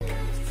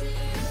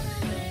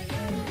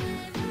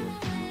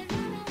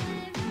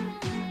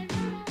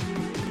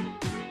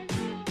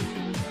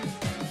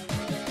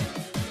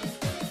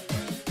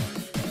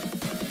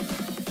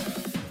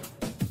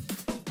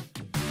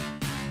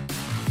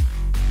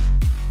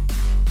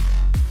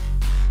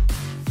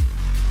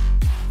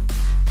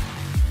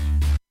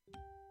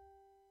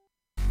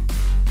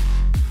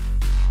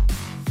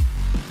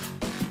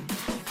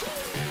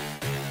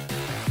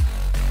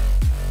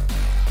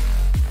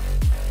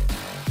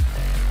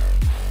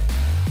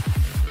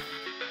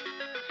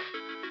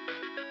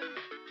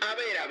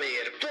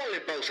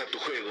pausa tu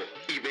juego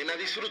y ven a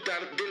disfrutar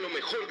de lo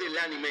mejor del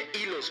anime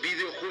y los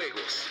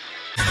videojuegos.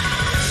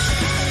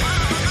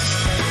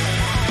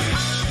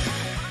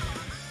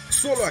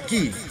 Solo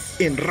aquí,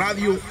 en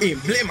Radio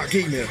Emblema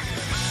Gamer.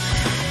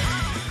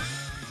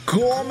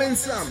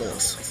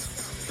 ¡Comenzamos!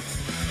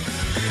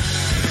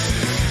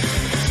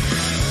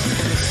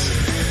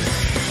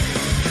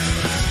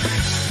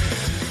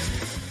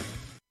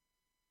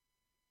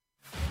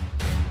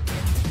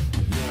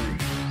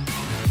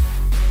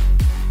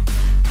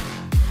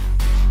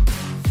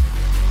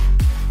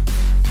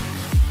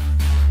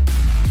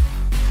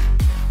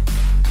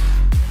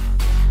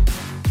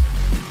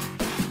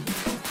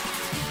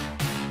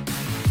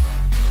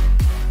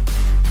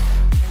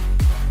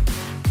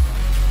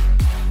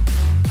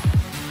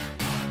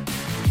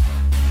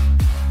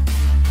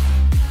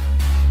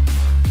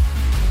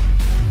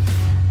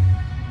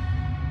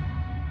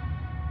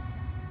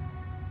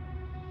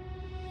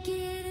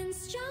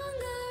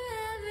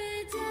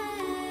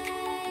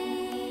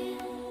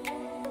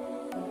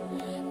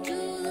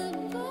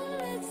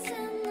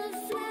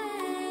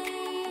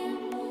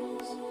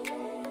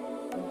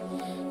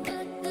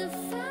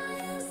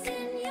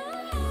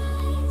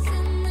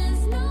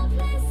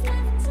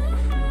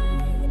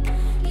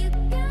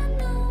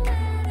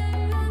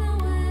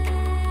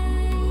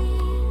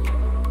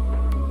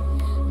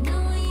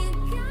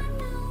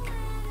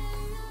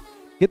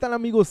 ¿Qué tal,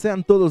 amigos?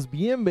 Sean todos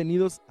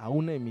bienvenidos a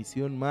una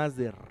emisión más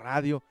de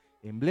Radio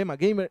Emblema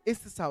Gamer.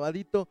 Este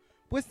sabadito,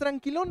 pues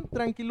tranquilón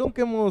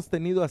que hemos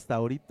tenido hasta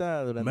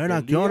ahorita durante Mira,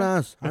 el ¿qué día.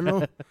 horas? Ah,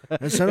 no,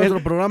 ese es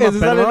otro programa, Ese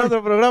sale en perdón.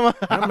 otro programa.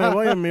 Ya me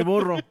voy en mi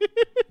burro.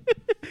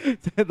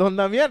 Don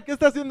Damián, ¿qué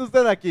está haciendo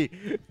usted aquí?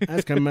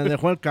 Es que me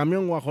dejó el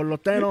camión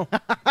guajolotero.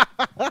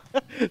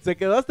 Se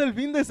quedó hasta el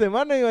fin de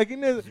semana,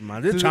 imagínese.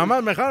 Maldito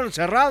chamas, me dejaron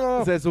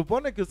cerrado. Se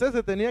supone que usted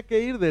se tenía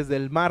que ir desde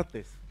el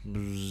martes.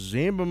 Pues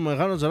sí, pues me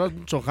dejaron cerrado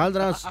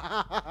hojaldras.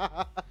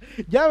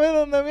 Ya ve,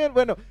 don Damián.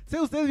 Bueno,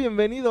 sea usted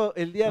bienvenido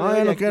el día de hoy.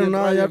 No, no aquí quiero en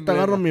nada, Radio ya te Emblema.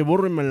 agarro mi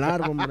burro y me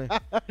largo, hombre.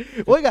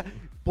 Oiga,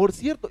 por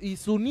cierto, ¿y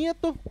su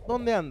nieto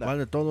dónde anda? ¿Cuál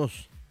de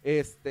todos?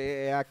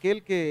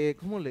 Aquel que,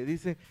 ¿cómo le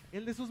dice?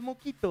 El de sus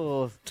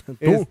moquitos.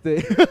 ¿Tú?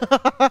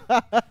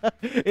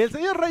 El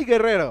señor Rey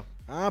Guerrero.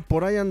 Ah,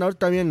 por ahí anda,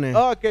 ahorita viene.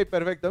 Ok,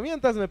 perfecto.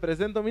 Mientras me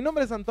presento, mi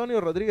nombre es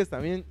Antonio Rodríguez,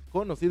 también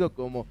conocido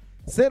como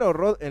Zero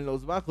Rod en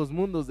los bajos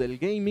mundos del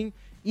gaming.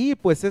 Y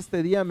pues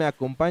este día me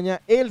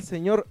acompaña el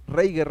señor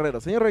Rey Guerrero.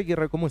 Señor Rey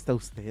Guerrero, ¿cómo está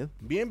usted?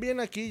 Bien,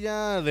 aquí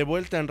ya de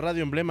vuelta en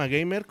Radio Emblema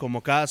Gamer,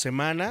 como cada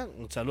semana.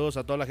 Saludos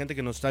a toda la gente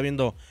que nos está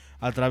viendo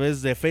a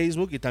través de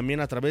Facebook y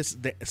también a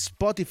través de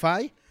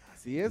Spotify.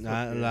 Así es.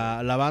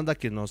 La banda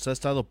que nos ha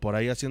estado por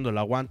ahí haciendo el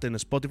aguante en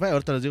Spotify.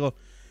 Ahorita les digo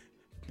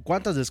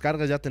cuántas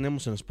descargas ya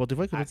tenemos en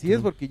Spotify. Así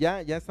es, porque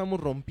ya estamos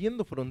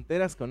rompiendo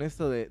fronteras con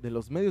esto de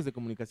los medios de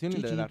comunicación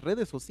y de las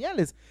redes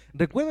sociales.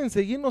 Recuerden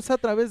seguirnos a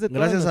través de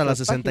todas Gracias a las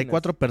nuestras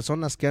 64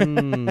 personas que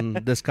han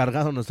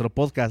descargado nuestro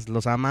podcast.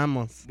 Los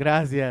amamos.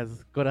 Gracias,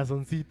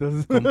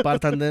 corazoncitos.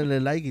 Compartan,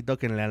 denle like y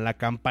tóquenle a la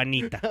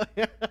campanita.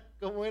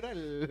 ¿Cómo era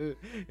el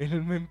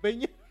me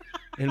empeña?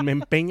 ¿El me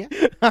empeña?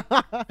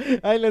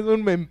 Ahí les doy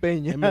un me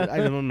empeña.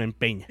 Ahí les doy un me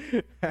empeña.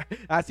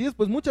 Así es,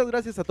 pues muchas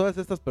gracias a todas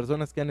estas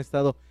personas que han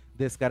estado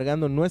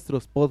descargando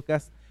nuestros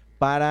podcasts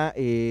para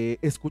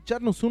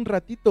escucharnos un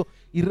ratito.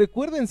 Y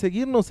recuerden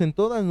seguirnos en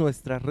todas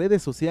nuestras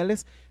redes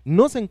sociales.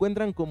 Nos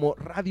encuentran como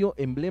Radio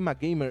Emblema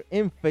Gamer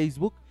en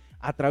Facebook,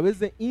 a través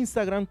de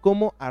Instagram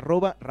como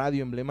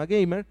 @Radio Emblema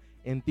Gamer.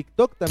 En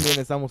TikTok también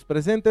estamos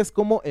presentes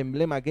como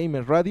Emblema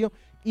Gamer Radio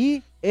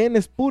y en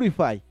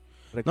Spotify.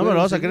 No me lo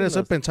vas a creer, seguirnos.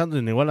 estoy pensando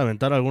en igual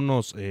aventar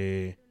algunos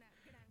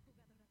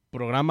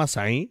programas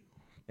ahí.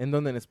 ¿En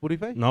dónde? ¿En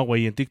Spotify? No,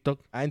 güey, en TikTok.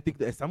 Ah, en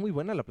TikTok. Está muy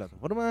buena la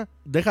plataforma.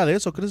 Deja de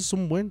eso, ¿crees que es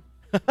un buen?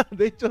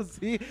 De hecho,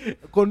 sí.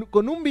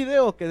 Con un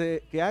video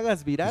que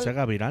hagas viral, Que se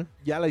haga viral.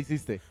 ya la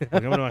hiciste. Por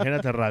ejemplo,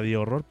 imagínate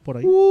Radio Horror por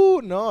ahí.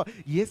 No.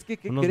 Y es que,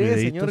 ¿qué Unos cree,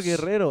 videitos. señor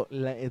Guerrero?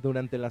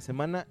 Durante la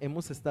semana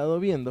hemos estado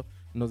viendo,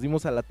 nos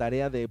dimos a la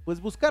tarea de,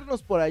 pues,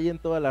 buscarnos por ahí en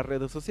todas las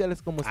redes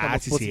sociales, cómo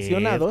estamos sí,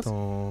 posicionados.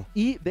 cierto.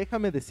 Y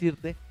déjame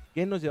decirte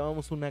que nos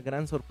llevamos una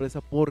gran sorpresa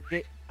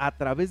porque a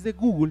través de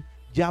Google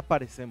ya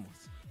aparecemos.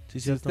 Sí,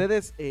 Si cierto.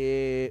 ustedes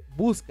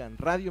buscan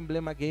Radio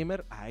Emblema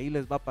Gamer, ahí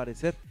les va a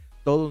aparecer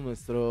todos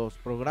nuestros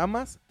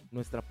programas,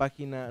 nuestra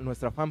página,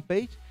 nuestra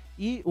fanpage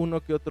y uno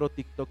que otro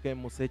TikTok que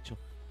hemos hecho.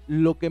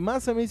 Lo que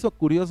más se me hizo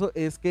curioso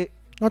es que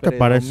 ¿No te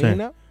parece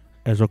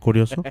eso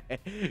curioso?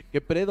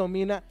 que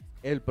predomina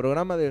el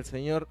programa del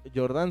señor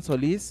Jordán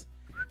Solís,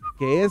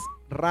 que es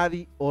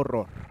Radio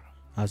Horror.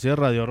 Así es,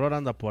 Radio Horror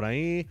anda por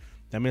ahí.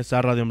 También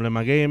está Radio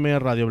Emblema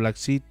Gamer, Radio Black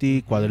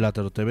City,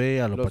 Cuadrilátero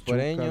TV, A lo Los Pachuca,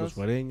 Fuereños. Los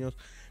Fuereños.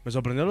 Me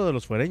sorprendió lo de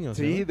los fuereños.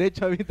 Sí, ¿eh? de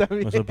hecho a mí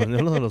también. Me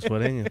sorprendió lo de los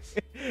fuereños.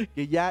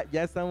 Que ya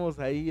estamos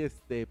ahí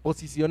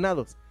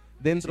posicionados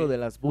dentro Sí. de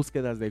las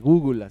búsquedas de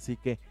Google, así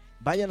que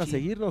Vayan a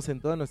seguirnos en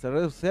todas nuestras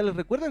redes sociales.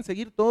 Recuerden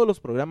seguir todos los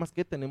programas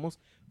que tenemos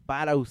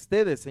para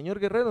ustedes. Señor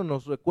Guerrero,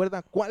 ¿nos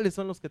recuerda cuáles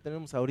son los que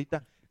tenemos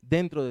ahorita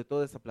dentro de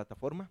toda esta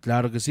plataforma?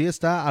 Claro que sí,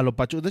 está a lo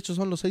Pachuca. De hecho,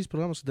 son los 6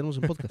 programas que tenemos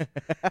en podcast.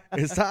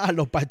 Está a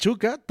lo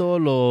Pachuca todos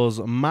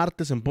los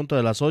martes en punto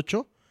de las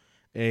 8.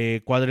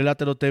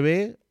 Cuadrilátero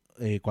TV,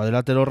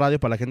 Cuadrilátero Radio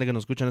para la gente que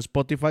nos escucha en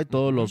Spotify.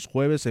 Todos los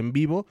jueves en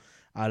vivo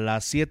a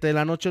las 7 de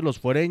la noche. Los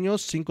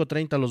Fuereños,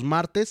 5:30 los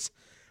martes.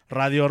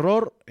 Radio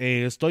Horror,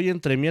 estoy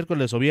entre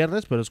miércoles o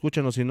viernes, pero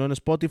escúchenos si no en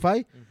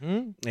Spotify.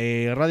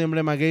 Radio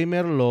Emblema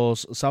Gamer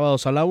los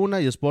sábados a la 1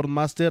 y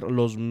Sportmaster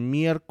los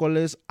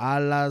miércoles a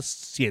las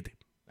 7.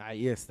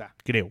 Ahí está.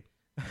 Creo.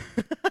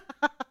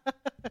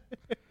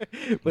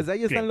 Pues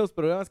ahí están los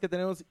programas que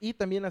tenemos y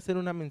también hacer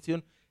una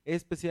mención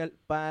especial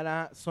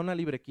para Zona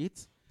Libre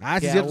Kids.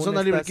 Ah, sí, es cierto,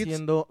 Zona Libre Kids.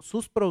 Haciendo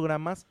sus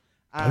programas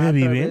a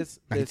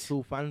través de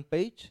su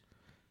fanpage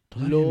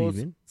los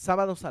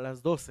sábados a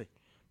las 12.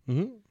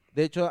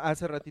 De hecho,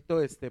 hace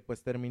ratito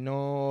pues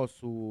terminó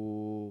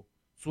su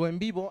en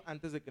vivo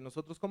antes de que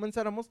nosotros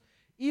comenzáramos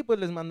y pues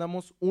les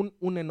mandamos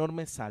un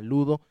enorme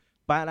saludo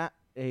para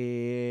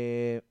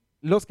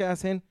los que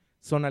hacen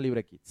Zona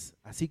Libre Kids.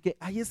 Así que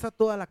ahí está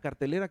toda la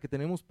cartelera que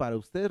tenemos para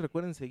ustedes.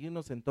 Recuerden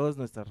seguirnos en todas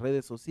nuestras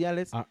redes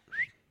sociales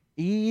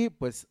y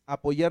pues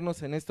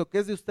apoyarnos en esto que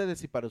es de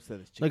ustedes y para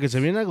ustedes, chicos. Que se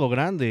viene algo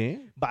grande,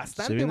 ¿eh?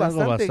 Bastante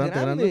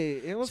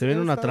grande. Se viene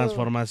una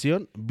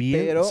transformación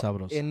bien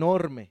sabrosa.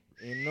 Enorme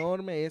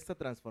esta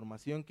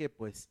transformación que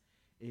pues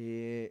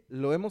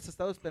lo hemos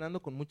estado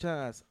esperando con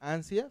muchas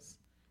ansias,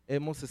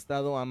 hemos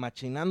estado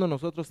amachinando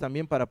nosotros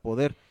también para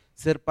poder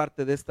ser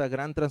parte de esta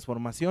gran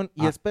transformación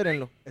y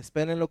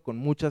espérenlo con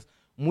muchas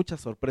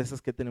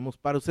sorpresas que tenemos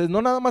para ustedes,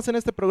 no nada más en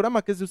este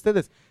programa que es de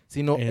ustedes,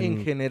 sino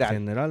en general.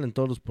 En general, en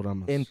todos los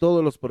programas. En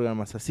todos los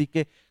programas, así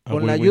que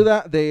con la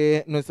ayuda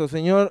de nuestro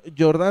señor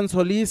Jordán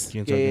Solís,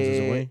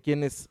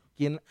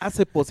 quien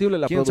hace posible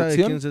la producción.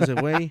 ¿Quién es ese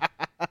güey?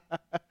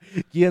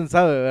 ¿Quién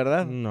sabe,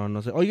 verdad?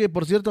 No sé. Oye,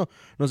 por cierto,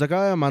 nos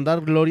acaba de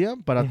mandar Gloria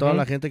para toda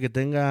la gente que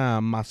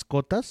tenga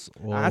mascotas.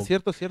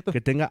 Cierto.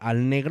 Que tenga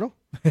al negro,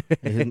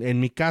 en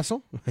mi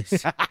caso.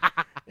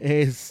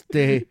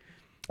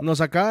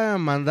 Nos acaba de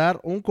mandar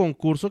un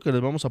concurso que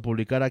les vamos a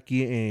publicar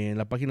aquí en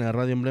la página de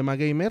Radio Emblema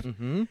Gamer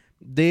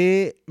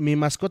de mi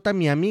mascota,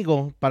 mi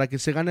amigo, para que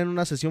se ganen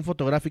una sesión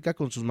fotográfica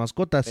con sus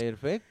mascotas.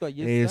 Perfecto,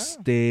 ahí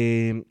está.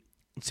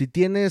 Si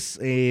tienes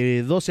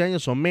 12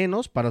 años o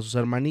menos, para sus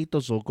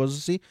hermanitos o cosas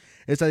así,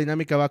 esta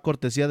dinámica va a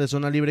cortesía de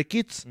Zona Libre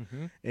Kids.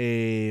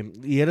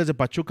 Y eres de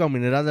Pachuca o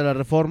Mineral de la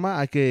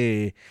Reforma, hay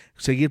que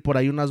seguir por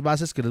ahí unas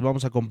bases que les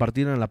vamos a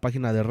compartir en la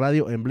página de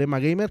Radio Emblema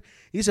Gamer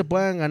y se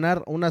puedan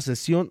ganar una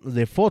sesión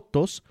de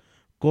fotos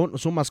con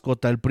su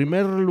mascota. El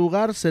primer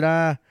lugar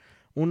será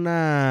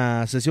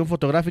una sesión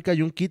fotográfica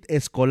y un kit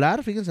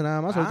escolar, fíjense nada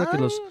más, ahorita que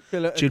los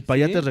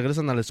chilpayates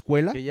regresan a la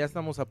escuela. Que ya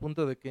estamos a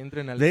punto de que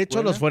entren a la escuela. De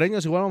hecho, los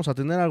fuereños igual vamos a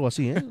tener algo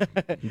así, ¿eh?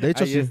 De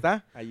hecho, ahí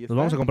está. Los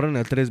vamos a comprar en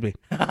el 3B.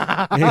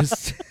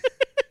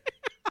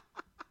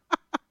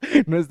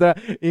 Nuestra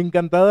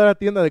encantadora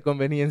tienda de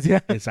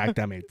conveniencia.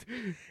 Exactamente.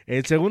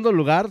 El segundo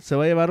lugar se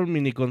va a llevar un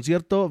mini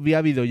concierto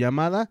vía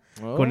videollamada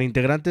con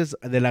integrantes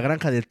de la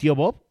granja del tío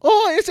Bob.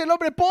 ¡Oh, es el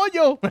hombre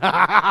pollo!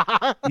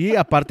 Y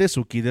aparte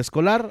su kit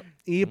escolar.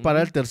 Y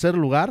para el tercer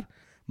lugar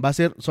va a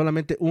ser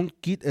solamente un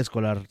kit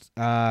escolar.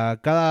 A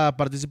cada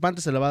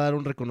participante se le va a dar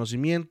un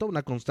reconocimiento,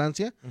 una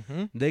constancia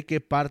de que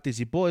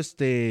participó.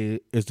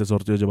 Este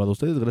sorteo es llevado a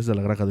ustedes gracias a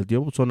la granja del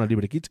tío Bob, Zona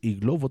Libre Kids y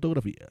Glow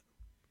Fotografía.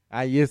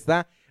 Ahí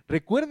está.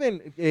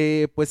 Recuerden,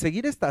 pues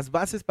seguir estas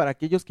bases para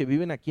aquellos que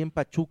viven aquí en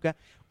Pachuca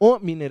o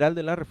Mineral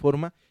de la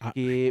Reforma,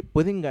 que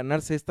pueden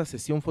ganarse esta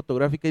sesión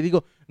fotográfica. Y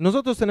digo,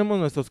 nosotros tenemos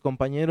nuestros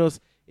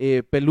compañeros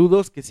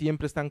peludos que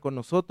siempre están con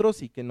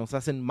nosotros y que nos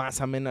hacen más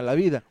amena la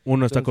vida.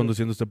 Uno está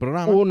conduciendo este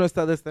programa. Uno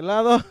está de este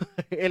lado,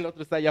 el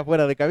otro está allá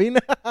afuera de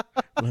cabina.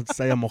 El otro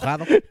está allá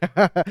mojado.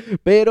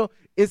 Pero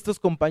estos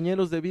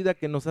compañeros de vida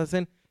que nos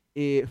hacen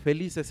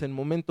felices en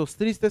momentos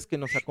tristes, que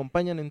nos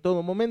acompañan en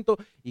todo momento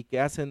y que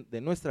hacen de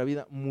nuestra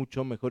vida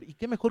mucho mejor. Y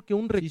qué mejor que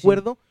un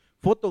recuerdo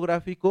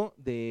fotográfico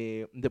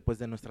de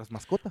nuestras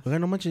mascotas. Oiga,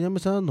 no manches, ya me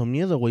está dando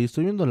miedo, güey.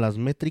 Estoy viendo las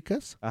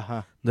métricas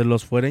de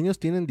los fuereños.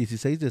 Tienen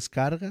 16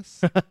 descargas.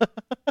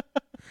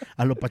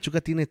 A lo Pachuca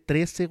tiene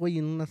 13, güey,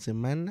 en una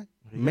semana.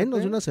 Fíjate.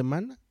 Menos de una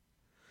semana.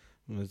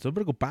 Me estoy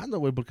preocupando,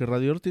 güey, porque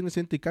Radio tiene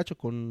 100 y cacho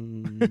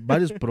con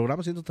varios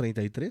programas,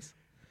 133.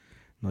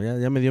 No,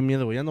 ya me dio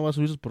miedo, güey. Ya no va a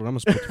subir sus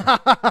programas.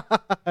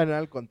 No,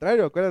 al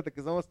contrario, acuérdate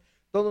que somos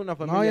toda una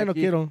familia. No, ya no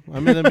aquí. quiero.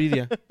 A mí me da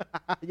envidia.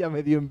 Ya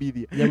me dio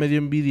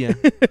envidia.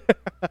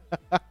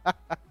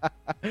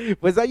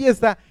 Pues ahí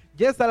está.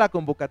 Ya está la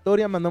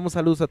convocatoria. Mandamos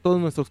saludos a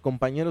todos nuestros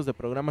compañeros de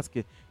programas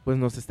que pues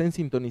nos estén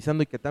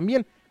sintonizando y que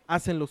también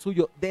hacen lo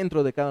suyo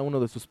dentro de cada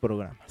uno de sus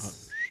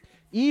programas.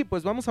 Y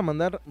pues vamos a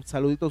mandar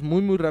saluditos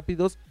muy, muy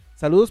rápidos.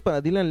 Saludos para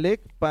Dylan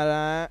Leck,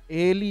 para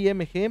Eli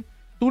MG,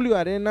 Tulio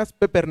Arenas,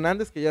 Pepe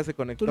Hernández, que ya se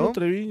conectó. Tulio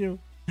Treviño.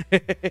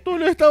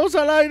 Tulio, estamos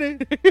al aire.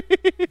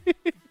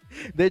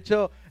 De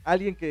hecho,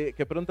 alguien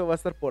que pronto va a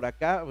estar por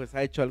acá, pues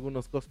ha hecho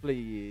algunos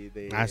cosplay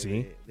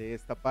 ¿Sí? de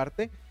esta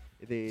parte,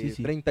 de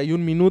Sí.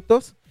 31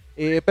 minutos.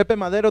 Pepe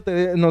Madero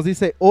nos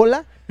dice,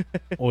 hola.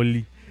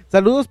 Oli.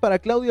 Saludos para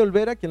Claudia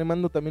Olvera, quien le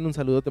mando también un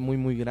saludote muy,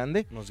 muy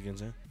grande. No sé quién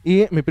sea.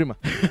 Y mi prima.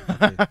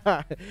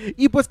 Okay.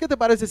 Y pues, ¿qué te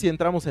parece si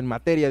entramos en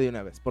materia de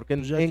una vez? Porque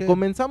Pues ya que-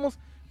 comenzamos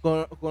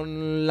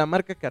con la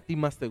marca que a ti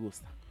más te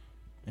gusta.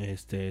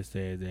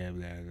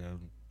 De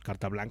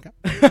carta blanca.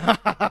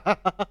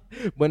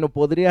 Bueno,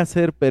 podría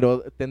ser,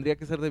 pero tendría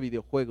que ser de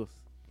videojuegos.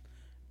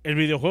 El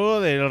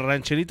videojuego del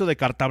rancherito de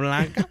carta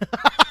blanca.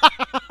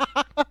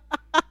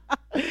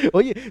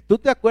 Oye, ¿tú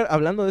te acuerdas,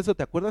 hablando de eso,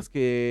 te acuerdas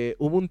que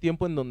hubo un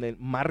tiempo en donde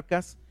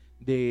marcas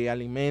de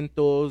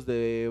alimentos,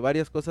 de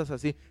varias cosas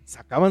así,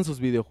 sacaban sus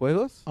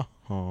videojuegos? Ajá.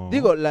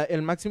 Digo,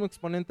 el máximo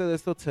exponente de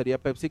esto sería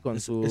Pepsi con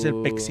su... Es el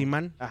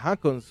Peximan. Ajá,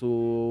 con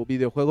su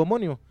videojuego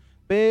homónimo.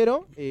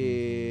 Pero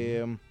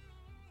el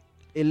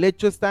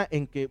hecho está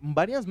en que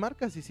varias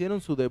marcas hicieron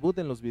su debut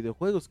en los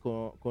videojuegos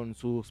con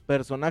sus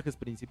personajes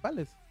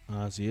principales.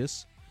 Así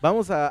es.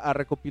 Vamos a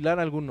recopilar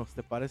algunos,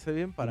 ¿te parece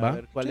bien? Para ¿Va?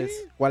 ver cuáles,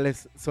 Sí.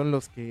 cuáles son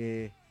los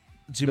que...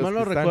 Si Los mal que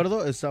no están.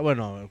 recuerdo, está,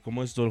 bueno,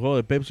 como es todo el juego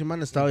de Pepsi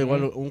Man, estaba Ujú.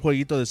 igual un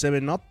jueguito de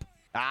 7-Up.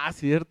 Ah,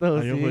 cierto,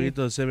 Había un sí.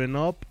 jueguito de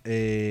 7-Up.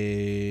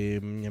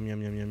 Ñam, ñam,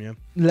 ñam, ñam, ñam.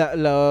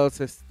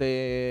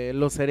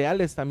 Los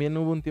cereales también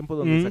hubo un tiempo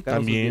donde sacaron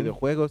también. sus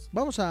videojuegos.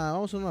 Vamos a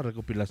una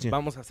recopilación.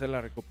 Vamos a hacer la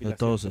recopilación, De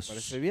todos ¿te esos.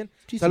 parece bien?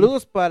 Sí, sí.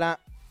 Saludos para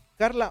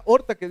Carla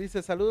Horta, que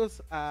dice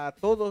saludos a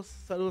todos,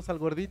 saludos al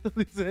gordito,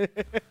 dice.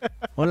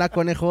 Hola,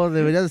 conejo,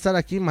 deberías de estar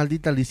aquí,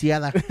 maldita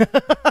lisiada.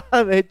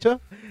 De hecho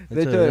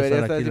debería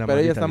estar aquí así, la pero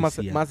ella maldita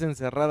está lisiada. más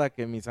encerrada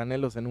que mis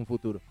anhelos en un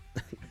futuro.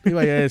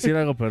 Iba a decir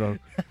algo, pero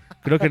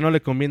creo que no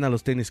le conviene a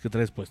los tenis que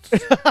traes puestos.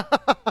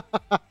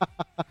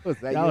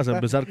 Pues ahí Ya vamos a está.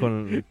 empezar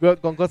con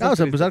Con cosas vamos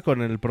a tristes. empezar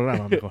con el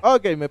programa mejor.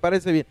 Ok, me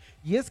parece bien.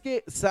 Y es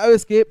que,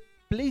 ¿sabes qué?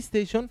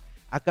 PlayStation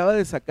acaba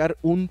de sacar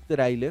un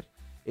tráiler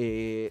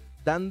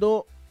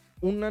dando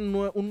un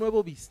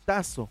nuevo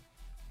vistazo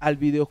al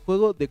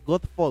videojuego de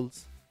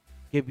Godfalls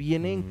que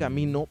viene en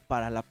camino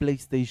para la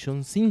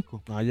PlayStation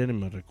 5. Ah, ya ni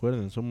me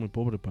recuerden, soy muy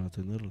pobre para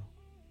tenerlo.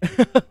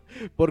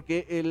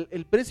 Porque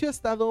el precio ha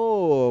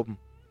estado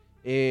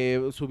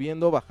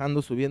subiendo,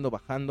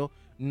 bajando.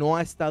 No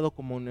ha estado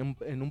como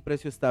en un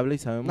precio estable y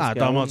sabemos que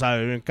Estamos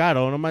aún bien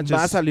caro, no manches.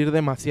 va a salir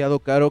demasiado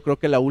caro. Creo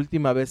que la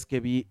última vez que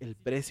vi el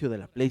precio de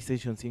la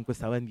PlayStation 5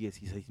 estaba en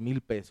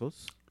 16,000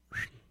 pesos.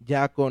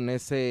 Ya con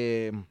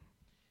ese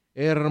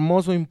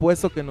hermoso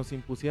impuesto que nos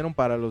impusieron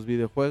para los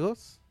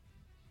videojuegos.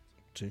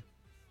 Sí.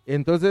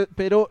 Entonces,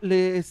 pero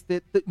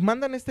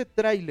mandan este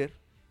tráiler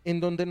en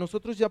donde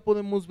nosotros ya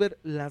podemos ver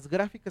las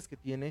gráficas que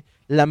tiene,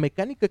 la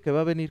mecánica que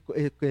va a venir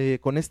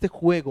con este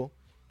juego,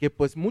 que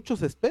pues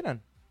muchos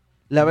esperan.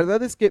 La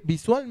verdad es que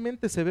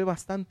visualmente se ve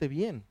bastante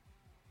bien.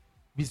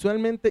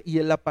 Visualmente, y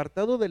el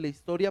apartado de la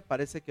historia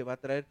parece que va a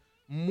traer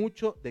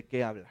mucho de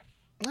qué hablar.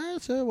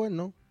 Se ve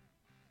bueno.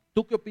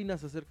 ¿Tú qué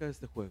opinas acerca de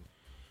este juego?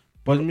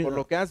 Pues Por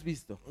lo que has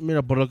visto.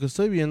 Mira, por lo que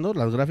estoy viendo,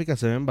 las gráficas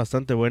se ven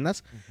bastante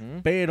buenas, Ujú.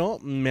 pero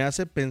me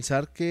hace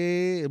pensar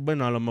que,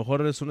 bueno, a lo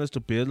mejor es una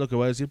estupidez lo que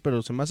voy a decir,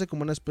 pero se me hace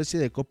como una especie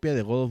de copia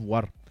de God of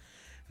War.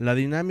 La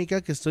dinámica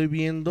que estoy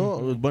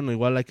viendo, bueno,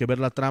 igual hay que ver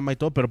la trama y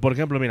todo, pero por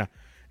ejemplo, mira,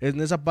 en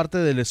esa parte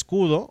del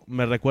escudo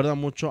me recuerda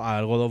mucho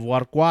al God of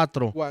War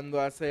 4. Cuando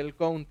hace el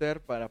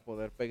counter para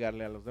poder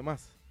pegarle a los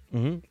demás.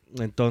 Ujú.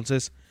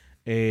 Entonces,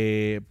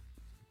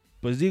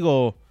 pues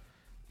digo,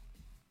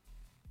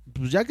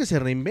 pues ya que se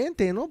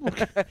reinvente, ¿no?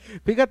 Porque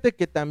Fíjate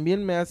que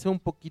también me hace un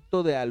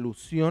poquito de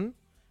alusión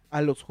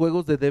a los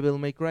juegos de Devil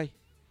May Cry,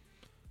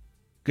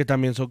 que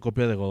también son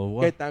copia de God of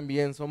War. que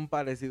también son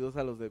parecidos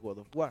a los de God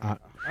of War. Ah.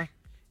 Ajá.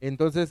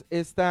 Entonces,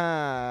 este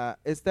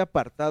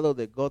apartado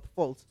de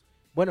Godfalls,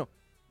 bueno,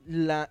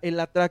 el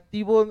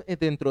atractivo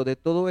dentro de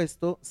todo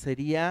esto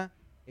sería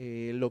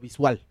lo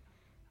visual.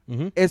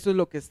 Ujú. Eso es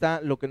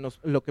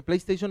lo que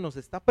PlayStation nos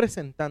está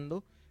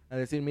presentando, a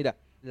decir, mira,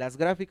 las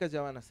gráficas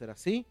ya van a ser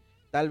así,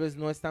 tal vez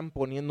no están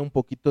poniendo un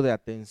poquito de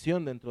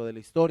atención dentro de la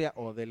historia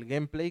o del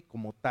gameplay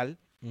como tal,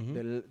 Ujú.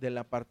 del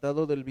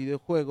apartado del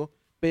videojuego,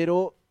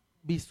 pero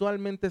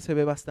visualmente se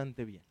ve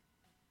bastante bien.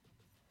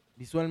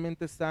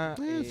 Visualmente está...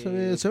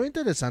 Se ve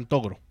interesante,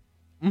 ogro.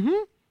 Ujú.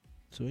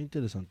 Se ve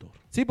interesante, ogro.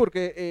 Sí,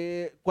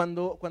 porque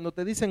cuando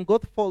te dicen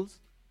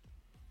Godfalls,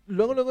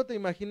 luego te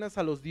imaginas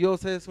a los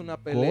dioses, una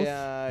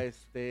pelea,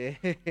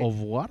 ¿Of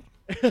War?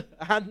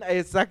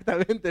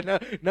 exactamente,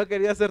 no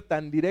quería ser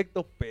tan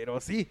directo,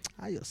 pero sí.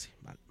 Yo sí.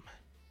 Mal.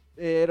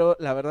 Pero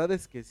la verdad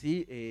es que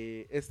sí,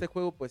 este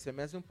juego pues se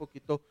me hace un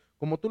poquito,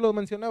 como tú lo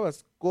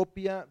mencionabas,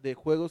 copia de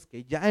juegos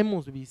que ya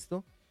hemos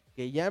visto,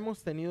 que ya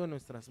hemos tenido en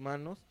nuestras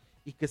manos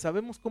y que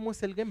sabemos cómo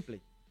es el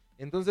gameplay.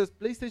 Entonces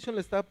PlayStation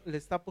le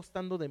está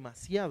apostando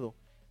demasiado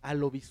a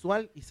lo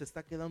visual y se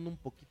está quedando un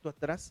poquito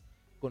atrás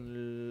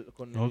con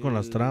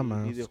las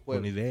tramas,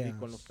 videojuego, con ideas.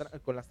 sí,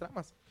 con las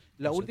tramas.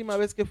 La Exacto. última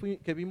vez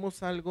que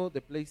vimos algo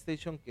de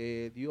PlayStation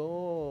que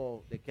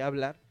dio de qué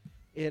hablar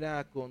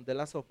era con The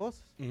Last of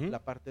Us, Ujú. la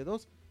parte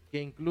 2,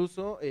 que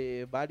incluso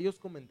varios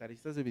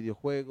comentaristas de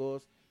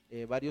videojuegos,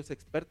 varios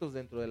expertos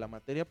dentro de la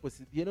materia,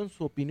 pues dieron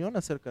su opinión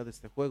acerca de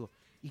este juego.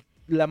 Y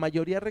la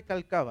mayoría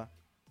recalcaba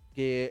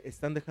que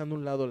están dejando a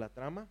un lado la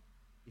trama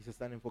y se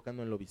están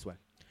enfocando en lo visual.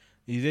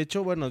 Y de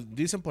hecho, bueno,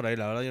 dicen por ahí,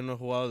 la verdad yo no he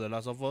jugado The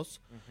Last of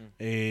Us.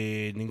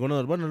 Ninguno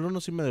de bueno, el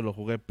 1 sí me lo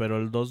jugué, pero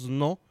el 2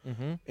 no.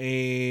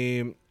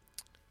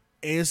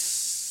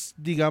 Es,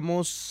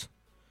 digamos...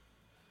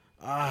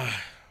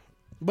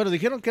 bueno,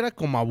 dijeron que era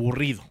como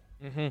aburrido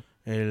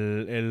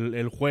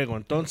el juego.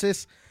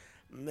 Entonces,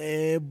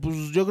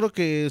 pues yo creo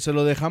que se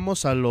lo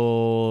dejamos a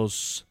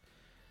los...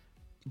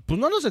 Pues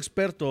no a los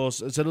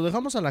expertos, se lo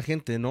dejamos a la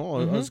gente, ¿no?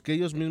 O que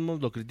ellos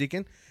mismos lo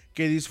critiquen,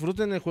 que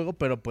disfruten el juego,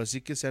 pero pues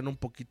sí que sean un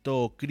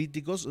poquito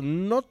críticos,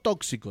 no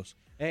tóxicos.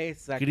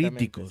 Exactamente,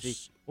 críticos.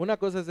 Sí. Una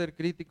cosa es ser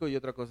crítico y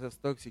otra cosa es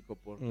tóxico,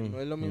 porque no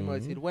es lo mismo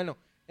decir, bueno,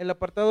 el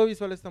apartado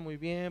visual está muy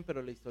bien,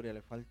 pero la historia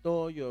le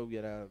faltó, yo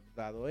hubiera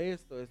dado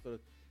esto.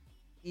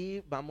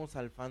 Y vamos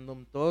al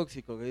fandom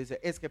tóxico que dice,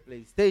 es que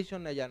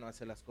PlayStation ya no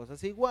hace las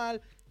cosas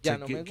igual, ya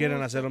no me gusta. Quieren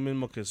hacer lo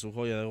mismo que su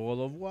joya de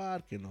God of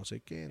War, que no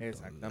sé qué.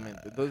 Exactamente.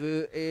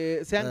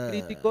 Entonces, sean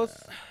críticos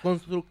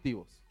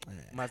constructivos,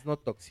 más no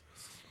tóxicos.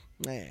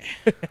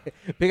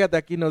 Fíjate,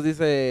 aquí nos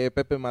dice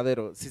Pepe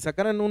Madero, si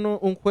sacaran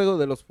un juego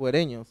de los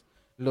fuereños,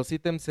 los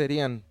ítems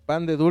serían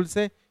pan de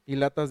dulce y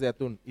latas de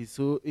atún,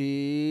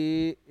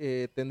 y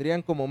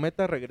tendrían como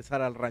meta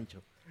regresar al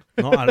rancho.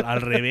 No,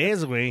 al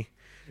revés, güey.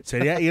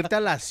 Sería irte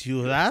a la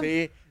ciudad.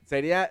 Sí,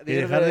 sería y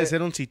dejar de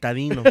ser un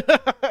citadino.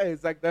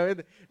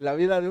 Exactamente, la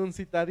vida de un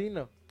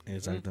citadino.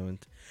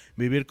 Exactamente.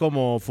 Vivir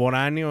como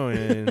foráneo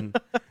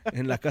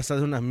en la casa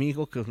de un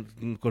amigo con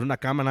una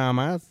cama nada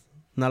más,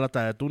 una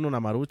lata de atún,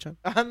 una marucha.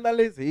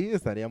 Ándale, sí,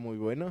 estaría muy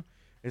bueno.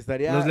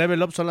 Los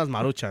level up son las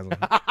maruchas, güey.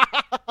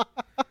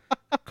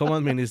 ¿Cómo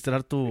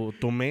administrar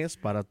tu mes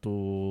para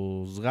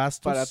tus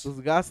gastos? Para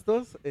tus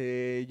gastos,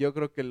 yo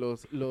creo que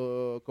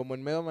como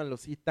en Mega Man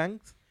los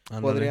E-Tanks,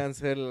 podrían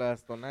ser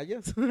las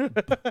tonallas.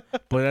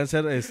 Podrían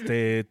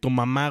ser tu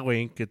mamá,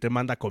 güey, que te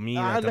manda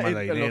comida, te manda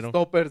dinero. Los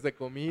toppers de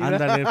comida.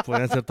 Ándale,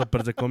 podrían ser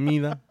toppers de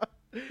comida.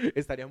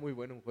 Estaría muy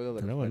bueno un juego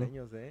de los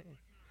fuereños,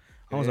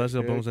 Vamos a ver si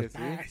lo podemos hacer.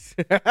 Sí.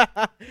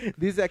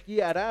 Dice aquí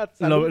Arad.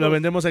 Lo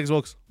vendemos a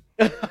Xbox.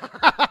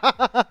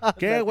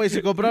 ¿Qué, güey?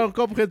 Si compraron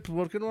Cuphead,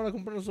 ¿por qué no van a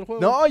comprar nuestro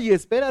juego? No, y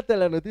espérate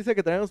la noticia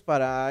que traemos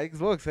para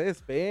Xbox,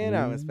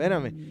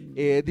 espérame.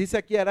 Dice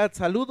aquí Arad,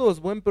 saludos,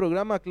 buen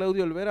programa,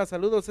 Claudio Olvera,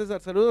 saludos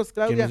César, saludos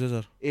Claudia.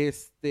 ¿Quién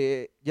es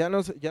César? Ya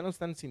nos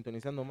están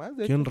sintonizando más,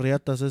 de ¿Quién hecho.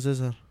 riatas es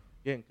César?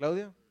 ¿Quién,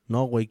 Claudia?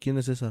 No, güey, ¿quién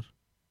es César?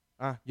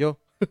 Yo.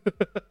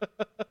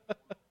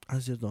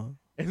 Es cierto.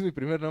 Es mi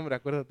primer nombre,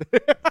 acuérdate.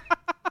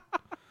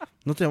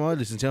 ¿No te llamaba el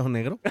licenciado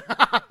negro?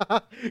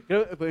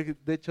 Creo,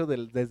 de hecho,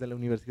 desde la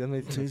universidad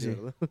me dicen así,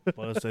 ¿verdad?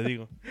 Por eso te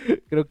digo.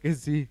 Creo que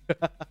sí.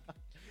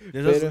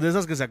 De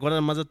esas que se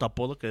acuerdan más de tu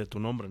apodo que de tu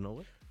nombre, ¿no,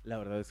 güey? La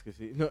verdad es que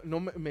sí. No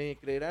me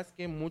creerás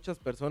que muchas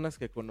personas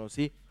que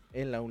conocí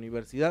en la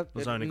universidad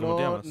no saben ni cómo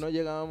te llamas. No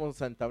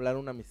llegábamos a entablar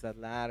una amistad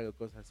larga o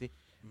cosas así.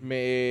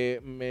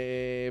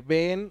 Me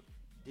ven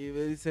y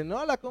me dicen,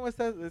 hola, ¿cómo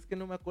estás? Es que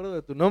no me acuerdo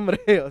de tu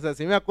nombre. O sea,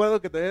 sí me acuerdo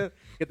que te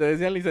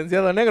decían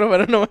licenciado negro,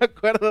 pero no me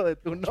acuerdo de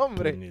tu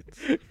nombre.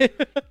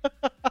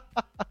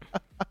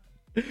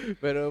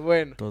 Pero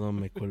bueno. Todo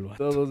meco el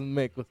vato. Todos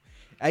mecos.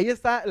 Ahí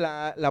está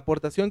la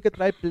aportación que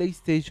trae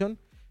PlayStation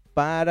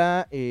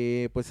para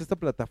pues esta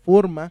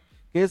plataforma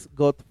que es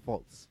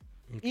Godfalls.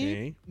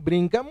 Y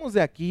brincamos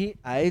de aquí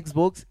a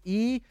Xbox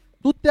y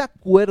 ¿tú te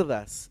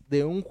acuerdas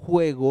de un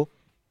juego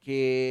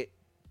que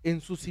en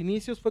sus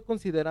inicios fue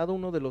considerado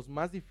uno de los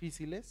más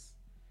difíciles,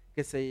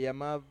 que se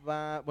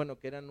llamaba, bueno,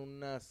 que eran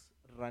unas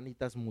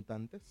ranitas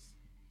mutantes?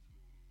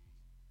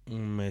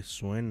 Me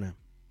suena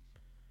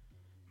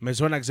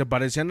que se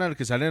parecían al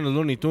que salían en los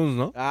Looney Tunes,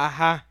 ¿no?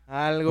 Ajá,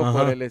 algo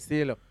por el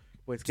estilo.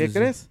 Pues, ¿qué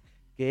crees? Sí.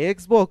 Que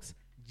Xbox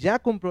ya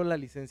compró la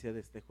licencia de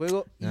este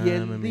juego y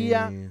el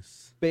día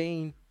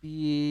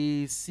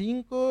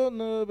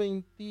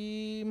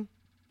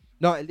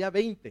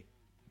 20,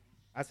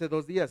 hace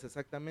 2 días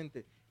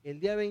exactamente, el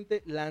día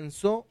 20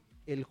 lanzó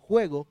el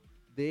juego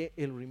de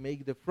el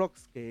remake de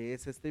Frogs, que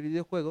es este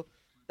videojuego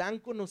tan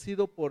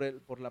conocido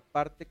por la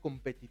parte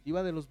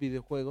competitiva de los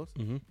videojuegos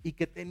y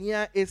que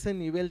tenía ese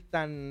nivel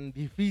tan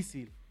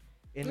difícil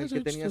en el que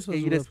tenías que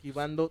ir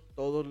esquivando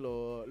todos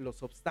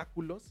los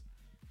obstáculos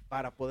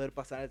para poder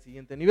pasar al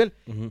siguiente nivel.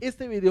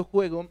 Este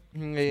videojuego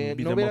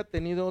no hubiera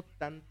tenido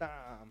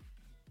tanta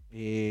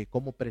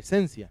como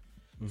presencia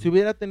si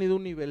hubiera tenido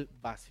un nivel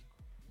básico.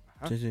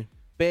 Sí.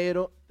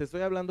 Pero te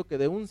estoy hablando que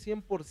de un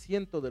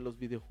 100% de los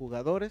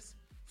videojugadores,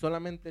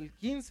 solamente el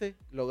 15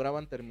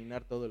 lograban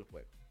terminar todo el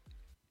juego.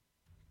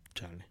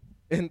 Chale.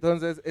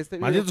 Entonces,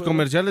 malditos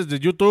comerciales de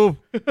YouTube.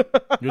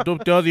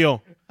 YouTube, te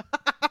odio.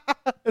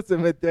 Se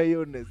metió ahí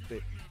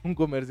un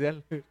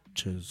comercial.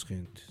 Ches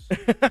gentes.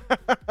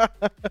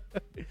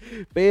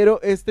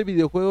 Pero este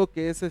videojuego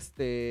que es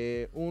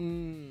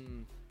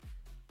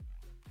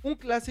un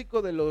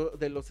clásico de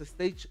los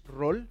stage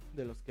roll,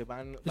 de los que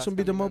van... Es un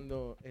beat'em up.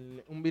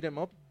 Un beat'em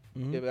up.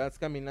 que vas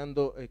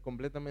caminando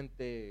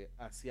completamente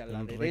hacia la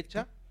Recto.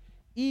 derecha.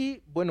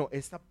 Y bueno,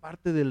 esta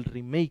parte del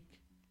remake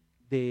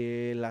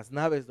de las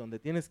naves donde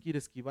tienes que ir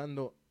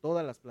esquivando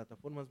todas las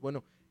plataformas,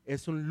 bueno,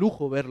 es un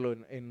lujo verlo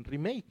en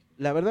remake.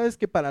 La verdad es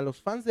que para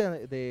los fans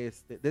de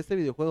este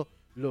videojuego,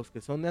 los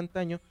que son de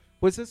antaño,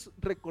 pues es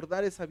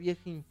recordar esa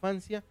vieja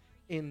infancia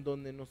en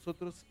donde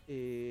nosotros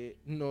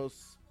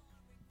nos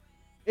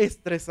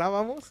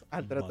estresábamos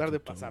al tratar de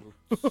pasarlo.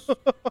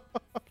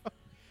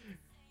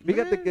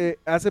 Fíjate que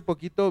hace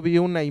poquito vi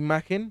una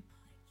imagen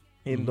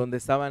en donde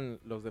estaban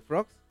los de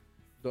Frogs,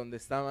 donde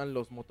estaban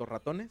los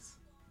motorratones,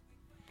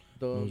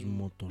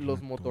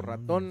 los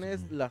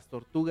motorratones, las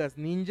tortugas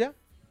ninja,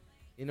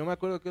 y no me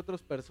acuerdo qué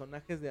otros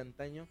personajes de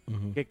antaño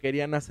que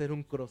querían hacer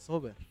un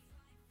crossover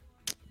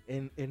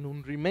en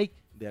un remake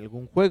de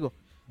algún juego.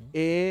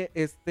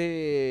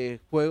 Este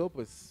juego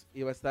pues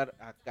iba a estar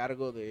a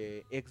cargo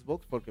de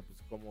Xbox porque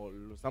pues como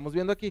lo estamos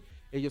viendo aquí,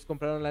 ellos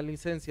compraron la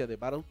licencia de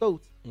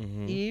Battletoads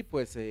y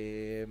pues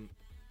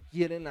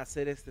quieren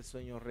hacer este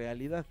sueño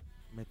realidad,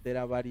 meter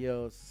a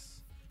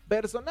varios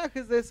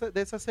personajes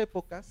de esas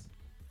épocas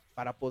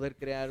para poder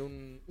crear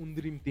un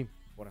Dream Team,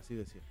 por así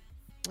decirlo.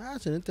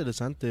 Sería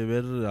interesante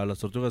ver a las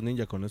tortugas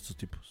ninja con estos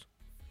tipos.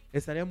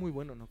 Estaría muy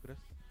bueno, ¿no crees?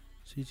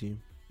 Sí.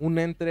 Un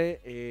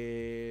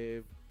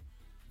entre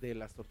de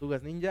las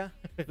tortugas ninja,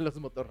 los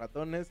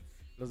motorratones,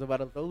 los de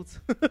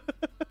Battletoads.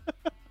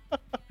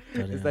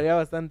 Estaría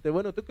bastante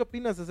bueno. ¿Tú qué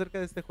opinas acerca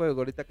de este juego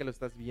ahorita que lo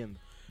estás viendo?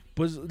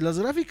 Pues las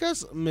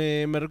gráficas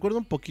me recuerda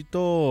un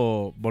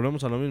poquito,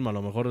 volvemos a lo mismo, a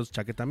lo mejor es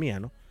chaqueta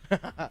mía, ¿no?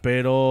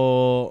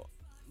 Pero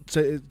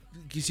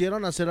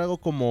quisieron hacer algo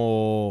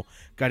como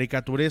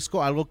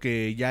caricaturesco, algo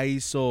que ya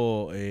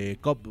hizo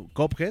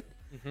Cuphead,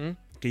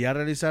 que ya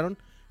realizaron.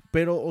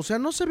 Pero, o sea,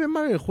 no se ve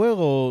mal el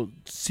juego.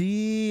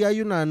 Sí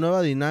hay una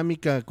nueva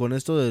dinámica con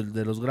esto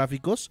de los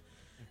gráficos.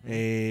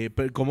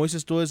 Pero como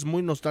dices tú, es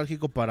muy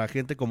nostálgico para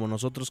gente como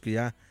nosotros que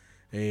ya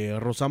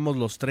rozamos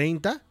los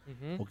 30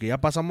 o que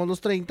ya pasamos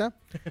los 30.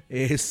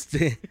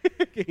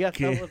 Que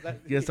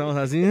ya estamos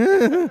así.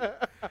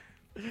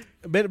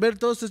 ver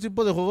todo este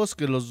tipo de juegos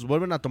que los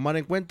vuelven a tomar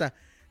en cuenta.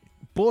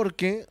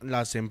 Porque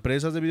las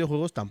empresas de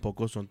videojuegos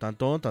tampoco son tan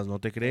tontas, no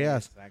te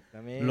creas.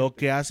 Exactamente. Lo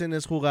que hacen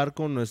es jugar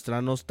con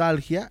nuestra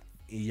nostalgia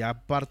y ya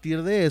a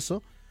partir de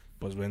eso,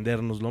 pues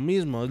vendernos lo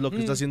mismo. Es lo que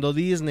está haciendo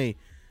Disney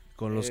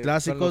con los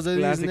clásicos de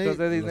Disney. Los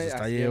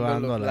está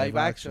llevando a live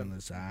action.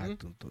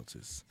 Exacto,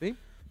 entonces. ¿Sí?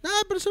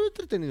 Pero se ve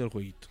entretenido el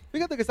jueguito.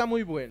 Fíjate que está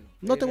muy bueno.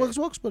 No tengo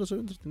Xbox, pero se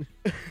ve entretenido.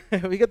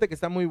 Fíjate que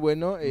está muy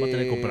bueno. Voy a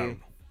tener que comprar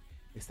uno.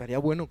 Estaría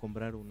bueno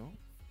comprar uno.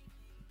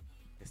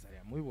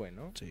 Estaría muy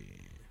bueno. Sí.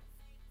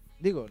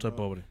 Digo, soy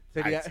pobre.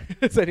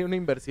 Sería una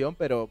inversión,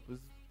 pero pues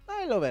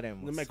ahí lo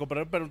veremos. Me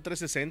compraré para un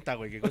 360,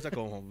 güey, que cuesta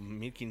como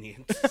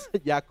 1500.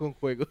 Ya con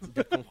juegos.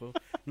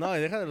 No,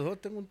 deja de los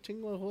juegos, tengo un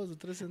chingo de juegos de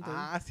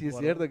 360. Sí es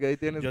cierto que ahí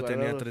tienes Yo guardado.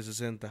 tenía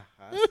 360.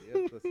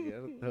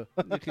 Cierto.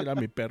 Dije ir a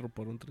mi perro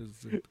por un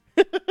 360.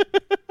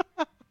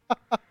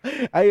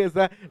 Ahí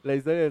está la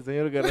historia del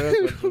señor Guerrero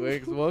con su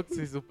Xbox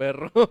y su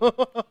perro.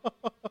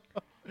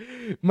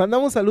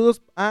 Mandamos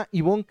saludos a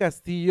Ivonne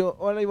Castillo.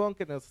 Hola Ivonne,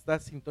 que nos está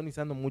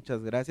sintonizando,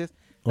 muchas gracias.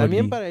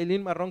 También para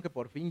Eileen Marrón, que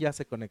por fin ya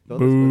se conectó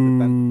después de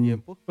tanto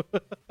tiempo.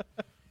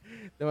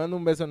 Te mando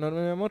un beso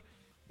enorme, mi amor.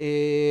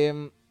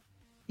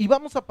 Y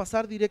vamos a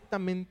pasar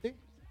directamente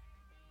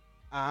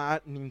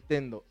a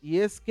Nintendo. Y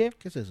es que...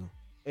 ¿Qué es eso?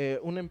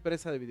 Una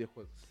empresa de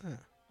videojuegos.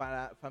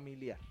 Para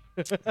familiar.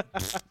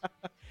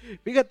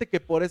 Fíjate que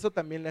por eso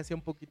también le hacía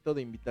un poquito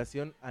de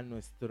invitación a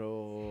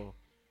nuestro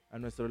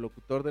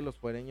locutor de los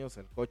fuereños,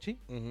 el Cochi,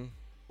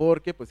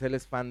 porque pues él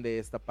es fan de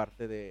esta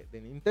parte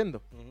de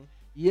Nintendo.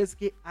 Y es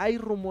que hay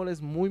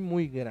rumores muy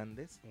muy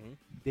grandes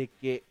de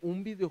que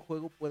un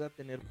videojuego pueda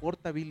tener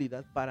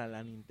portabilidad para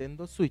la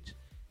Nintendo Switch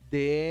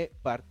de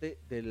parte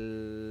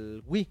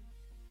del Wii.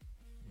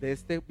 De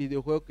este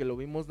videojuego que lo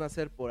vimos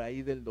nacer por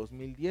ahí del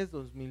 2010,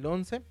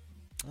 2011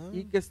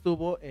 y que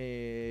estuvo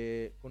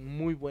con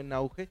muy buen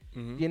auge.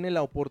 Tiene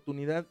la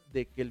oportunidad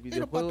de que el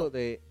videojuego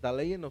de The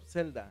Legend of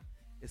Zelda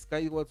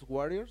Skyward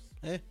Warriors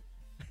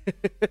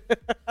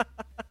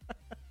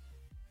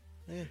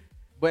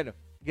bueno,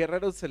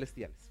 Guerreros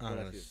Celestiales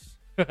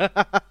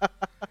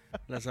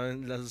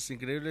las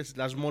increíbles,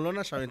 las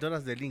molonas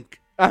aventuras de Link.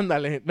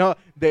 Ándale, no,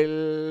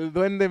 del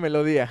Duende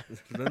Melodía.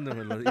 Duende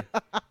Melodía.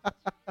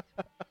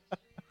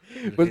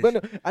 Pues bueno,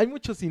 hay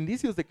muchos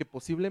indicios de que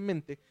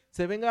posiblemente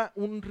se venga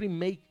un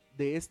remake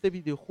de este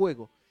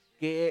videojuego,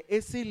 que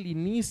es el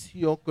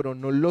inicio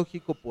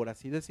cronológico, por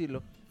así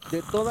decirlo,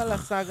 de toda la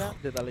saga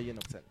de The Legend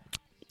of Zelda.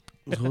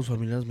 Los juegos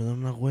familiares me dan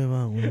una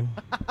hueva, güey.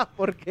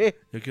 ¿Por qué?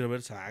 Yo quiero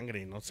ver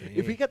sangre, no sé.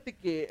 Y fíjate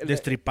que...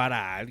 destripar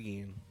a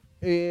alguien.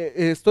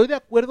 Estoy de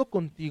acuerdo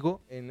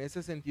contigo en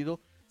ese sentido.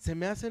 Se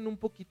me hacen un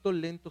poquito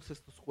lentos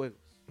estos juegos.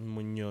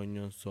 Muy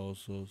ñoños,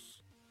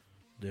 sosos,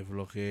 de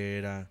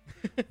flojera.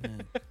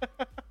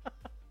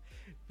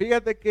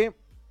 Fíjate que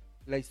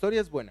la historia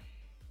es buena.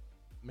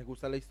 Me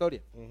gusta la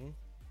historia.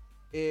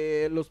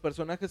 Los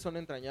personajes son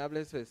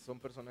entrañables, son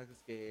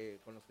personajes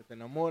con los que te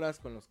enamoras,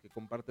 con los que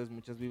compartes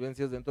muchas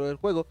vivencias dentro del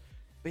juego,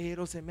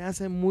 pero se me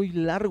hace muy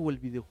largo el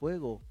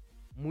videojuego,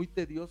 muy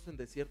tedioso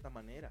de cierta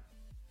manera.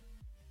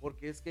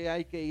 Porque es que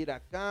hay que ir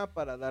acá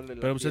para darle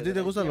la Pero pues a ti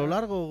te gusta lo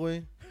largo,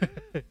 güey.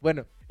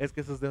 Bueno, es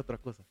que eso es de otra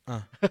cosa.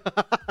 Ah.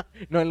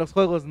 No, en los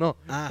juegos no.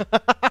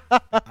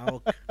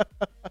 Okay.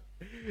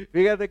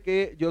 Fíjate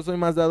que yo soy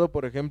más dado,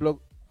 por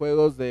ejemplo,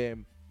 juegos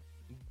de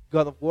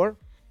God of War,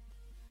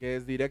 que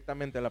es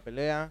directamente a la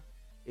pelea,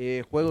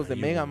 juegos de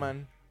Mega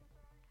Man,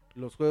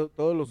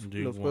 todos los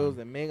juegos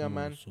de Mega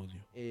Man.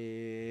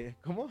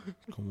 ¿Cómo?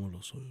 ¿Cómo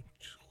los odio?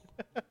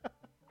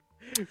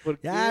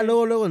 Ya,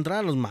 luego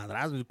entraban los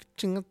madrazos. ¿Qué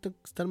chingada tengo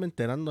que estarme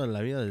enterando de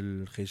la vida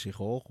del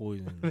Jechejojo?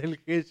 Del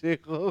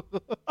Jechejojo.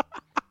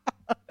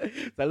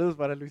 Saludos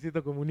para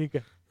Luisito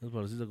Comunica. Saludos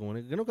para Luisito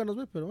Comunica, que nunca nos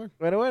ve, pero bueno.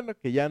 Pero bueno,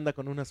 que ya anda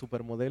con una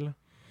supermodelo.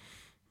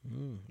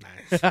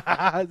 Nice.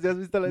 ¿Sí has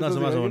visto la No,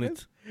 más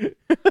bonito.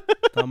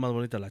 Estaba más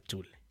bonita la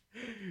chule.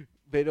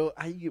 Pero,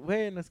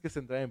 bueno, es que se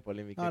entra en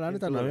polémica. No, la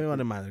neta, no, a mí me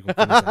vale madre.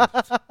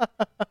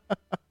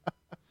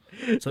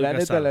 La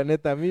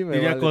neta, a mí me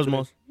Diría vale.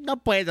 Cosmos,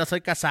 no puedo,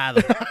 soy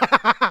casado.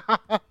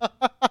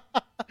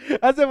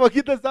 Hace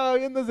poquito estaba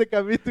viendo ese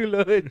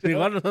capítulo, de hecho.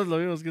 Igual nosotros lo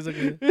vimos, que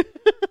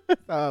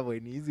Estaba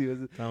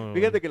buenísimo.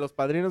 Fíjate que los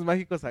Padrinos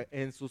Mágicos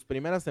en sus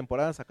primeras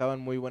temporadas sacaban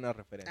muy buenas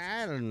referencias.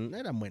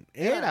 Eran buenos.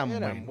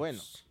 Eran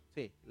buenos.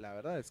 Sí, la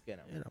verdad es que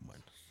eran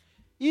buenos.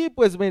 Y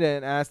pues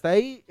miren, hasta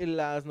ahí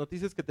las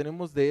noticias que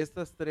tenemos de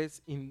estas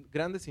tres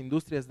grandes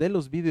industrias de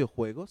los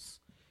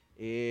videojuegos.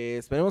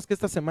 Esperemos que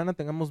esta semana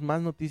tengamos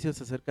más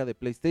noticias acerca de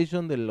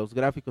PlayStation, de los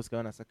gráficos que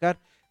van a sacar,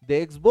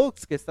 de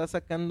Xbox, que está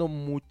sacando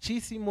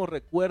muchísimos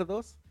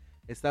recuerdos,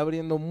 está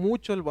abriendo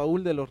mucho el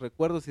baúl de los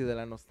recuerdos y de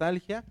la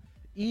nostalgia,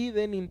 y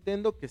de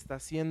Nintendo, que está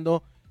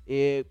haciendo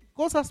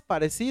cosas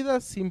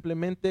parecidas,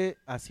 simplemente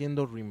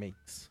haciendo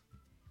remakes.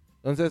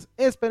 Entonces,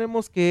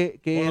 esperemos que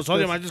Como los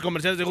odio más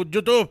comerciales de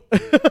YouTube.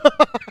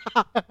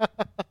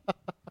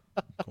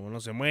 Como no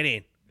se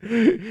mueren.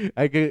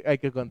 Hay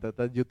que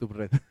contratar YouTube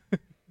Red.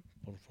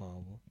 Por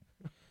favor.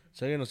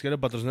 Si alguien nos quiere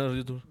patrocinar a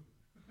YouTube.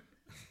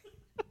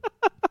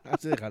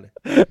 Así déjale.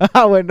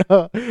 Bueno,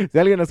 si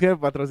alguien nos quiere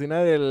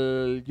patrocinar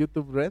el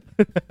YouTube Red,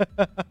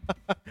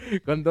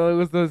 con todo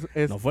gusto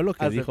es no fue lo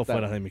que dijo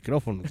fuera de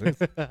micrófonos, ¿eh?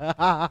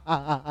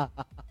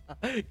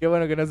 Qué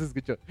bueno que no se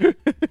escuchó.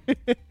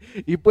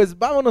 Y pues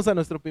vámonos a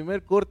nuestro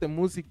primer corte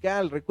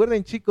musical.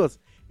 Recuerden,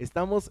 chicos,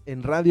 estamos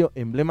en Radio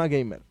Emblema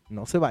Gamer.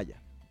 No se vayan.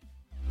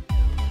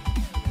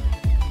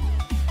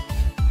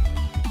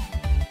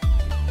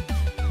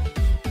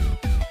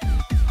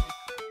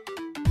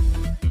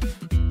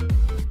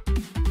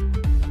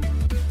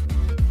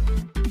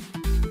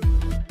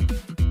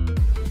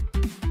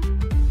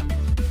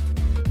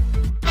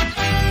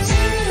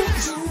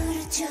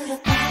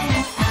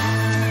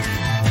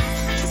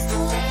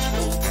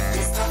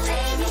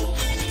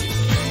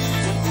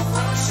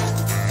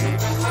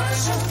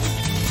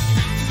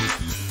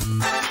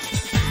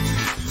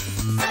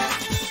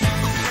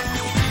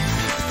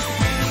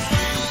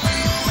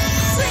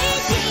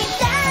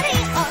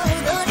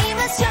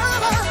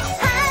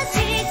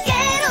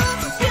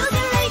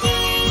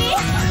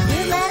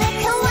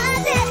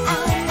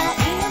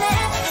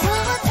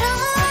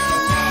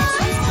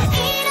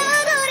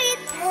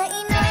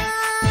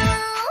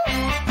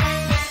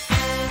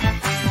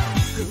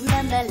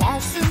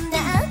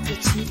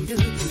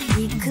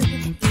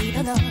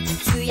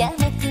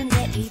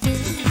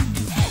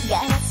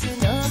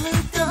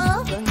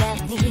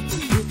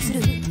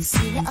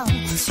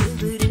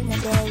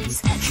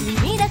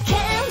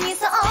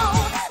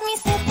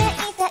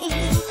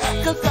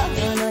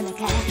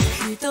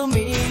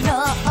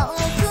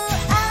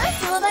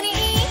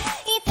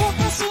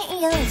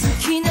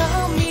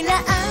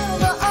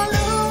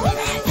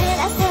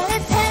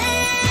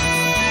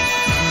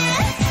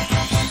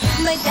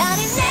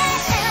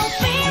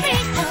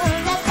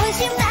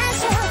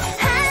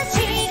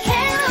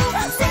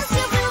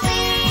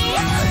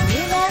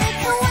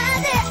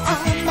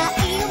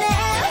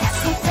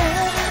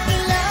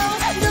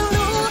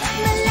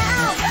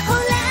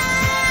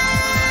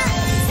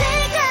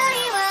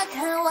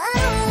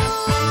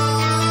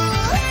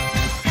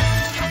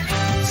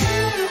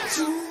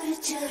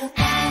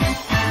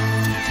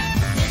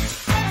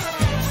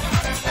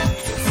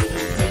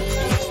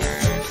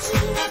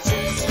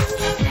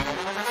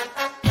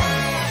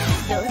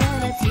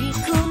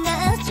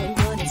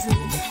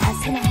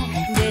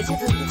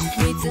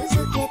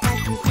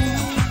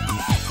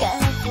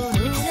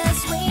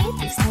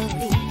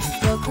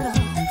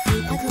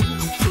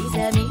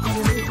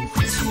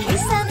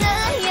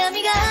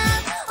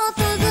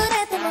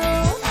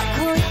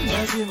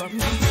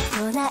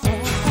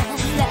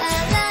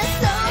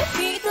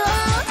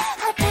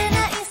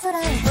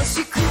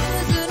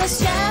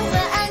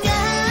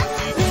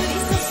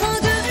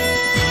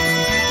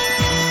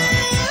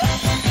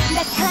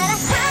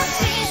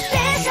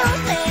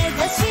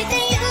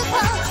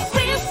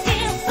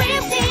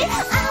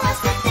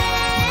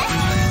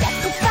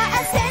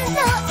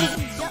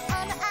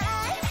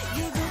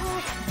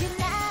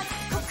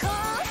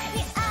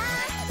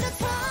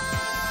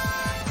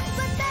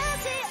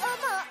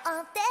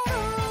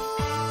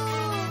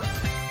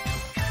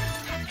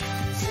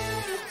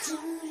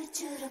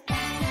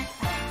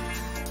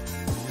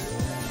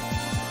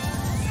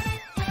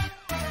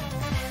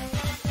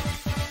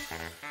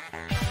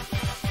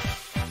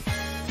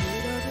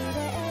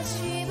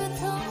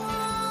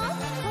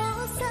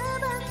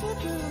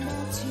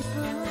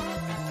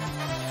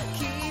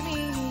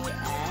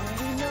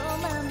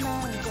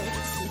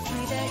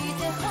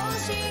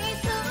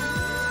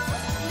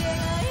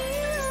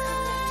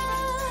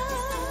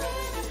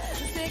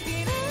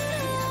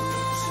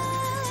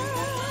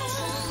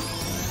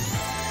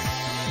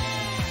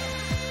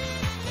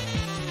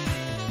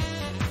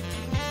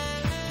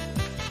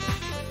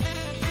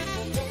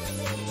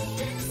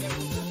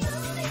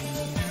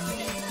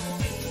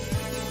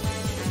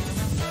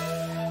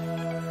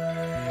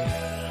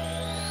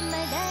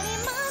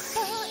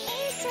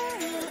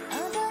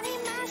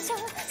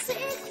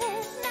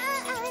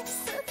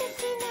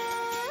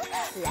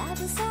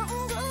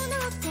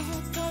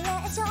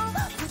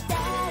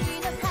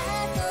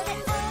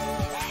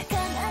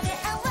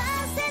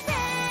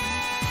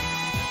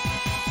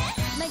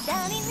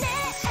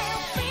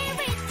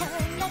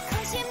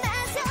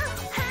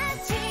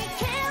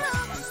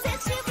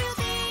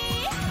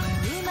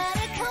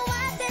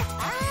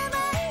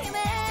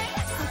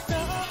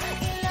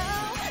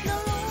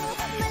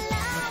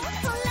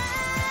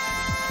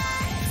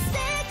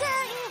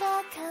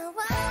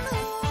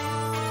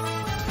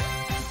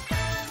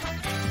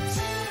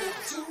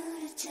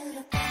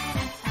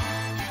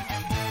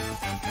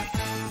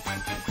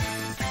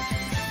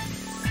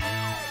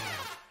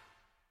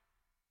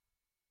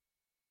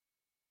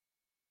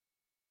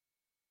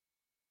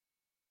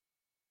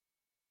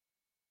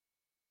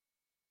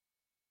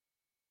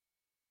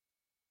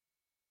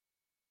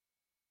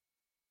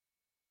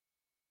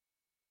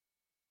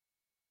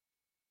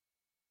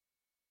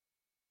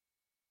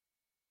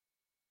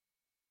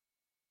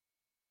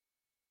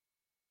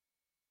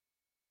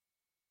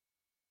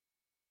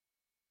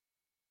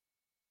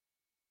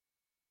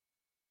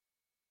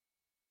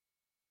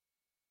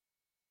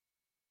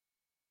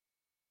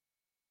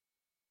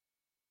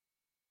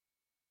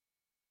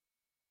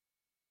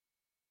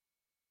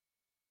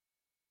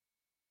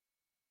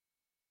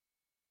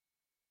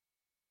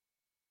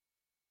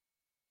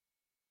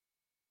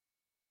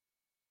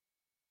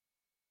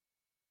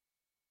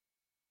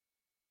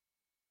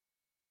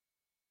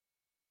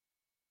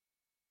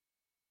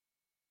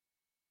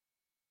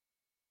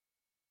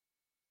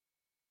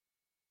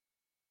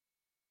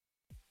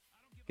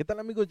 ¿Qué tal,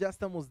 amigos? Ya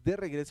estamos de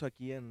regreso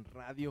aquí en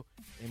Radio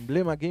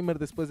Emblema Gamer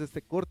después de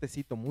este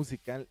cortecito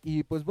musical.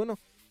 Y pues bueno,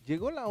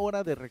 llegó la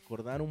hora de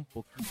recordar un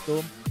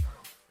poquito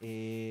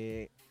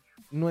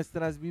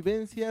nuestras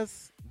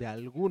vivencias de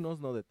algunos,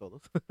 no de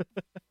todos.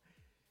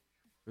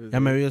 Ya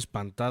me había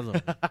espantado.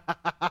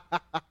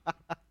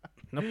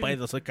 No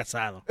puedo, soy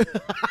casado.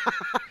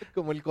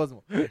 Como el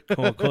Cosmo.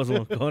 Como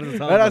Cosmo.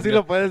 Ahora sí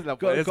lo puedes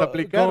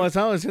aplicar. Como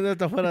estamos diciendo,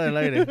 está fuera del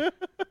aire.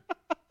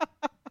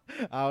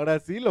 Ahora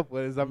sí lo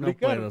puedes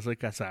aplicar. No puedo, soy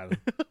casado.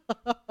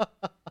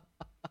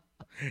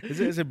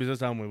 Ese episodio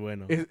estaba muy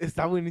bueno.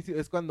 Está buenísimo.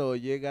 Es cuando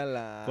llega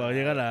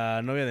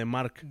la novia de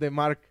Mark. De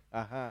Mark,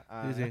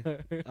 ajá. Sí.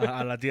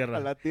 A la Tierra. A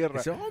la Tierra.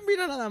 Dice, oh,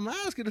 mira nada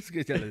más. Que no sé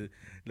qué. Ya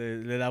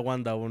le da a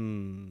Wanda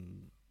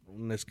un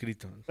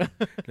escrito.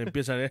 Le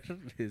empieza a leer.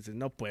 Le dice,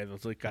 no puedo,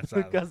 soy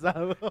casado. Soy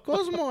casado.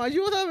 Cosmo,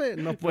 ayúdame.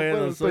 No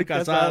puedo, soy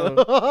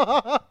casado.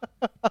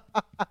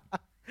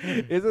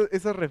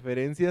 Esas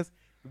referencias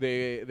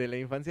de la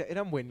infancia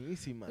eran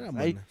buenísimas.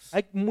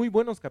 Hay muy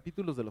buenos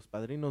capítulos de Los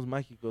Padrinos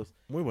Mágicos.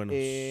 Muy buenos.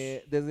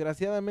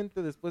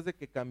 Desgraciadamente, después de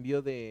que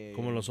cambió de...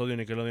 Como los odio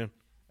Nickelodeon.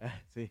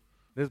 Sí.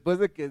 Después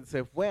de que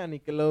se fue a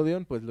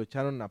Nickelodeon, pues lo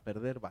echaron a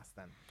perder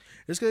bastante.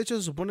 Es que de hecho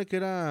se supone que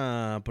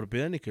era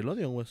propiedad de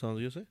Nickelodeon, güey, hasta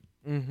donde yo sé.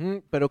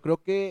 Pero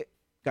creo que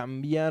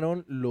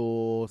cambiaron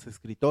los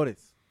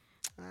escritores.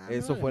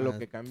 Eso fue lo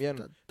que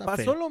cambiaron.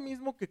 Pasó lo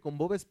mismo que con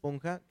Bob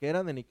Esponja, que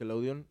era de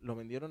Nickelodeon, lo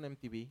vendieron a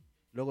MTV.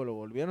 Luego lo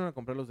volvieron a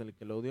comprar los de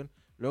Nickelodeon.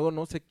 Luego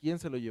no sé quién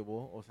se lo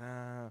llevó. O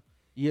sea,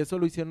 y eso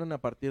lo hicieron a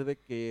partir de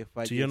que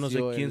falleció. Sí, yo no sé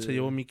quién se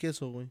llevó mi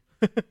queso, güey.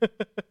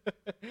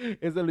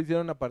 Eso lo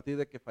hicieron a partir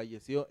de que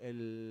falleció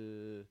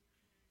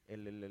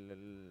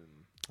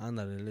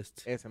Ándale,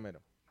 ese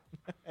mero.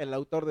 El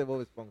autor de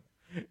Bob Esponja.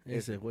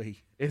 Ese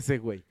güey. Ese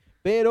güey.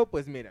 Pero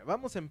pues mira,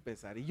 vamos a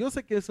empezar. Y yo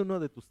sé que es uno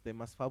de tus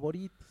temas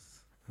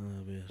favoritos.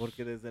 A ver.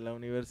 Porque desde la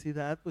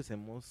universidad pues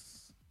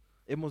hemos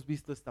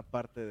visto esta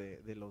parte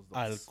de los dos.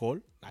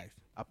 ¿Alcohol? Ay,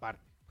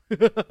 aparte.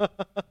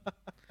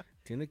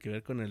 ¿Tiene que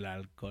ver con el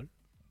alcohol?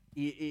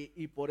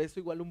 Y por eso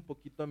igual un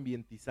poquito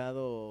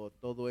ambientizado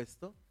todo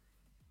esto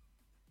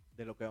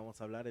de lo que vamos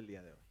a hablar el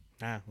día de hoy.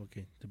 Ah, ok,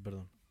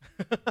 perdón.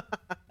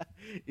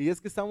 Y es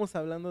que estamos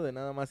hablando de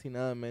nada más y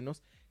nada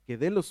menos que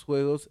de los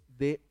juegos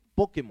de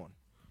Pokémon.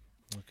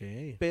 Ok.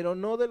 Pero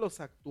no de los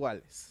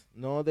actuales,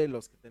 no de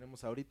los que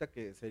tenemos ahorita,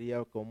 que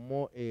sería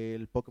como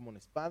el Pokémon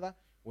Espada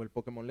o el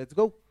Pokémon Let's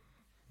Go.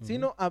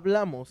 Sino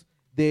hablamos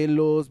de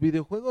los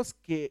videojuegos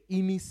que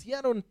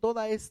iniciaron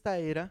toda esta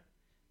era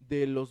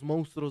de los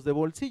monstruos de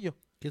bolsillo.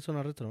 ¿Qué es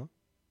una retro?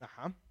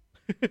 Ajá.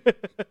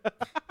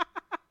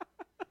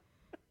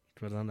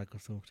 Perdón, la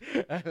costumbre.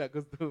 La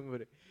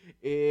costumbre.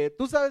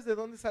 ¿Tú sabes de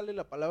dónde sale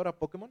la palabra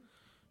Pokémon?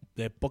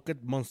 De Pocket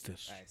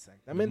Monsters.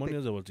 Exactamente.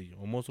 Demonios de bolsillo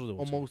o monstruos de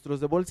bolsillo. O monstruos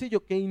de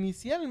bolsillo, que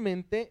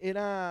inicialmente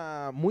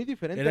era muy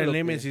diferente. Era el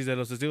némesis de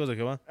los testigos de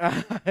Jehová.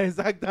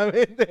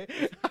 Exactamente.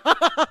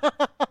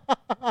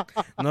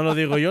 No lo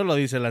digo yo, lo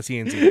dice la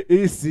ciencia.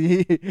 Y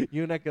sí, y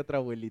una que otra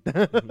abuelita.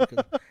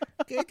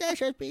 ¿Qué tal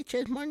esos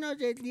pinches monos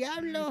del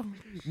diablo?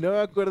 No me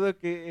acuerdo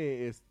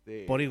que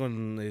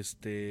Porygon,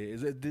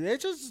 de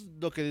hecho es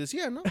lo que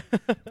decía, ¿no?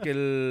 Que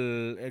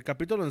el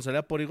capítulo donde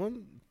salía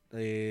Porygon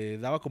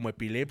daba como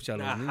epilepsia a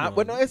los niños.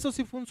 Bueno, eso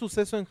sí fue un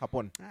suceso en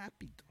Japón.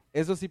 Pito.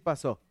 Eso sí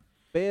pasó.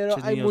 Pero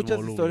hay muchas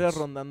volubles. historias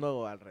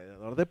rondando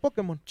alrededor de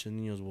Pokémon.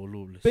 Niños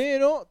volubles.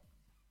 Pero,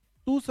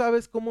 ¿tú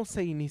sabes cómo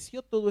se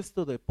inició todo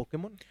esto de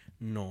Pokémon?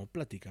 No,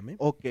 platícame.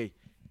 Ok.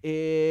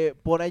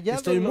 Por allá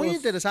Estoy muy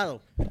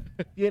interesado.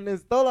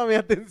 Tienes toda mi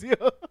atención.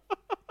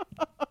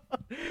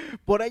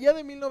 Por allá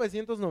de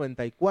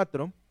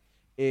 1994,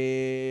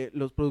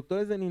 los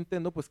productores de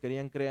Nintendo pues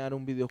querían crear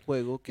un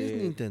videojuego ¿Qué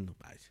es Nintendo?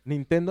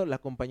 Nintendo, la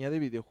compañía de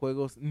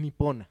videojuegos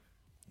nipona.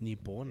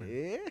 Nipona.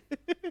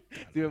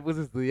 Sí me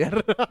puse a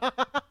estudiar.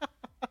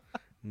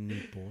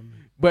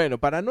 Nipona. Bueno,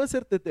 para no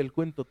hacerte el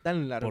cuento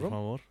tan largo, Por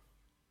favor.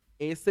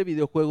 este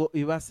videojuego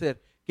iba a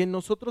ser que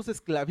nosotros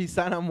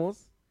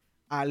esclavizáramos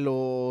a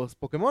los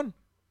Pokémon,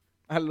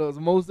 a los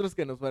monstruos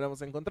que nos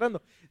fuéramos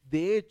encontrando.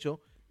 De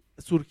hecho,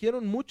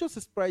 surgieron muchos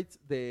sprites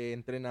de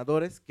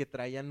entrenadores que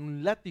traían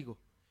un látigo,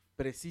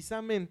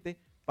 precisamente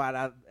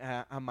para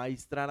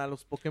amaestrar a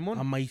los Pokémon.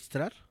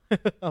 ¿Amaestrar?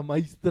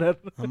 Amaestrar.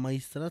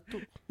 ¿Amaestrar tú?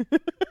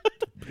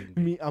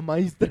 Mi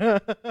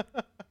amaestra.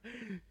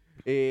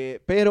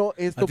 Pero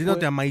esto ¿A ti no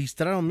te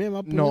amaestraron,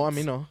 va? No, a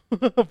mí no.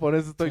 Por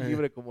eso estoy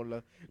libre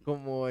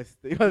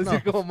iba a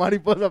decir No. como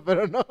mariposa,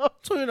 pero no.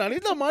 Soy una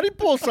linda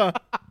mariposa.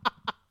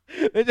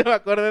 De hecho, me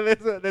acordé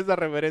de esa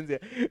referencia.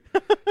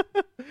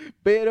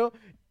 Pero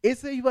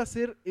esa iba a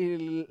ser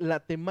la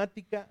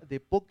temática de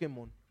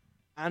Pokémon.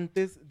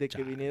 Antes de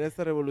que viniera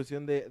esta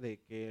revolución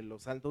de que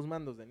los altos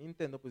mandos de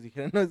Nintendo pues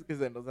dijeran, no, es que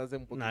se nos hace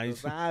un poquito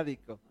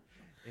sádico.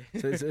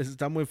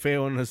 Está muy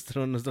feo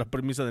nuestra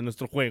premisa de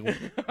nuestro juego.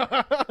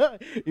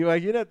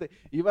 Imagínate,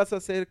 ibas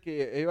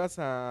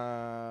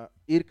a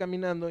ir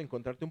caminando,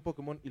 encontrarte un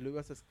Pokémon y lo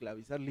ibas a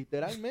esclavizar,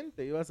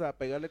 literalmente, ibas a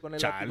pegarle con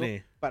el látigo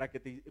para que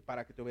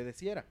te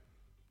obedeciera.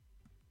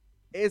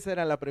 Esa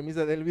era la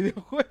premisa del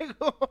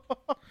videojuego.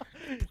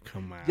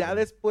 Ya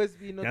después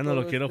vino. Ya no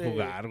lo quiero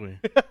jugar, güey.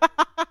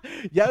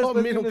 Ya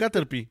después mira un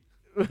Caterpie.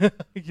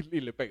 y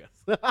le pegas.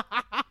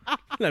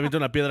 Le aviento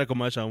una piedra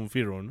como a un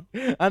Firo, ¿no?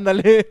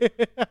 Ándale.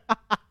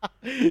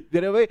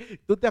 Pero ve,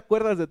 ¿tú te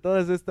acuerdas de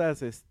todas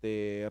estas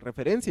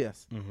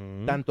referencias?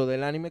 Tanto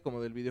del anime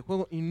como del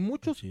videojuego. Y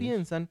muchos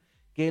piensan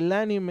que el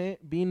anime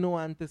vino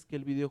antes que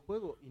el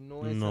videojuego. Y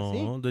no es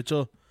así. No, de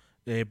hecho,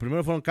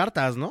 primero fueron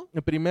cartas, ¿no?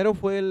 Primero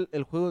fue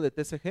el juego de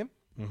TCG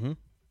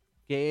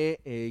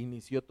que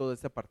inició todo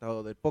este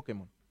apartado del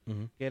Pokémon.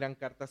 Que eran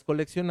cartas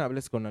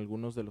coleccionables con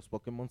algunos de los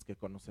Pokémon que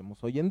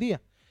conocemos hoy en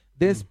día.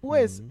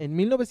 Después, en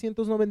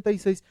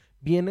 1996,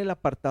 viene el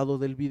apartado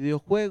del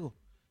videojuego,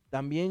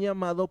 también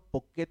llamado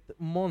Pocket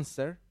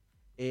Monster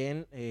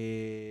en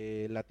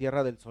la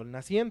Tierra del Sol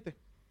Naciente.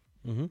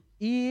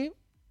 Y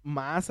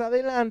más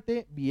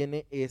adelante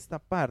viene esta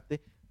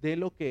parte de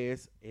lo que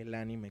es el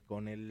anime,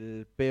 con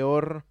el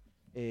peor,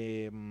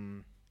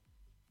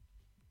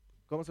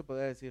 ¿cómo se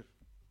podría decir?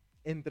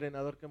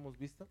 ¿Entrenador que hemos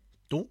visto?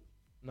 ¿Tú?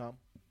 No,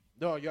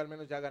 yo al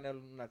menos ya gané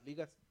unas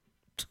ligas.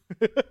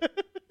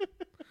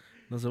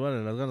 No se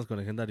valen las ganas con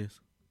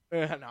legendarios.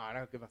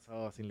 No, ¿qué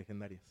pasó sin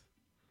legendarios?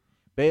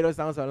 Pero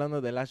estamos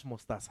hablando del Ash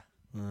Mostaza.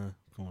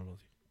 ¿Cómo lo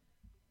digo?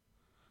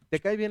 ¿Te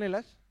cae bien el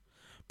Ash?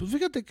 Pues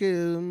fíjate que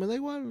me da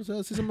igual, o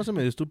sea, sí se me hace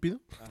medio estúpido.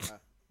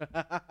 Ajá.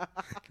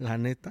 La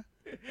neta.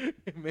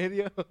 ¿En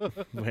medio?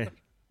 Bueno,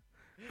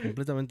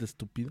 completamente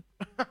estúpido.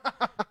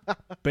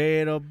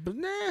 Pero, pues,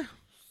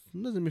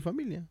 no es de mi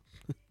familia.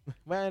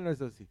 Bueno,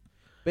 eso sí.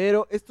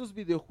 Pero estos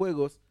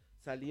videojuegos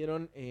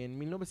salieron en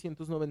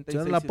 1996.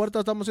 Cierra la puerta,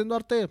 estamos haciendo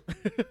arte.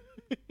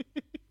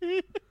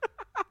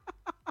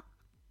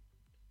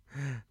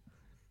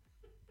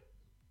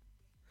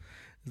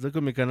 Estoy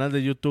con mi canal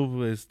de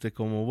YouTube,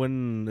 como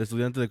buen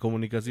estudiante de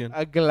comunicación.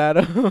 Ah,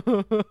 claro.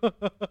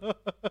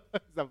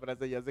 Esa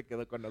frase ya se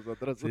quedó con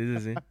nosotros. Sí.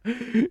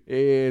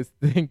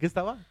 ¿En qué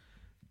estaba?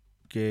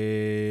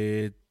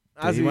 Que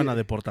te iban a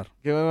deportar.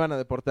 Que me iban a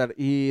deportar.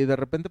 Y de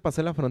repente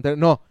pasé la frontera.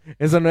 No,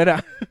 eso no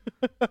era.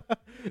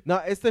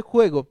 No, este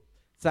juego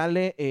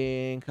sale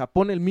en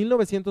Japón en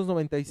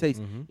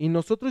 1996. Y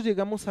nosotros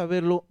llegamos a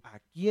verlo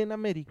aquí en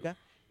América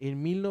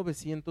en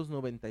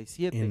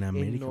 1997.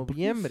 En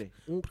noviembre.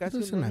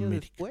 Casi un año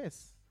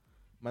después.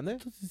 ¿Mande?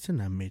 Entonces es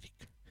en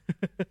América.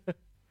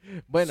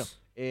 Bueno,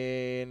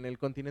 en el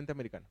continente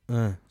americano.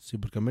 Sí,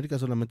 porque América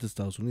solamente es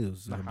Estados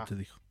Unidos, te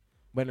dijo.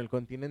 Bueno, el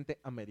continente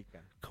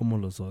americano. ¿Cómo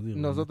los odio?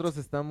 Nosotros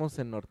estamos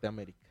en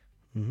Norteamérica.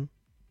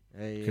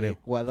 Creo.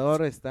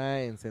 Ecuador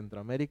está en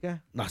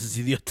Centroamérica. No, es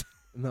idiota.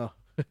 No,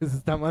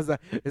 está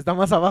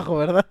más abajo,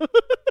 ¿verdad?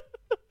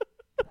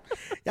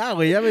 Ya,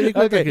 güey, ya me di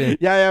cuenta que...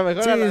 Ya,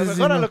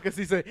 mejora lo que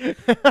sí sé.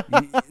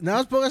 Y nada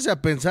más póngase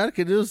a pensar,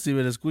 queridos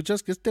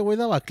ciberescuchas, que este güey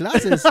daba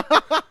clases.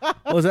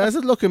 O sea, eso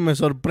es lo que me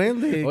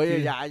sorprende.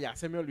 Oye, ya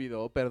se me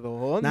olvidó,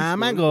 perdón. Nah,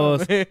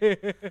 mangos.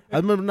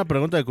 Hazme una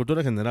pregunta de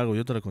cultura general, güey,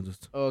 yo te la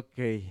contesto. Ok.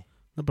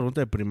 Una pregunta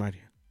de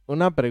primaria.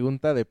 Una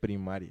pregunta de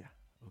primaria.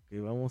 Ok,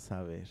 vamos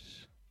a ver.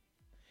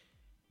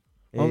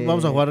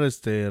 Vamos a jugar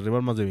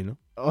rival más débil, ¿no?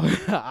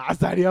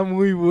 Estaría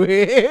muy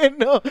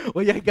bueno.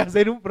 Oye, hay que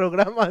hacer un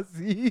programa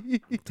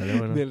así.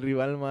 Bueno. Del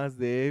rival más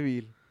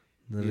débil.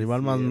 Del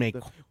rival más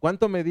meco.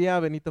 ¿Cuánto medía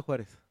Benito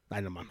Juárez?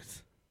 Ay, no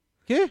mames.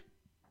 ¿Qué?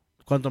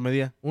 ¿Cuánto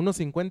medía?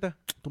 1.50.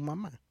 Tu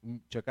mamá.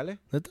 Chécale.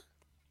 ¿Neta?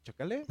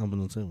 Chécale. No,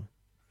 pues no sé, güey.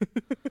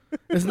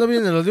 Eso no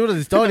viene de los libros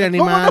de historia,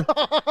 animal.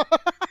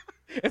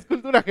 Es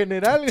cultura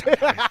general.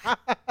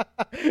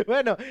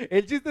 Bueno,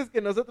 el chiste es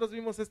que nosotros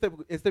vimos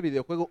este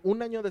videojuego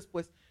un año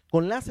después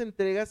con las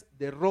entregas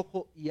de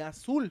rojo y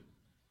azul.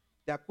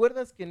 ¿Te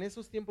acuerdas que en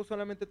esos tiempos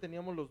solamente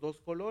teníamos los dos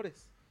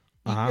colores?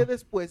 Y Ajá. que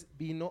después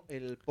vino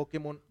el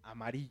Pokémon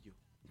amarillo.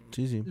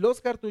 Sí, sí.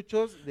 Los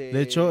cartuchos de...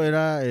 De hecho,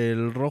 era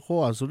el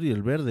rojo, azul y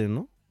el verde,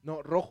 ¿no?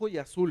 No, rojo y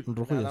azul,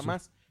 Rojo y nada azul.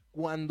 más.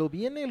 Cuando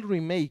viene el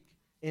remake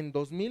en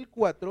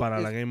 2004... Para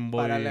la Game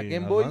Boy para la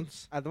Game Boy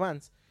Advance.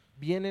 Advance,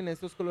 vienen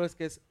estos colores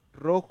que es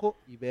rojo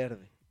y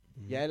verde.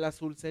 Ya el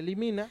azul se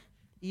elimina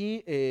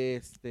y...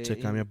 Se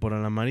cambia por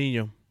el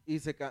amarillo. Y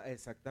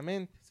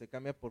exactamente, se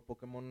cambia por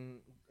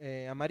Pokémon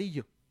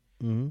amarillo.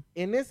 Ujú.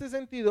 En ese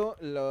sentido,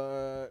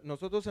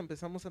 nosotros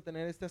empezamos a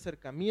tener este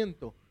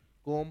acercamiento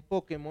con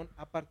Pokémon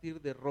a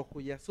partir de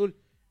rojo y azul,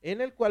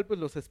 en el cual pues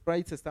los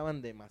sprites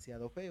estaban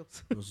demasiado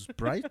feos. Los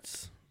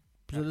sprites.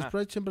 Pues el Ajá.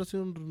 sprite siempre ha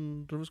sido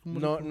un refresco muy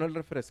No, rico. no el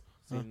refresco,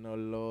 Ah. sino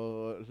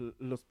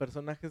los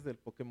personajes del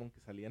Pokémon que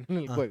salían en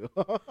el Ah. juego.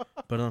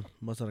 Perdón,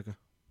 va a estar acá.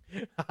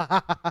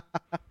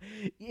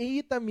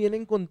 Y también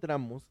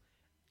encontramos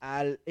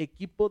al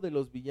equipo de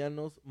los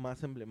villanos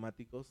más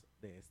emblemáticos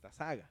de esta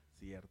saga,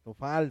 ¿cierto o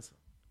falso?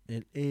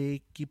 El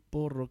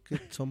equipo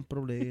Rocket son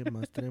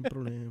problemas, traen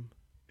problemas.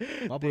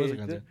 Voy a poner esa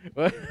canción.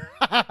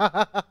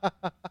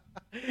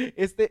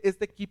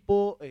 Este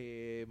equipo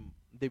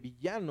de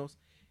villanos,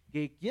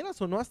 que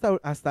quieras o no,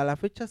 hasta la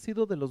fecha ha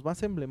sido de los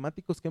más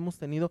emblemáticos que hemos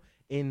tenido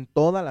en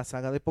toda la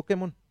saga de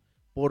Pokémon.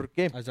 ¿Por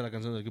qué? Ahí está la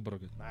canción del equipo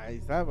Rocket. Ahí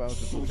está,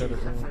 vamos a escuchar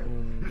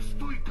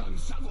Estoy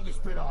cansado de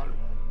esperar.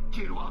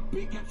 Quiero a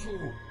Pikachu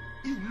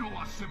y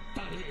no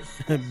aceptaré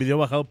eso. Video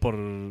bajado por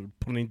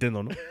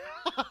Nintendo, ¿no?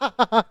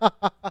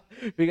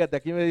 Fíjate,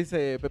 aquí me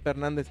dice Pepe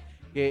Hernández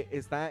que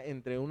está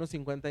entre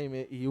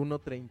 1.50 y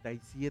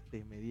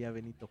 1.37 medía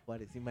Benito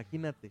Juárez,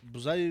 imagínate.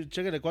 Pues ahí,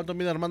 chéquele cuánto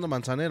mide Armando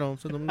Manzanero.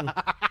 Es lo mismo.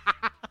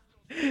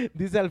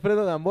 Dice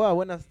Alfredo Gamboa,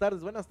 buenas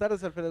tardes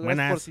Alfredo, gracias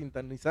Buenas. por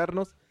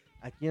sintonizarnos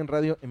aquí en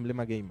Radio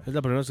Emblema Gamer. Es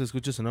la primera vez que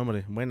escucho ese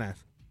nombre.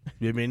 Buenas.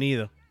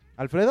 Bienvenido.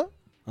 ¿Alfredo?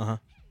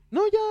 Ajá.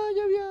 No, ya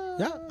había...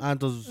 ¿Ya? Ah,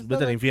 entonces estaba-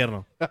 vete al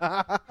infierno.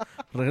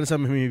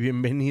 Regrésame mi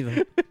bienvenido.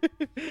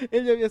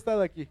 Él ya había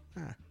estado aquí.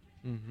 Ah.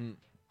 Ujú.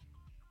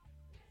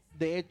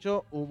 De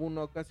hecho, hubo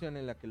una ocasión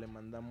en la que le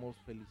mandamos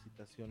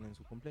felicitación en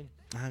su cumpleaños.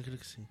 Ah, creo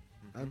que sí.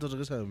 Ah, entonces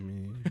regresa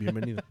mi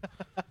bienvenido.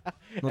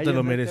 No Ahí te lo está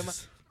el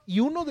mereces. Y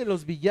uno de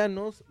los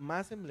villanos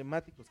más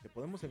emblemáticos que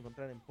podemos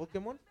encontrar en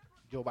Pokémon,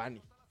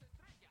 Giovanni.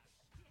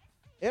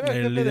 Era el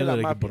jefe de líder la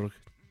del mafia. equipo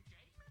Rocket.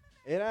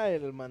 Era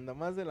el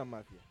mandamás de la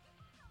mafia.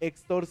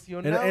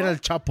 Extorsionaba. Era el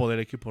chapo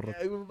del equipo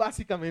Rocket.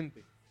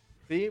 Básicamente.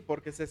 Sí,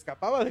 porque se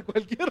escapaba de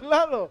cualquier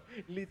lado.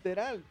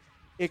 Literal.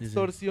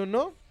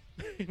 Extorsionó.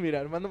 Mira,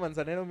 Armando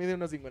Manzanero mide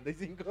unos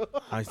 55.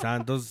 Ahí está,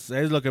 entonces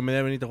es lo que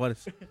medía Benito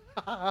Juárez.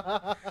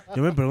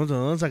 Yo me pregunto, ¿de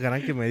dónde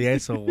sacarán que medía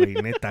eso, güey?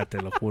 Neta, te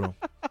lo juro.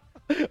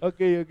 Ok.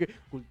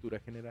 Cultura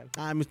general.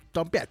 Ah, mis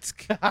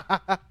Tompiatsky.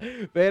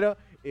 Pero,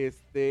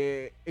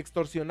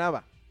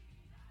 extorsionaba.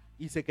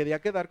 Y se quería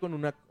quedar con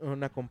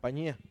una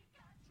compañía.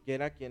 Que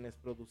era quienes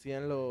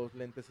producían los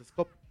lentes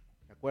Scope.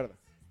 ¿Te acuerdas?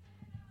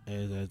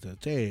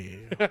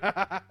 Sí.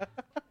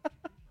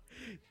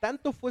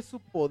 Tanto fue su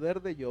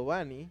poder de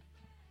Giovanni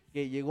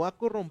que llegó a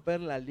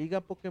corromper la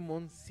liga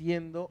Pokémon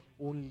siendo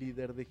un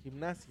líder de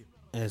gimnasio.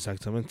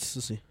 Exactamente,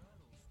 eso sí.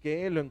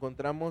 Que lo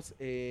encontramos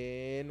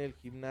en el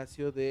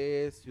gimnasio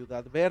de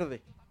Ciudad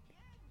Verde.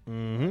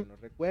 Ujú, No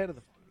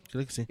recuerdo.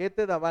 creo que sí. Que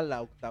te daba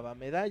la 8ª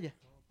medalla.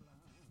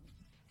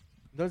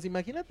 Entonces,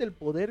 imagínate el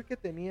poder que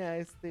tenía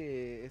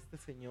este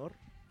señor.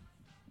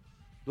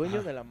 Dueño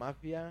Ajá. de la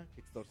mafia,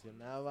 que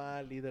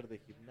extorsionaba, líder de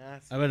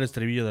gimnasio. A ver el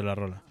estribillo de la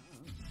rola.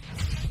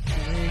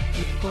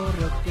 Equipo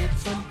Rocket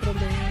son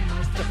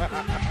problemas.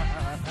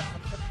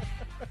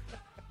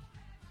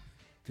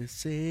 Te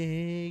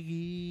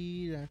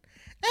seguirán.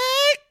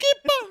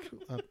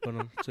 Equipo. Ah,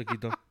 perdón, se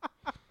quitó.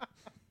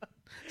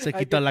 Se Hay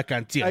quitó que- la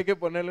canción. Hay que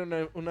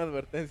ponerle una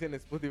advertencia en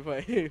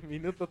Spotify.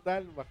 Minuto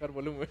tal, bajar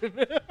volumen.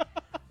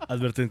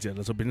 Advertencia,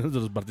 las opiniones de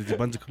los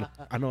participantes.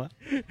 Ah, no, ¿eh?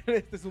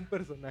 Este es un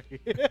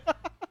personaje.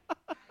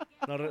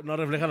 No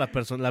refleja la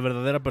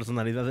verdadera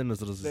personalidad de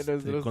nuestros, De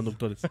nuestros-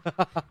 conductores.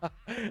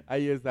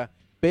 Ahí está.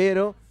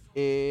 Pero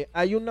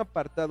hay un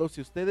apartado,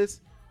 si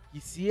ustedes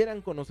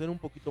quisieran conocer un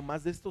poquito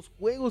más de estos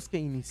juegos que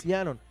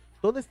iniciaron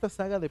toda esta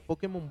saga de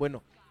Pokémon,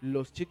 bueno,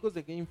 los chicos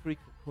de Game Freak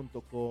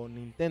junto con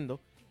Nintendo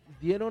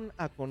dieron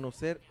a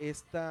conocer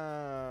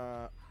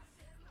esta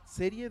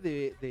serie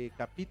de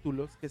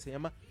capítulos que se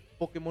llama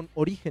Pokémon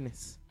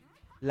Orígenes,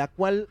 la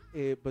cual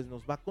pues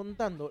nos va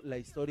contando la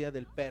historia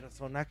del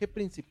personaje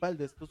principal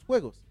de estos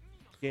juegos,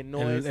 que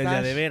no el es de a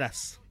Ash, de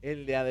veras.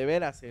 el de a de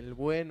veras, el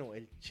bueno,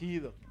 el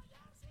chido,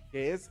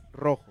 que es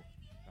rojo,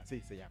 así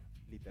se llama,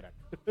 literal.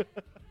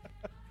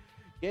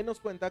 Que nos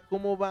cuenta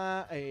cómo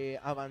va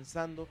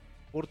avanzando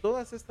por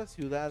todas estas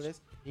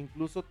ciudades,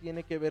 incluso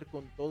tiene que ver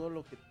con todo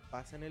lo que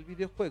pasa en el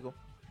videojuego,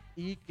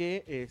 y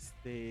que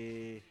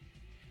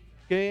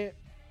que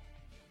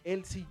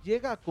él si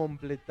llega a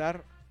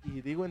completar,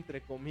 y digo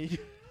entre comillas,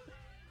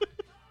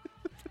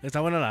 Está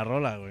buena la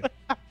rola, güey.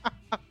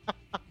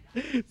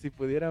 Si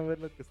pudieran ver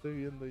lo que estoy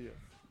viendo yo.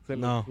 Se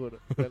No. los juro,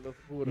 se los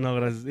juro. No,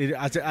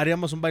 gracias.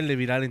 Haríamos un baile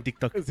viral en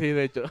TikTok. Sí,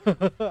 de hecho.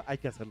 Hay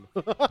que hacerlo.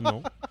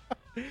 No.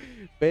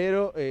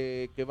 Pero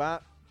que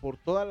va por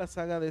toda la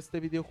saga de este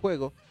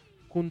videojuego,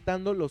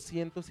 juntando los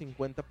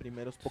 150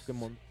 primeros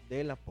Pokémon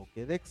de la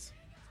Pokédex.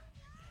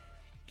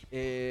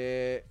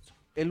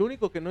 El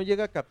único que no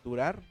llega a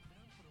capturar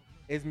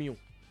es Mew.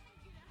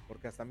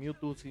 Porque hasta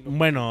Mewtwo sí lo...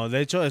 Bueno,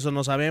 de hecho, eso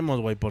no sabemos,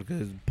 güey,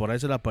 porque por ahí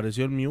se le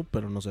apareció el Mew,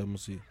 pero no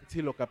sabemos si...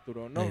 Sí lo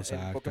capturó, ¿no?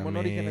 El Pokémon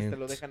Orígenes te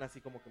lo dejan así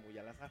como que muy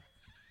al azar.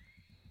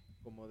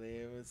 Como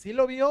de... Sí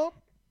lo vio,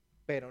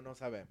 pero no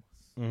sabemos.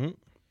 Uh-huh.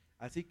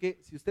 Así que,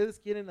 si ustedes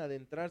quieren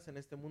adentrarse en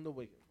este mundo,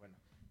 bueno,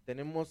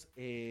 tenemos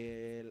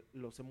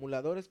los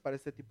emuladores para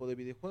este tipo de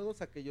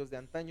videojuegos, aquellos de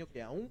antaño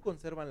que aún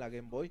conservan la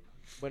Game Boy,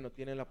 bueno,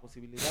 tienen la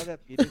posibilidad de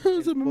adquirir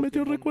Se me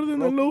metió un recuerdo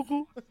en el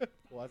ojo.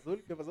 ¿O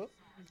azul? ¿Qué pasó?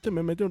 Se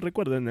me metió un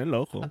recuerdo en el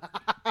ojo.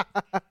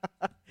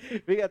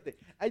 Fíjate,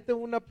 ahí tengo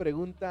una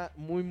pregunta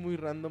muy, muy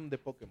random de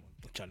Pokémon.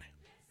 Chale.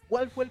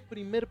 ¿Cuál fue el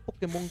primer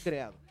Pokémon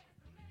creado?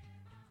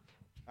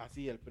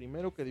 Así, el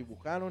primero que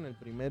dibujaron, el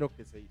primero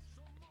que se hizo.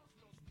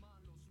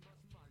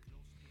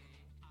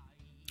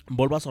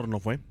 Bulbasaur no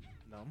fue.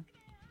 No.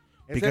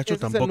 Pikachu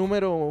ese tampoco. es el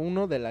número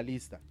 1 de la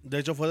lista. De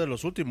hecho, fue de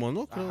los últimos,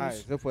 ¿no? Ajá,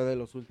 ese fue de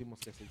los últimos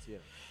que se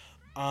hicieron.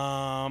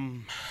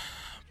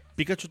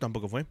 Pikachu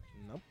tampoco fue.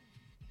 No.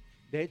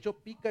 De hecho,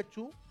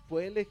 Pikachu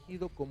fue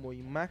elegido como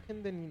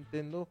imagen de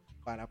Nintendo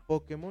para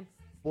Pokémon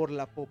por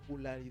la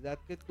popularidad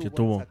que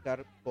tuvo en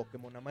sacar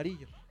Pokémon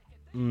amarillo.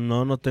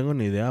 No tengo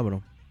ni idea,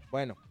 bro.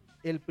 Bueno,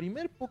 el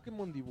primer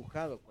Pokémon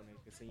dibujado con el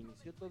que se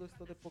inició todo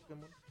esto de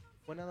Pokémon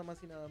fue nada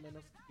más y nada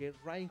menos que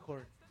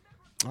Reinhardt.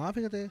 Ah,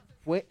 fíjate.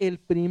 Fue el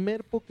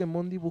primer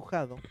Pokémon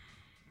dibujado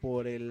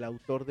por el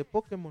autor de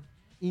Pokémon.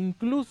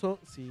 Incluso,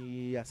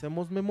 si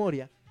hacemos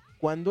memoria,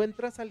 cuando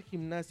entras al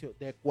gimnasio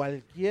de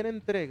cualquier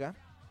entrega,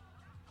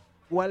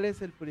 ¿cuál es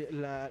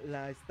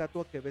la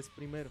estatua que ves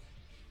primero?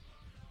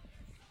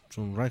 Es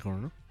un Reinhardt,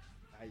 ¿no?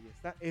 Ahí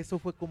está. Eso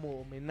fue como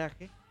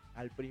homenaje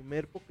al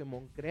primer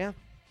Pokémon creado.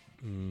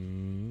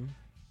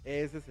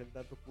 Ese es el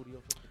dato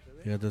curioso que te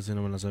ve. Fíjate, si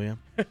no me la sabía.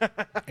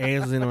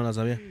 Eso sí no me la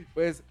sabía.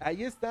 Pues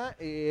ahí está.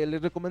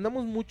 Les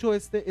recomendamos mucho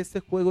este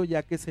juego,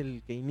 ya que es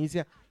el que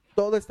inicia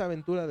toda esta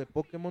aventura de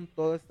Pokémon,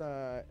 toda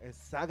esta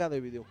saga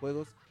de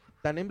videojuegos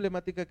tan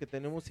emblemática que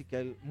tenemos y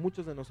que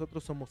muchos de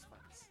nosotros somos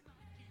fans.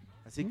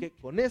 Así que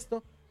con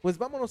esto, pues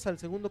vámonos al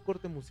segundo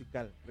corte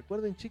musical.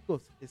 Recuerden,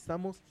 chicos,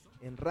 estamos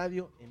en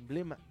Radio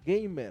Emblema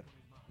Gamer.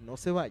 No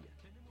se vayan.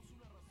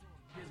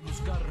 Es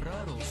buscar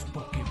raros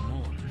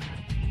Pokémon.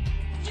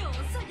 Yo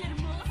soy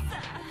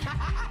hermosa.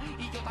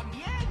 Y yo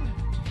también.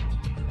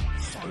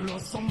 Solo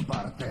son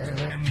parte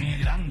de mi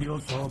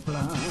grandioso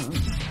plan.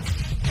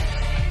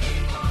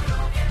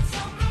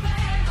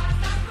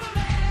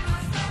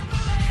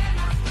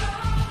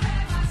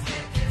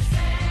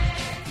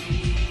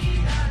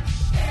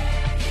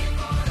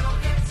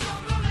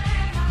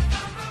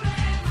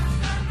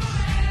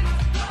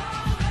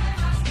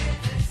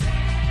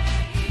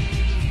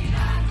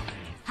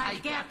 Hay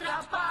que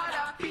atrapar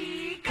a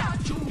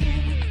Pikachu.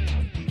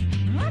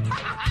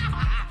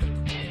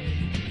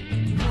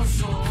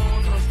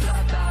 Nosotros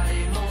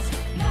trataremos,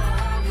 no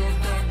nos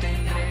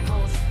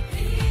detendremos.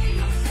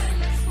 Niños en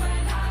la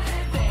escuela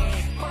te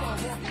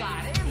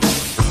provocaremos.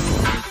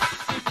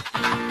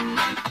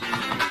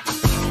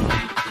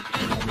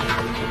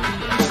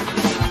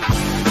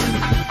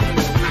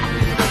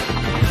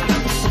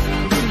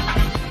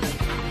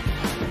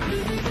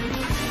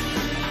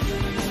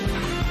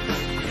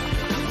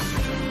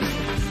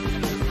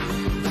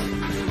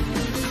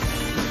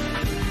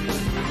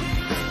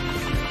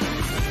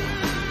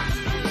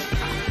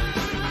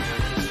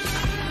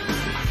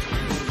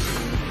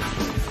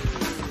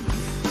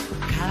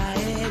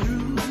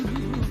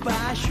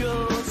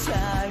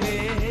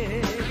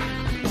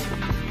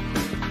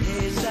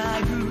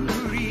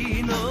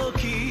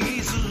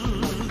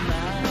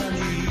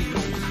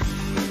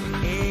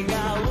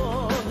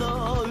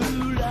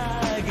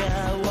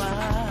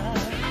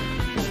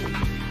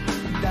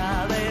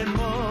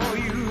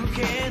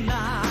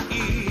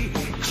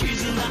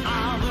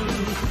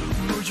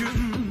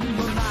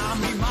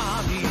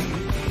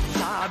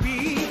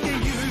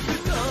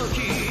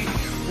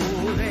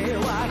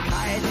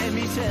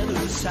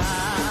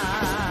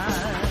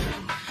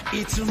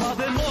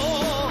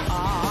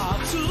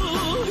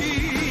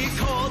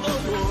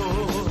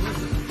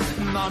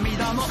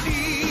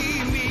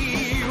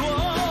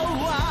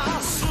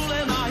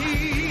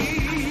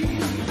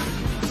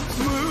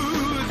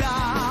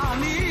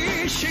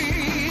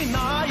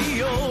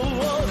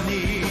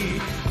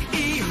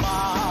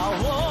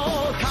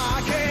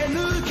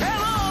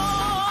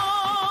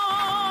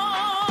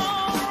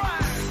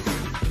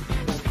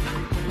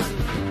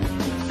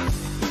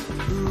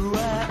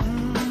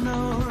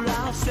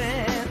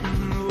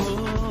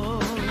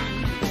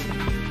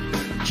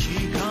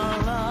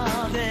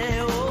 Chikara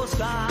de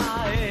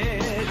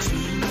osae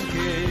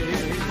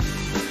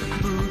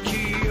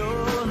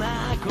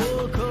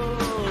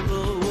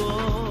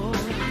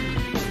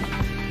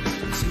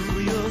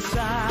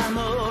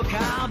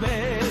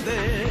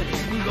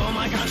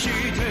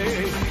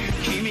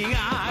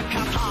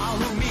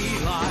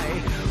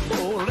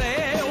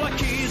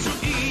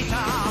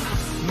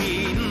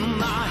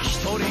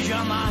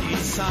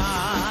さ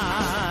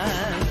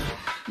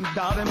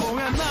誰も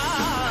が何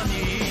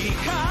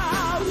か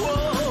を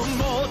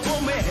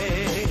求め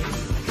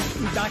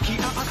抱き合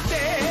って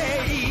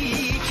生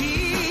き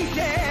て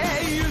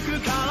ゆ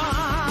くから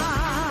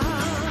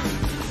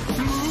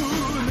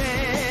胸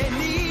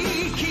に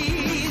刻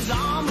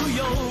むよ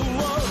う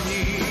に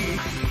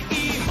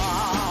今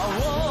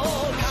を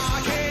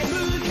駆け抜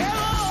けろ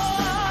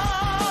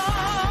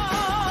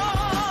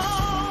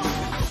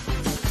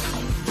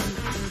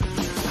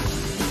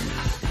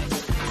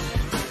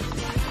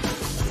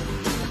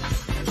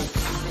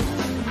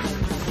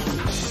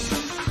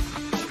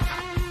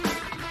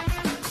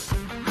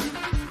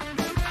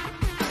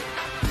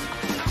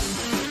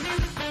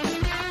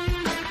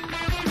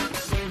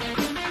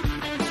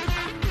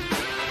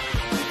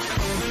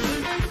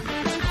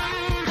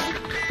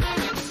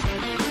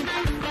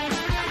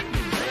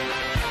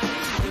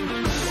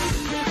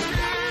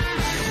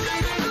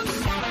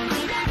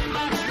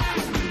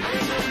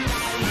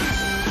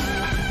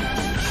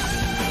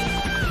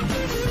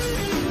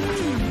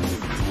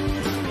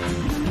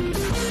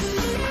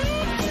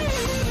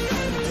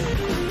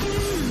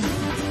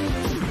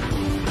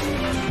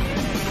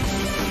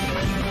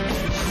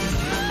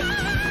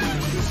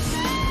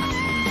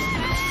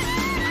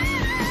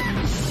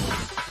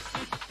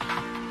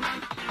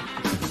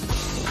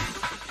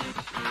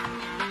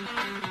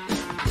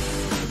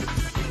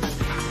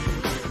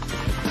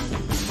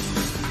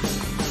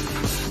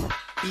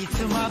い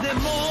つまで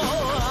も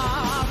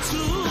熱い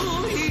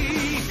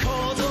鼓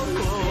動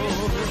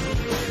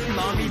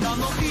涙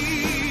の意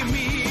味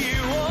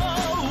を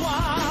忘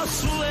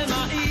れな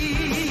い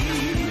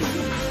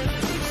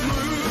無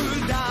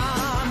駄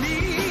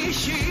に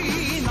し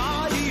な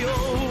いよう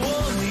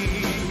に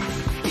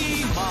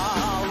今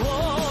を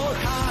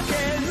駆け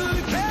抜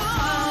けろ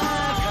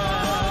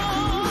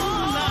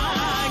流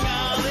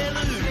れる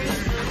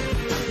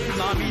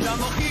涙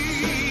の意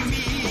味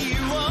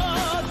を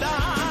抱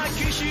き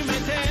しめ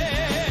て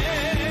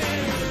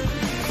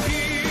い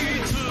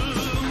つ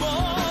も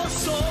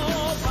そ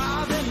ば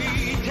で見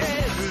てる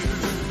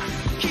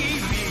君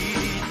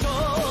と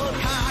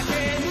駆け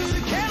抜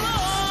けろ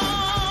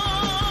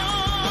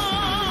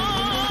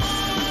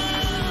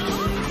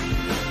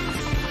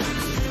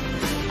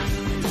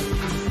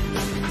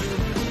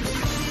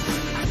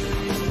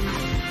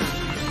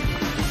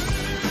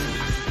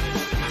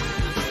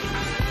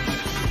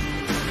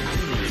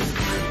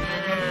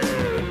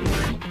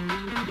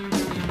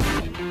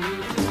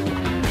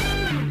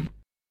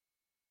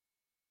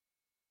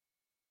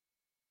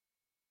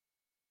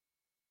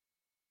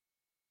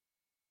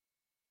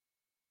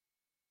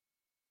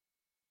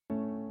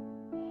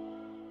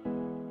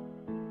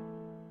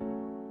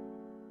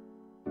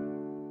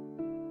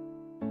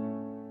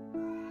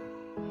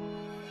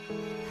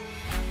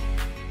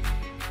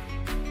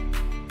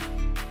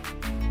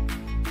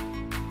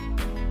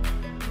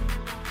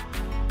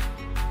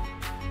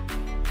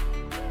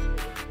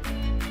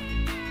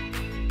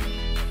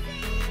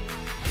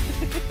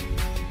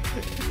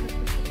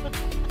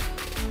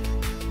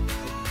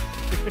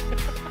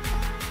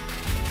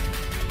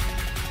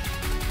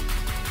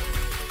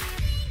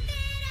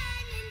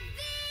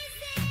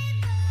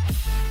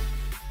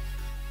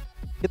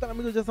¿Qué tal,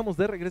 amigos? Ya estamos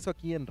de regreso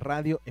aquí en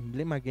Radio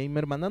Emblema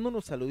Gamer, mandando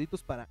unos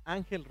saluditos para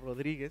Ángel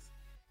Rodríguez,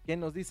 que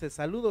nos dice: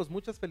 saludos,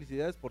 muchas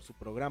felicidades por su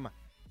programa.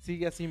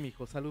 Sigue así,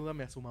 mijo,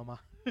 salúdame a su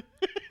mamá.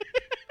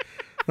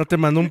 ¿No te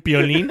mandó un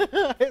piolín?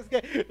 Es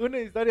que una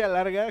historia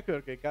larga,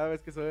 porque cada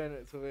vez que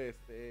sube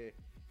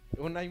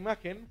una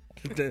imagen...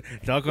 Te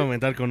voy a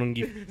comentar con un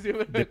gif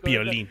siempre de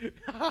piolín.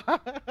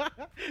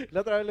 La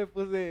otra vez le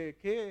puse,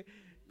 ¿qué?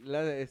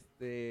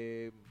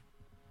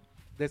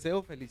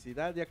 Deseo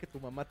felicidad ya que tu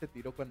mamá te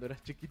tiró cuando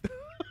eras chiquito.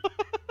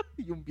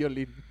 Y un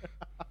violín.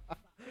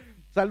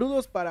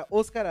 Saludos para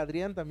Oscar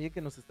Adrián también,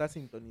 que nos está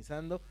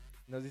sintonizando.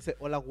 Nos dice: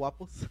 hola,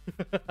 guapos.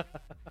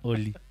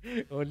 Oli.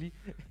 Oli.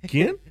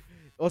 ¿Quién?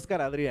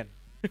 Oscar Adrián.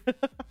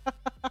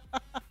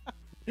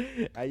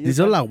 Ahí Dice: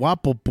 está. hola,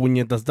 guapo,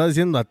 puñeta. Está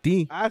diciendo a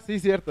ti. Ah, sí,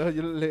 cierto.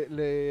 Yo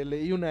le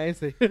leí una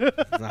S.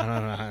 No,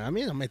 a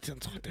mí no me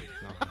echan suerte.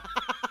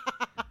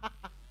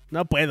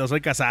 No puedo, soy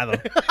casado.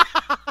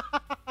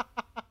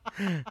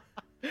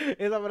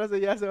 Esa frase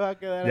ya se va a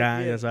quedar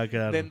aquí Ya se va a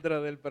quedar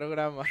dentro del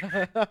programa.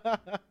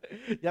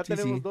 Ya Sí,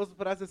 tenemos sí. dos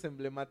frases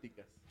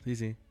emblemáticas.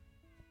 Sí.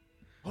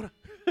 Ahora.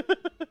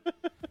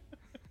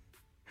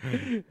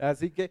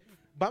 Así que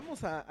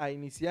vamos a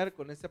iniciar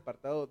con este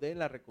apartado de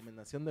la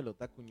recomendación del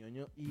Otaku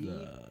Ñoño y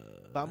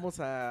vamos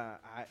a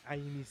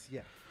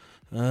iniciar.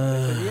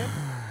 ¿Parece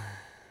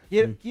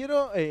bien?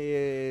 Quiero si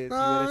me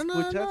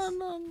escuchas.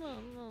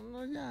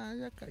 No,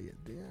 ya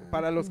cállate. Ya.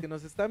 Para los que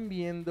nos están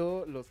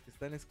viendo, los que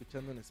están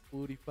escuchando en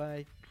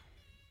Spotify,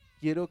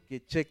 quiero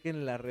que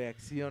chequen la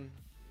reacción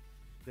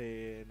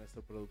de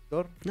nuestro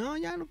productor No,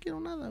 ya no quiero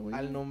nada, güey.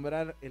 al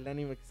nombrar el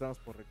anime que estamos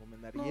por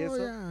recomendar. No, Y eso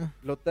ya.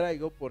 lo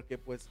traigo porque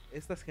pues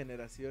estas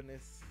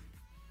generaciones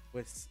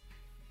pues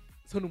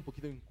son un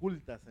poquito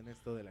incultas en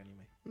esto del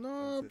anime.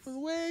 No, Entonces- pues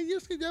güey,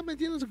 es que ya me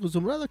tienes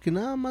acostumbrado a que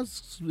nada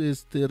más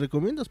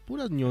recomiendas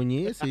puras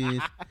ñoñeces.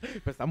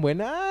 Pues están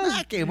buenas.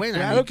 Ah, qué buena,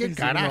 Claro qué que sí,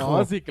 carajo.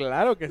 no, sí,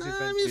 claro que sí. Ah,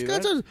 están mis chidas.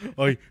 casas.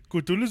 Ay,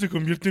 Cthulhu se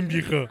convierte en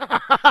vieja.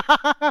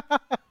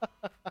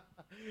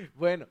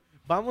 Bueno,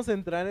 vamos a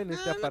entrar en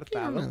este Ah, no quiero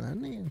apartado nada,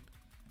 ni-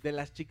 de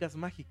las chicas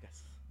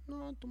mágicas.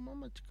 No, tu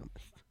mamá, chica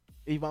mágica.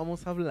 Y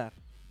vamos a hablar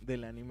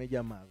del anime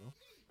llamado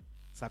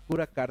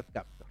Sakura Card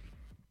Captor.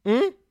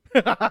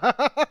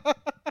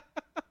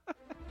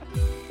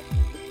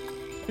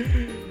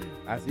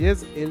 Así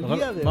es, el Mejor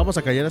día de vamos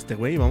a callar a este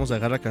güey y vamos a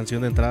dejar la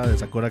canción de entrada de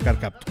Sakura Card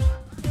Captor.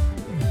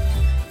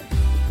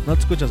 No te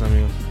escuchas,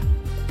 amigo.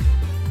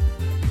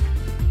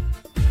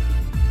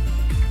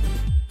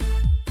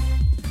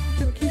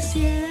 Yo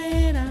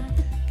quisiera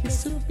que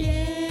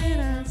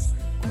supieras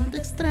cuánto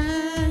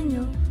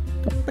extraño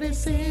tu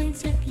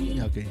presencia aquí.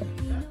 Ya, ok.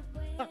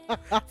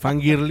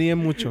 Fangirlié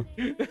mucho.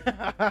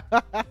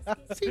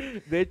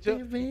 De hecho,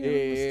 Te veo,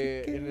 no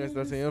sé qué,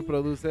 nuestro no señor sé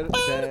producer por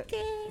qué.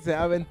 se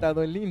ha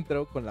aventado el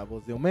intro con la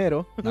voz de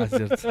Homero Ah, es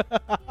cierto.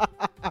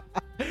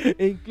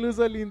 e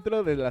incluso el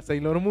intro de la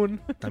Sailor Moon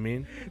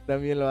También.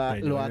 también lo ha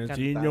Pero cantado.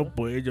 si no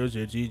puedo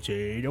ser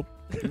sincero.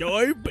 No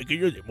hay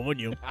pequeño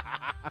demonio.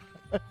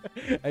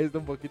 Ahí está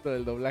un poquito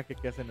del doblaje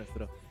que hace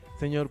nuestro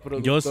señor Yo,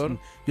 productor.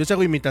 yo sí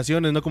hago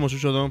imitaciones, no como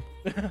Shushodom.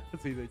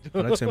 Sí, de hecho.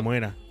 Para que se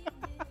muera.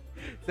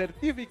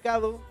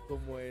 Certificado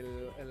como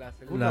la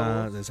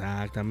segunda voz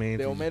Exactamente.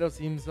 de Homero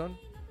Simpson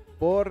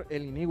por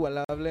el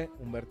inigualable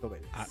Humberto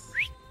Vélez. Ah,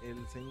 el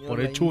señor por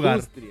La el Chugar.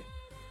 Industria.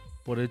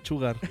 Por el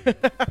Sugar.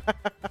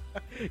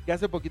 Que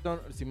hace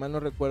poquito, si mal no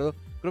recuerdo,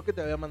 creo que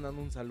te había mandado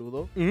un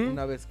saludo Ujú.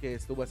 una vez que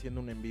estuvo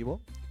haciendo un en vivo.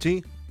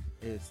 Sí,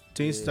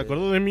 sí, ¿se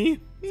acordó de mí?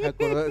 Se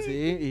acordó, sí,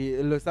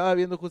 y lo estaba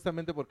viendo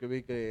justamente porque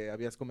vi que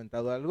habías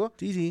comentado algo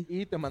Sí, sí.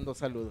 y te mandó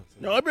saludos.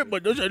 No, me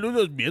mandó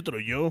saludos Pietro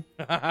yo.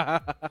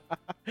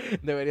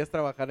 Deberías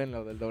trabajar en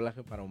lo del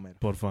doblaje para Homero.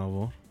 Por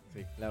favor.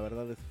 Sí, la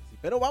verdad es que sí.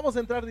 Pero vamos a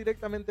entrar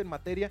directamente en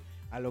materia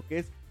a lo que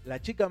es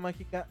la chica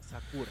mágica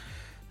Sakura.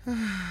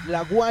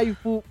 La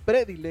waifu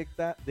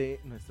predilecta de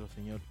nuestro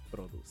señor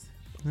producer.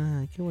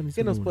 Ay, qué bonito.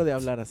 ¿Qué nos puede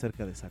hablar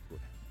acerca de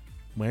Sakura?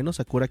 Bueno,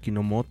 Sakura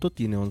Kinomoto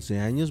tiene 11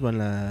 años, va en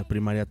la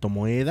primaria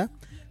Tomoeda,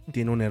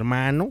 tiene un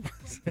hermano,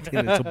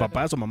 tiene su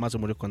papá, su mamá se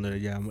murió cuando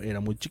ella era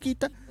muy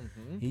chiquita,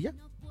 y ya.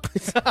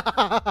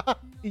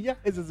 Y ya,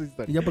 esa es su Y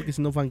historia. ya porque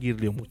si no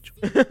fangirlió mucho.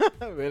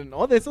 A ver,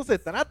 no, de eso se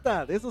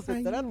trata, de eso se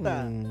Ay,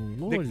 trata.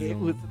 no,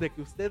 De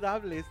que usted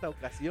hable esta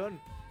ocasión,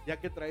 ya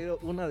que he traído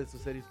una de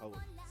sus series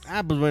favoritas.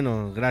 Ah, pues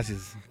bueno,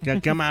 gracias.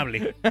 Qué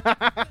amable.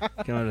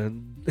 Qué amable.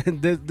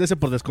 Dese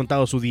por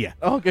descontado su día.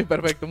 Ok,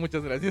 perfecto,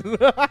 muchas gracias.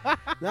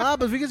 No,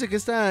 pues fíjese que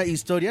esta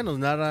historia nos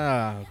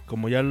narra,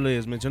 como ya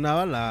les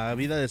mencionaba, la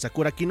vida de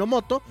Sakura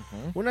Kinomoto,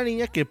 una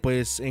niña que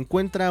pues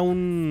encuentra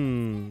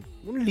un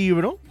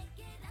libro,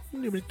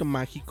 un librito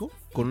mágico,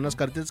 con unas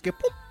cartas que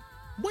 ¡pum!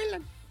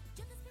 Vuelan.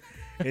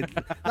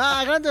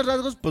 A grandes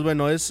rasgos, pues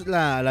bueno, es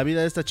la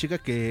vida de esta chica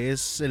que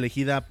es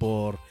elegida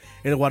por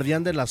el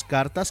guardián de las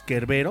cartas,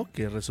 Kerbero,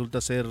 que resulta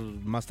ser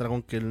más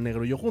dragón que el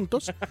negro y yo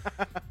juntos,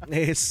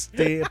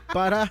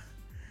 para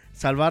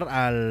salvar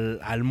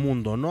al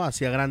mundo, ¿no?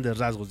 Hacia grandes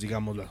rasgos,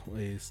 digámoslo,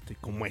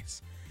 como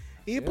es.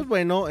 Y pues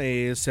bueno,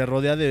 se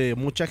rodea de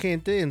mucha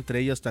gente, entre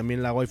ellas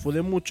también la waifu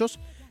de muchos,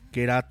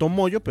 que era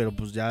Tomoyo, pero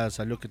pues ya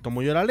salió que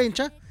Tomoyo era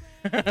lencha.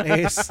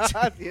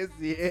 Así es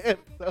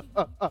cierto.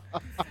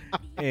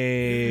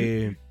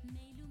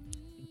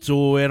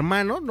 Su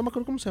hermano, no me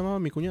acuerdo cómo se llamaba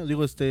mi cuñado,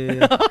 digo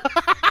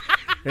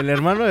el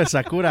hermano de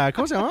Sakura,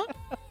 ¿cómo se llama?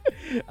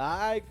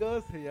 Ay,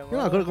 ¿cómo se llama? Yo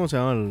no me acuerdo cómo se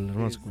llama el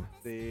hermano de Sakura.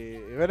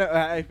 Bueno,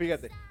 ay,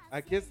 fíjate,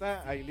 aquí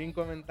está Aileen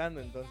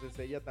comentando, entonces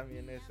ella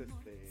también es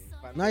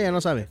fan No, de ella no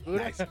sabe.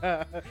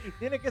 Sakura.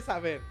 Tiene que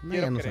saber, No,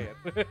 quiero ella no creer.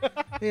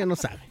 Ella no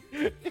sabe.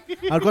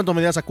 A ver cuánto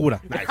medía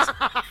Sakura.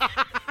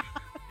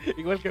 Nice.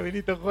 Igual que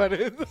Benito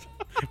Juárez.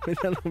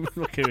 Medía lo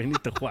mismo que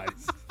Benito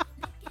Juárez.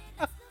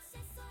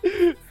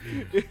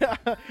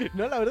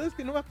 No, la verdad es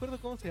que no me acuerdo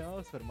cómo se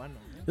llamaba su hermano.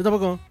 Yo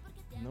tampoco.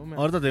 No me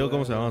Ahorita te digo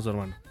cómo acuerdo. se llamaba su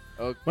hermano.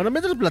 Ok. Bueno,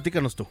 mientras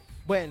platícanos tú.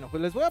 Bueno,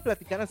 pues les voy a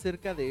platicar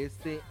acerca de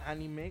este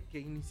anime que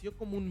inició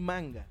como un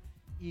manga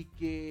y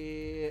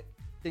que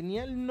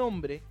tenía el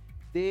nombre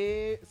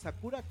de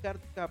Sakura Card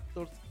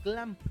Captors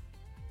Clamp.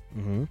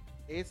 Ujú.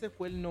 Ese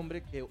fue el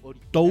nombre que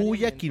originalmente...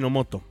 Touya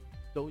Kinomoto.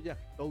 Touya.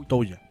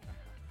 Touya.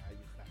 Ajá, ahí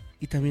está.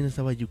 Y también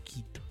estaba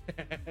Yukito.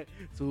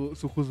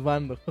 Su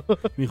juzgando.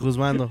 Mi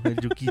juzgando, el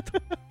Yukito.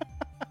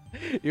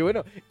 Y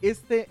bueno,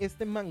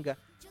 este manga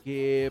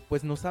que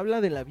pues nos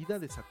habla de la vida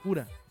de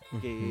Sakura,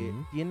 que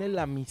Ujú. tiene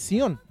la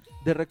misión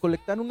de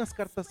recolectar unas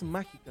cartas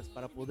mágicas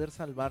para poder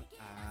salvar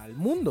al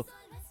mundo,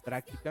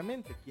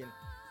 prácticamente.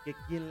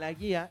 Quien la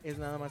guía es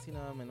nada más y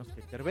nada menos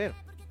que Kerbero,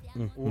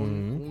 Ujú.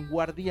 un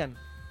guardián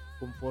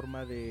con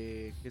forma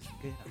de... ¿qué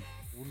era?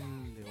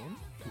 ¿Un león?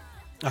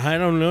 Ajá,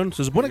 era un león.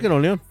 Se supone que era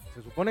un león.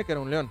 Se supone que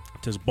era un león.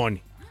 Se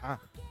supone. Ajá.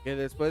 Que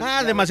después...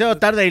 Demasiado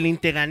tarde, Eileen,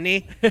 te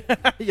gané.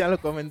 ¿Ya lo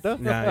comentó?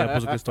 Ya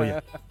puso que estoy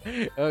ya.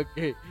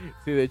 Ok,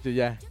 sí, de hecho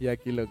ya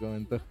aquí lo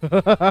comentó.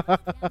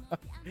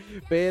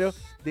 Pero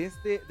de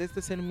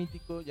este ser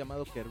mítico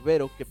llamado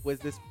Cerbero, que pues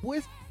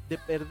después de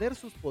perder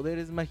sus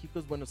poderes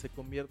mágicos, bueno, se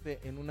convierte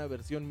en una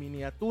versión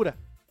miniatura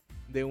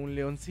de un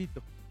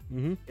leoncito,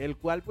 el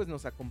cual pues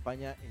nos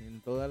acompaña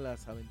en todas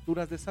las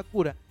aventuras de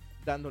Sakura,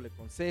 dándole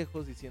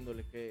consejos,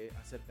 diciéndole que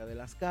acerca de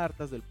las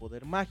cartas, del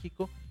poder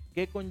mágico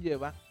que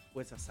conlleva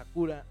pues a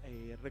Sakura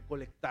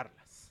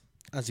recolectarlas.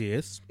 Así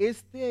es.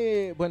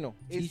 Este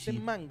Sí.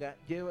 manga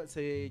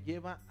se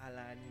lleva a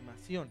la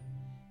animación,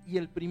 y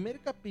el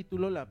primer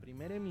capítulo, la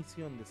primera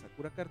emisión de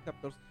Sakura Card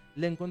Captors,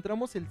 la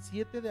encontramos el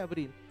 7 de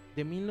abril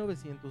de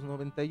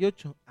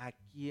 1998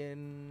 aquí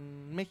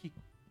en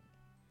México.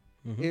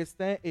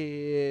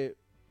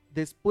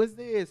 Después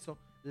de eso,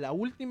 la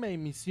última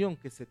emisión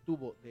que se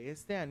tuvo de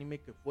este anime,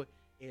 que fue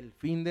el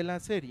fin de la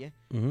serie,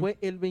 fue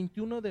el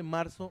 21 de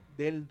marzo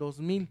del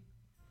 2000.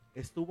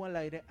 Estuvo al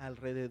aire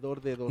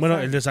alrededor de 2 años. Bueno,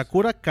 el de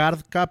Sakura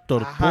Card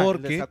Captor,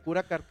 el de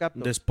Sakura Card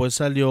Captor. Después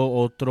salió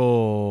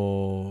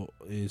otra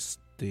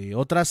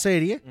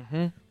serie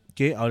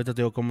que ahorita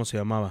te digo cómo se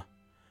llamaba.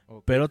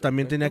 Okay, pero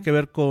también perfecto. tenía que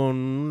ver con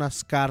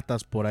unas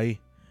cartas por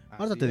ahí.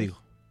 Ahorita te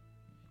digo.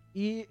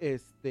 Y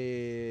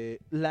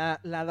la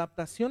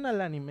adaptación al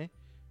anime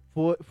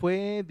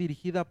fue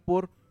dirigida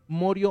por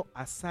Morio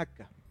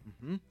Asaka.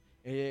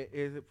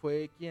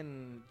 Fue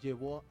quien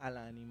llevó a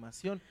la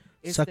animación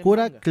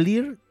Sakura manga.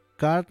 Clear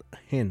Card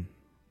Hen.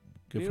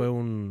 Que Clear fue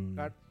un...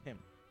 Card Hem.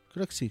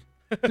 Creo que sí.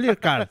 Clear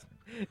Card.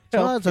 Se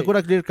llama Ok.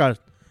 Sakura Clear Card.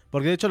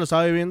 Porque de hecho lo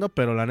estaba viendo,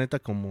 pero la neta,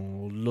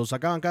 como lo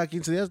sacaban cada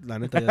 15 días, la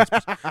neta ya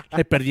después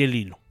le perdí el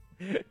hilo.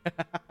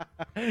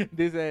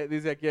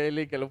 dice aquí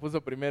Eli que lo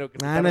puso primero. Que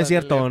se No tardan es en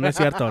cierto, leer. no es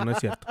cierto, no es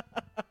cierto.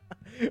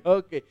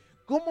 Ok.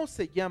 ¿Cómo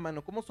se llaman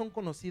o cómo son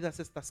conocidas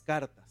estas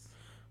cartas?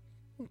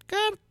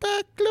 Carta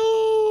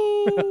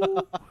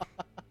Club.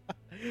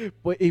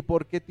 ¿Y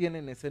por qué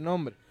tienen ese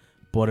nombre?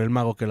 Por el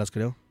mago que las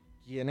creó.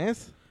 ¿Quién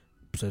es?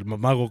 Pues el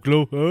mago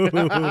Club.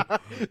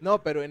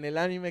 No, pero en el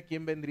anime,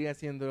 ¿quién vendría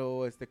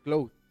siendo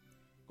Cloud?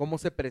 ¿Cómo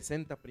se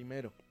presenta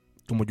primero?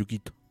 Como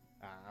Yukito.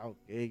 Ah,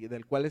 ok,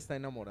 del cual está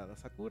enamorada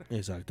Sakura.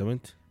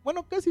 Exactamente.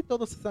 Bueno, casi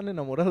todos están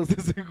enamorados de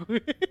ese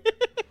güey.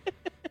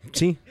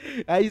 Sí.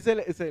 Ahí se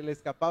le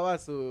escapaba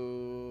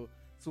su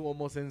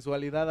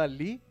homosensualidad a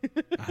Lee.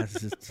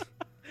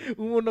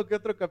 Hubo uno que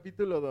otro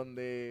capítulo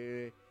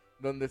donde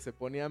se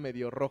ponía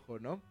medio rojo,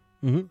 ¿no?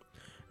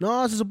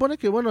 No, se supone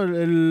que, bueno,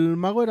 el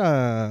mago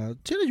era...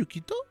 ¿Sí era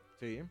Yukito?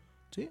 Sí.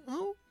 Sí,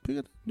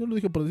 fíjate, yo lo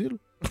dije por decirlo.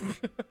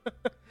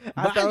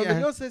 Hasta Vaya.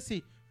 donde yo sé,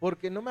 sí.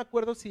 Porque no me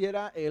acuerdo si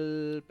era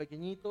el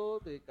pequeñito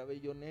de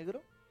cabello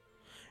negro.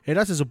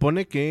 Era, se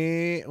supone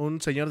que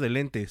un señor de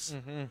lentes,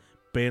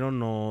 pero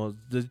no...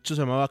 De hecho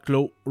se llamaba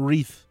Clow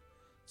Reed,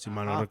 si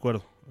mal no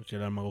recuerdo. Que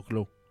era el mago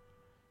Clow.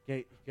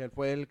 Que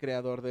fue el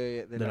creador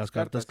de las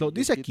cartas Clow.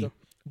 Dice aquí.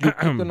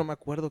 Yukito no me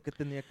acuerdo qué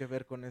tenía que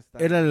ver con esta.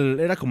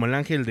 Era como el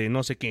ángel de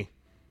no sé qué.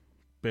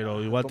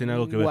 Pero igual como tiene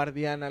algo que un ver.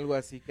 guardián, algo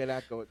así,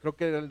 creo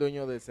que era el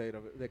dueño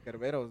de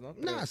Kerberos, ¿no?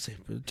 No sé,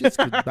 pero el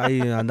chiste es que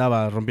ahí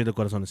andaba rompiendo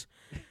corazones.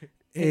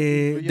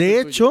 Incluyendo De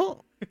el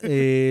hecho,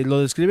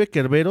 lo describe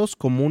Kerberos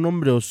como un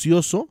hombre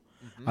ocioso,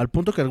 al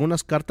punto que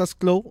algunas cartas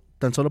Clow,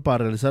 tan solo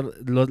para realizar,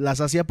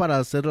 las hacía para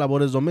hacer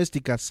labores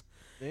domésticas.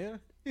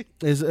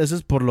 Eso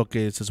es por lo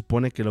que se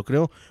supone que lo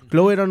creó.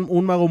 Clow era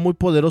un mago muy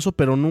poderoso,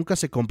 pero nunca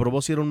se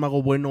comprobó si era un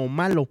mago bueno o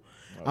malo.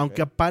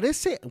 Aunque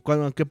parece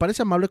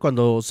amable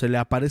cuando se le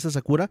aparece a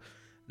Sakura,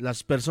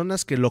 las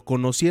personas que lo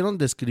conocieron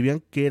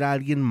describían que era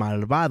alguien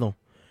malvado.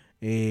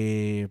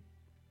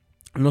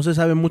 No se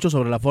sabe mucho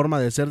sobre la forma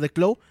de ser de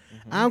Clow,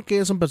 aunque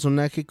es un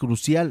personaje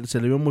crucial.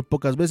 Se le vio muy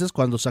pocas veces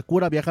cuando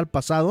Sakura viaja al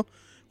pasado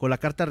con la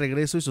carta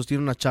regreso y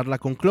sostiene una charla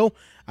con Clow.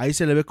 Ahí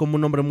se le ve como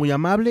un hombre muy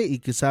amable y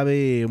que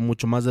sabe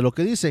mucho más de lo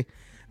que dice.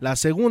 La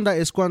segunda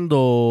es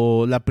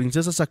cuando la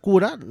princesa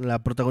Sakura,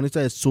 la protagonista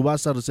de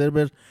Tsubasa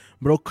Reservoir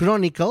Bro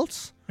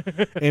Chronicles,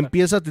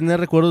 empieza a tener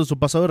recuerdos de su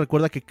pasado y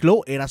recuerda que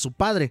Clow era su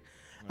padre.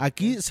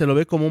 Aquí se lo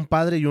ve como un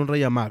padre y un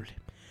rey amable.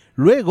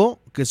 Luego,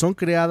 que son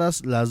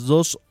creadas las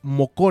dos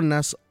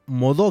moconas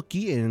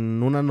Modoki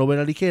en una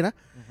novela ligera,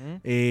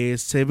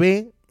 se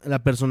ve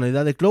la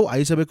personalidad de Clow.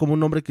 Ahí se ve como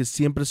un hombre que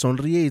siempre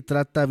sonríe y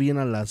trata bien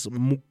a las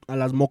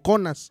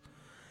moconas.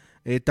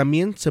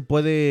 También se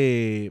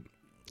puede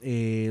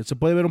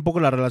ver un poco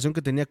la relación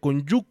que tenía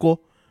con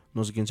Yuko.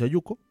 No sé quién sea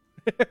Yuko.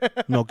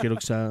 No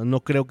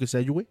creo que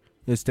sea Yue.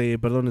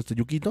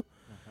 Yukito.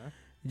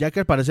 Ya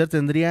que al parecer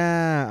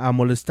tendría a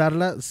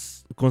molestarla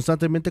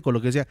constantemente con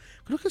lo que decía.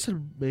 Creo que es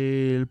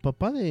el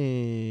papá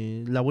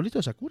de la abuelita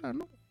de Sakura,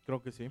 ¿no?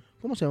 Creo que sí.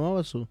 ¿Cómo se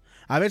llamaba su...?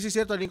 A ver si es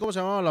cierto, Aline, ¿cómo se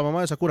llamaba la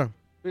mamá de Sakura?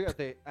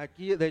 Fíjate,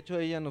 aquí de hecho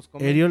ella nos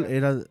comenta. Eriol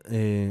era...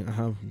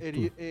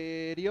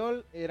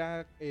 Eriol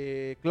era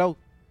Cloud.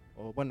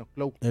 O bueno,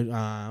 Cloud.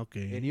 Ok.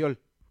 Eriol.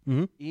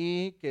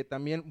 Y que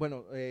también,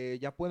 bueno,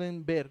 ya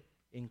pueden ver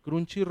en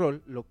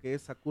Crunchyroll lo que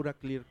es Sakura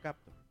Clear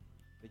Captor.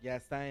 Ya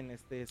está en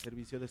este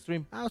servicio de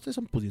stream. Ustedes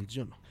son pudientes,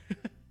 yo no.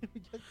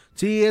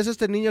 Sí, es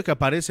este niño que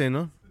aparece,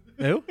 ¿no?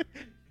 ¿Eh?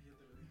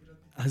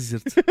 Ah, sí,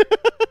 es cierto.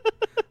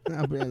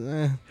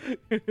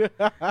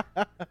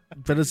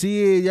 Pero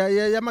sí,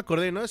 ya me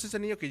acordé, ¿no? Es ese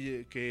niño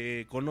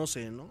que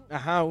conoce, ¿no?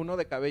 Ajá, uno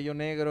de cabello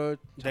negro, De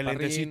chaparrín,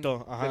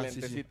 lentecito, ajá, de sí,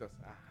 sí. lentecitos.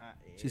 Ajá,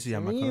 Sí, ese ya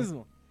me acuerdo.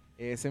 mismo.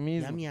 Ese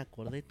mismo. Ya me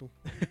acordé tú.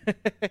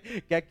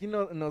 Que aquí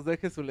nos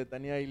deje su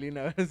letanía Aileen,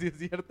 a ver si es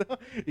cierto,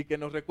 y que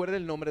nos recuerde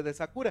el nombre de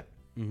Sakura,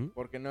 Ujú.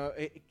 porque no,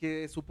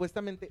 que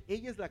supuestamente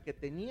ella es la que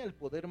tenía el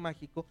poder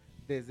mágico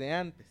desde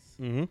antes.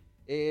 Ujú.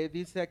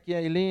 Dice aquí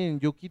Aileen,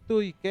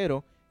 Yukito y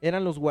Kero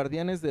eran los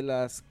guardianes de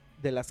las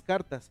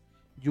cartas.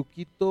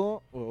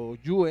 Yukito o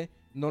Yue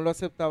no lo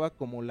aceptaba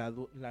como la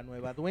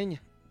nueva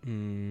dueña.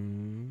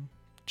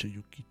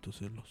 Cheyuquito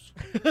celos.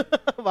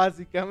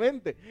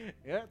 Básicamente,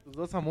 mira, tus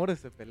dos amores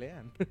se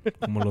pelean.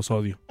 Como los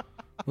odio.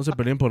 No se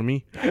peleen por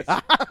mí.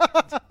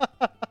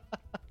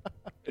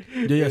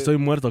 Yo ya estoy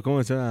muerto, ¿cómo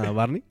decía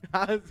Barney?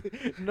 Ah, sí.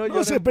 No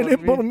lloren se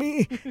peleen por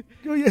mí.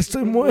 Yo ya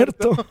estoy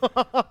muerto.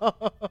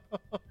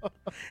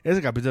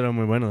 Ese capítulo era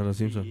muy bueno de los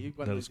Simpsons. Sí, de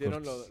cuando los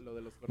hicieron cortos. lo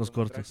de los Los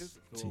cortos,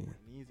 estuvo sí.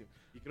 buenísimo.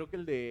 Y creo que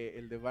el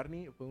de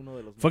Barney fue uno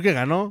de los ¿Fue que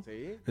ganó?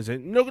 Sí. Dice,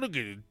 no creo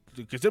que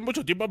estén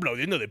mucho tiempo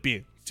aplaudiendo de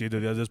pie. 7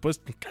 días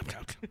después.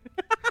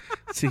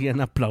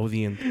 Siguen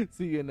aplaudiendo.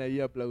 Siguen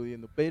ahí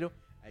aplaudiendo. Pero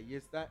ahí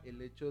está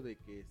el hecho de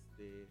que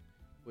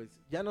pues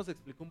ya nos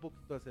explicó un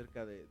poquito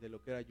acerca de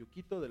lo que era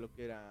Yukito, de lo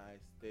que era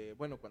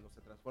bueno, cuando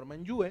se transforma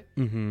en Yue,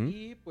 Ujú.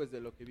 y pues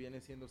de lo que viene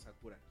siendo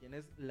Sakura, quien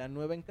es la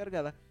nueva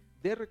encargada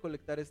de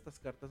recolectar estas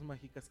cartas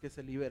mágicas que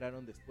se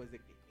liberaron después de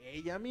que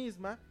ella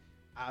misma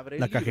abre el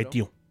La libro.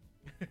 cajeteó.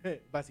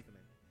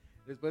 Básicamente.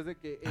 Después de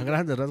que A ella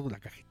grandes rasgos la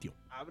cajeteó.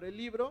 abre el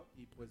libro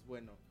y pues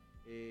bueno,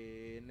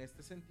 en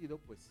este sentido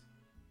pues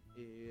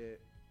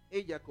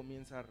ella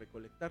comienza a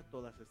recolectar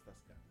todas estas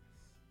cartas.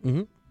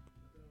 Ujú.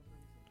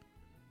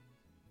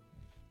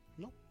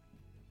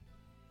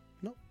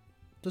 No,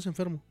 estás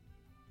enfermo.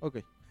 Ok.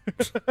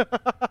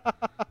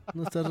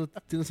 No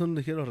tienes un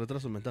ligero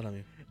retraso mental,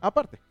 amigo.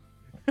 Aparte.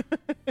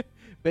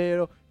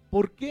 Pero,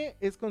 ¿por qué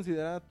es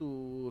considerada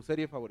tu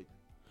serie favorita?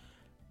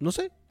 No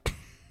sé.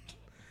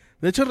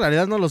 De hecho, en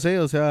realidad no lo sé.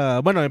 O sea,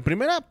 bueno, en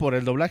primera, por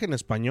el doblaje en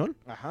español,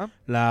 Ajá.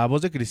 la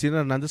voz de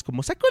Cristina Hernández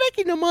como Sakura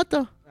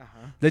Kinomoto.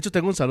 Ajá. De hecho,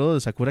 tengo un saludo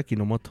de Sakura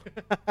Kinomoto.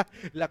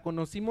 La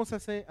conocimos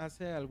hace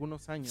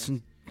algunos años.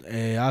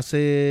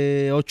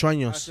 Hace 8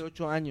 años. Hace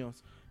 8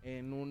 años.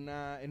 En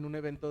un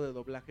evento de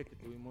doblaje que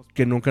tuvimos.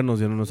 Que nunca nos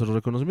dieron nuestro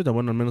reconocimiento.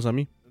 Bueno, al menos a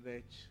mí. De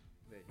hecho.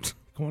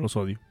 Como los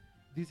odio.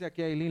 Dice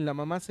aquí Aileen, la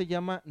mamá se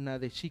llama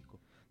Nadeshiko.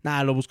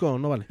 Nah, lo buscó,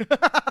 no vale.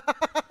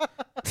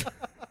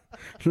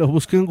 Lo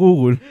busqué en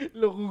Google.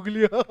 Lo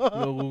googleó.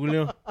 Lo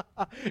googleó.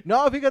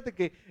 No, fíjate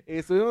que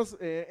estuvimos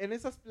en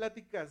esas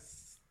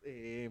pláticas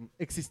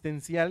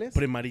existenciales,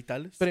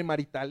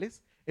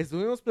 Premaritales.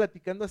 estuvimos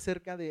platicando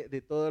acerca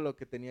de todo lo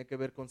que tenía que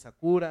ver con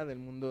Sakura, del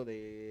mundo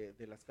de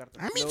las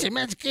cartas. A mí Flow, se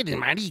me hace que eres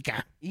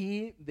marica.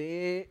 y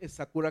de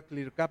Sakura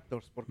Clear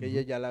Captors, porque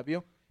ella ya la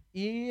vio.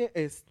 Y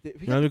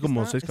fíjate Ya vi que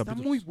como está, 6 está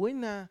capítulos. muy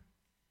buena.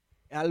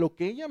 A lo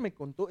que ella me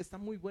contó, está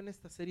muy buena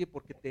esta serie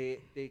porque te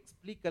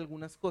explica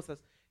algunas cosas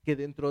que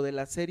dentro de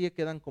la serie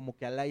quedan como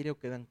que al aire o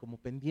quedan como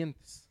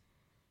pendientes.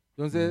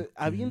 Entonces, Ok.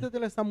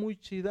 aviéntatela, está muy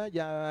chida.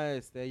 Ya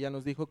ella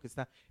nos dijo que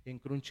está en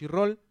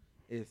Crunchyroll.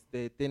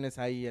 Tienes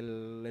ahí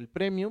el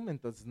premium,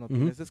 entonces no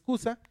tienes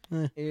excusa.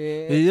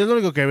 Y es lo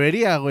único que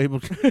vería, güey.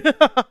 Porque...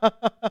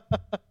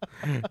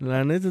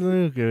 La neta es lo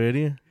único que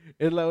vería.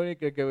 Es la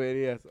única que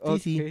verías.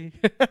 Sí.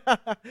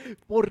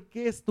 ¿Por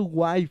qué es tu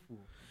waifu?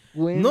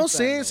 No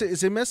sé, Cuéntanos.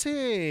 se me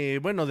hace,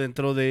 bueno,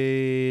 dentro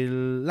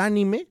del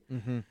anime,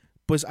 Ujú.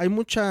 pues hay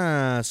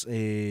muchas,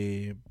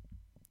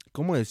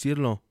 ¿cómo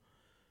decirlo?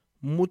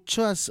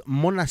 Muchas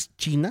monas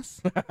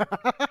chinas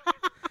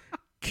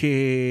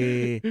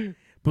que,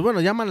 pues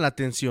bueno, llaman la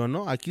atención,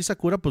 ¿no? Aquí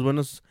Sakura, pues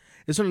bueno,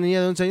 es una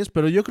niña de 11 años,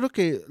 pero yo creo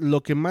que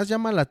lo que más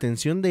llama la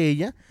atención de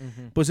ella,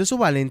 Ujú. pues es su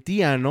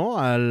valentía, ¿no?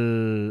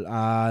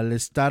 Al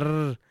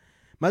estar,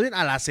 más bien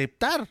al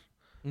aceptar.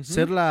 Ujú.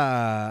 Ser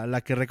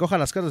la que recoja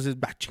las cartas. Es,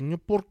 chingo,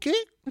 ¿por qué?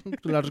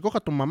 ¿La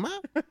recoja tu mamá?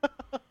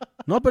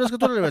 No, pero es que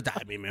tú le a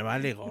mí me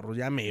vale gorro,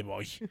 ya me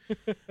voy.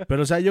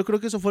 Pero, o sea, yo creo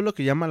que eso fue lo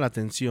que llama la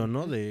atención,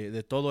 ¿no?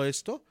 De todo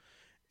esto.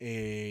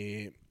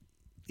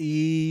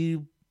 Y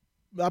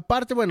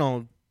aparte,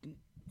 bueno...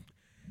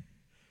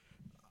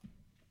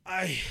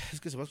 Ay,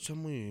 es que se va a escuchar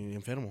muy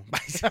enfermo.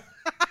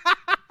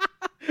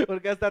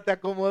 Porque hasta te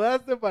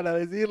acomodaste para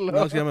decirlo.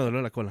 No, es que ya me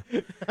dolió la cola.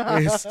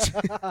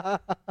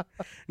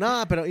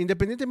 No, pero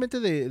independientemente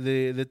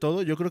de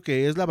todo, yo creo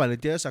que es la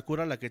valentía de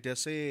Sakura la que te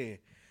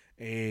hace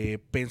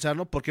pensar,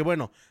 ¿no? Porque,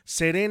 bueno,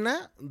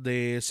 Serena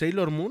de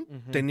Sailor Moon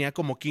Ujú. tenía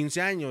como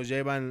 15 años,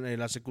 lleva en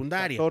la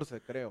secundaria.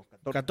 14, creo.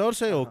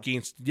 14 o Ajá.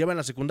 15, lleva en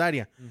la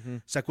secundaria.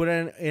 Ujú.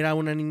 Sakura era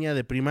una niña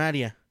de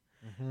primaria.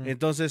 Ujú.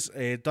 Entonces,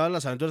 todas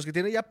las aventuras que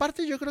tiene. Y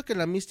aparte, yo creo que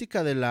la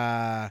mística de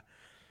la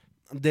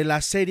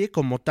serie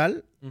como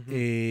tal, Ujú.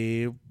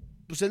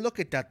 pues es lo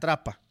que te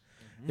atrapa.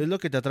 Ujú. Es lo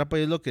que te atrapa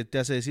y es lo que te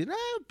hace decir,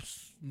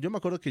 pues yo me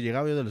acuerdo que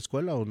llegaba yo de la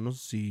escuela o no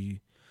sé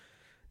si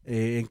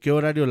en qué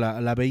horario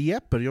la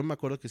veía, pero yo me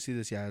acuerdo que sí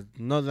decía,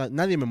 no,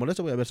 nadie me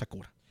molesta, voy a ver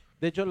Sakura.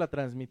 De hecho, la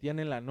transmitían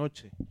en la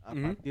noche, a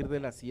partir de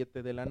las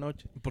 7 de la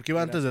noche. Porque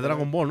iba antes de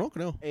Dragon Ball, ¿no?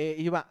 Creo.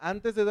 Iba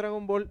antes de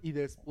Dragon Ball y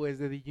después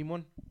de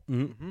Digimon.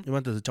 Iba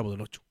antes de Chavo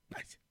del 8.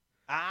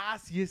 Ah,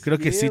 sí es Creo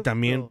que sí cierto.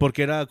 también,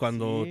 porque era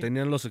cuando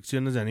tenían las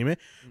secciones de anime.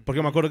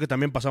 Porque me acuerdo que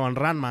también pasaban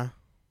Ranma.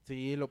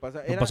 Sí, lo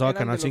pasaba. Pasaba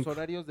Eran Canal de 5. los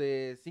horarios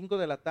de 5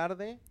 de la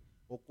tarde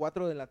o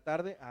 4 de la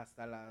tarde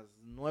hasta las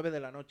 9 de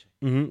la noche.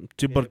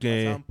 Sí,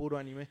 porque Pasaban puro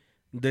anime.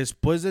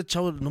 después de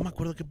Chavo, no me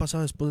acuerdo qué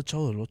pasaba después de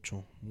Chavo del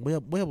 8.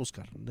 Voy a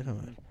buscar,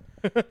 déjame ver.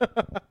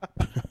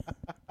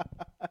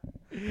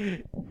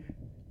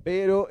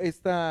 Pero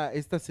esta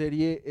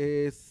serie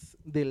es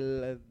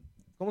del,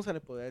 ¿cómo se le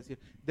podría decir?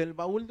 Del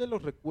baúl de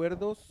los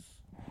recuerdos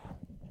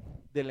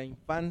de la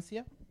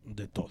infancia.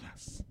 De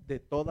todas. De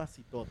todas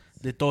y todas.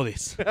 De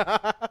todes.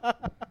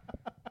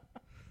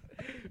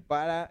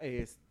 Para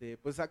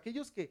pues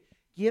aquellos que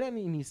quieran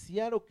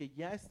iniciar o que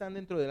ya están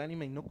dentro del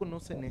anime y no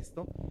conocen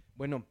esto,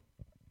 bueno,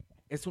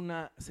 es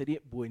una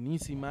serie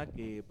buenísima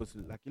que, pues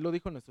aquí lo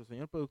dijo nuestro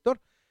señor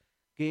productor,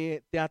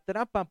 que te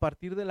atrapa a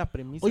partir de la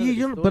premisa. Oye, de la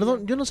historia.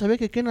 perdón, yo no sabía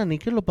que Kenan y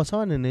que lo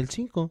pasaban en el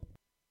 5.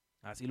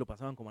 Así lo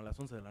pasaban como a las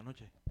 11 de la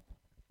noche.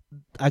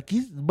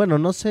 Aquí, bueno,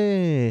 no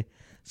sé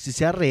si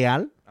sea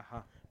real,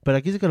 Ajá. pero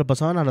aquí dice que lo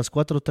pasaban a las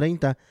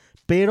 4:30.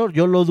 Pero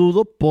yo lo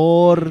dudo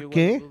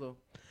porque Igual lo dudo.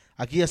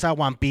 aquí ya está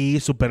One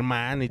Piece,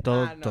 Superman y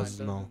todo. Ah, no, entonces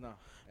entonces no.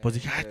 no. Pues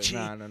dije,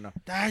 No.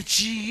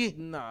 ¡Tachi!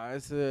 No,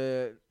 es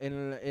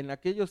en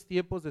aquellos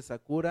tiempos de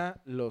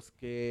Sakura, los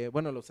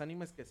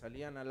animes que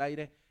salían al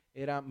aire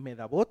era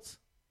Medabots,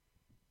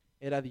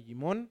 era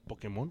Digimon,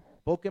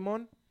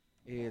 Pokémon,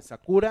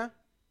 Sakura,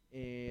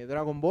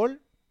 Dragon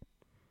Ball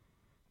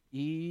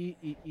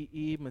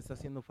y me está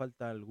haciendo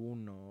falta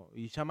alguno,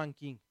 y Shaman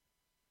King,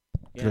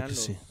 que Creo eran que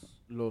sí.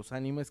 los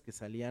animes que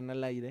salían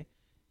al aire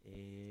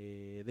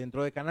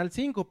dentro de Canal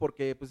 5,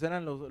 porque pues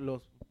eran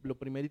lo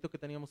primerito que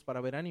teníamos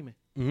para ver anime.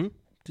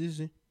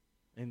 Sí.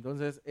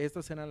 Entonces,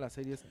 estas eran las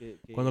series que...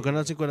 Cuando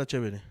Canal 5 era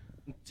chévere.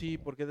 Sí,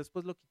 porque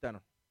después lo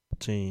quitaron.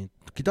 Sí.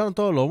 Quitaron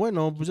todo lo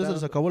bueno, pues ya se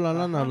les acabó la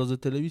lana a Ajá. los de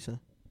Televisa.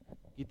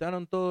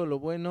 Quitaron todo lo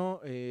bueno,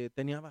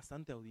 tenía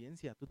bastante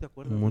audiencia, ¿tú te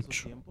acuerdas de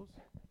esos tiempos?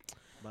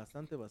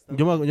 Bastante.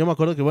 Yo me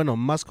acuerdo que, bueno,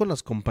 más con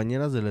las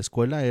compañeras de la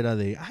escuela era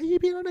de, ay,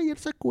 ¿vieron ayer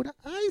Sakura?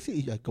 Ay,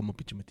 sí, ay, como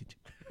piche metiche.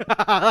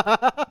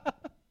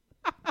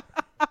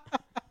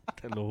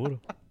 Te lo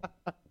juro.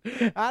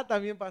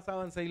 También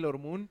pasaban Sailor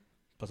Moon.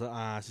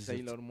 Sí.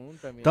 Sailor Moon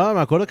también. Todavía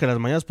me acuerdo que las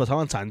mañanas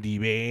pasaban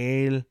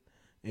Sandivel.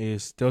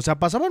 O sea,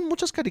 pasaban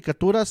muchas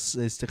caricaturas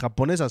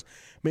japonesas.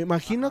 Me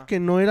imagino que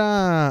no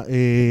era...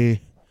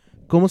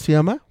 ¿cómo se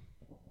llama?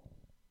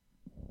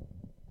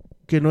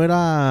 Que no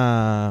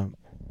era...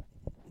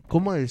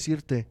 ¿Cómo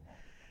decirte?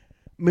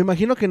 Me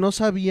imagino que no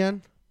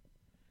sabían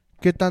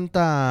qué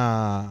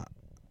tanta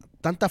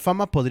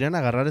fama podrían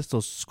agarrar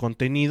estos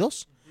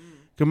contenidos.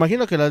 Que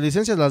imagino que las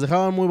licencias las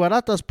dejaban muy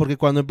baratas, porque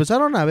cuando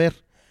empezaron a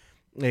ver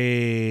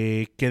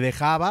que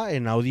dejaba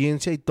en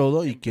audiencia y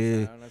todo, y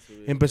que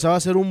empezaba a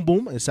hacer un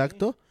boom,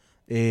 exacto,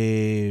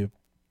 pues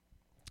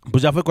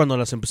ya fue cuando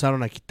las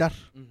empezaron a quitar.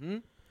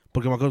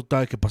 Porque me acuerdo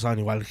todavía que pasaban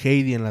igual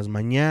Heidi en las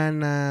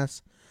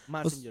mañanas.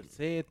 Mazinger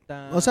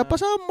Z. O sea,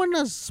 pasaban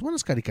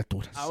buenas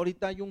caricaturas.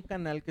 Ahorita hay un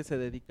canal que se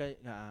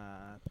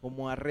dedica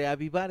como a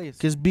reavivar eso.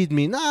 Que es Beat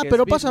Me. Que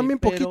Pero es pasan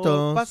Beat bien Me, pero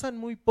poquito. pasan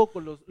muy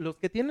poco. Los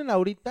que tienen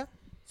ahorita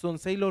son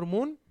Sailor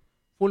Moon,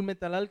 Full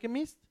Metal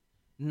Alchemist,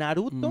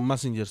 Naruto,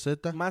 Mazinger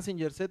Z.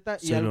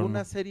 y Sailor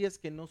algunas Moon. series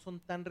que no son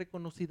tan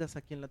reconocidas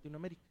aquí en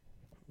Latinoamérica.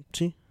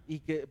 Sí. Y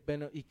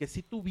que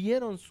sí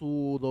tuvieron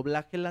su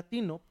doblaje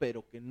latino,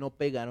 pero que no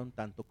pegaron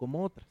tanto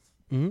como otras.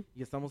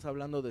 Y estamos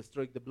hablando de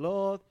Strike the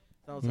Blood,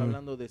 estamos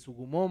hablando de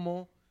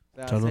Sugumomo, o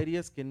sea, Claro.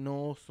 series que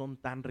no son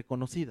tan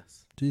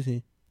reconocidas.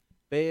 Sí.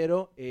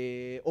 Pero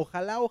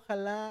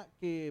ojalá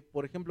que,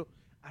 por ejemplo,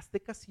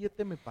 Azteca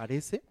 7 me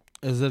parece.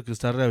 Es el que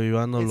está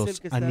reavivando es los el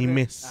que está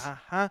animes.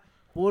 Ajá,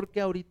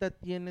 porque ahorita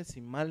tiene, si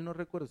mal no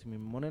recuerdo, si mi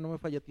memoria no me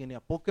falla, tiene a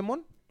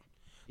Pokémon.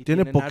 y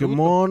Tiene Naruto.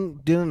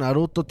 Pokémon, tiene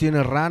Naruto,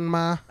 tiene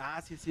Ranma,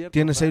 Sí es cierto.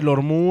 tiene Ranma.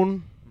 Sailor Moon.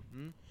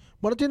 Ujú.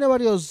 Bueno, tiene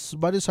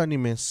varios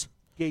animes.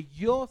 Que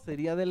yo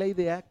sería de la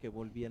idea que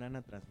volvieran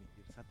a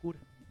transmitir Sakura.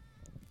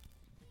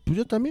 Pues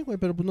yo también, güey,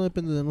 pero pues no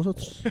depende de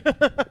nosotros.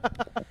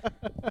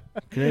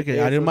 Creo que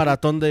Eso haría un sí.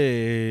 maratón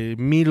de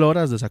 1000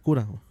 horas de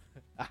Sakura.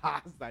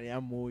 Estaría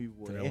muy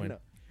bueno. bueno.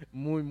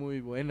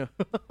 Muy bueno.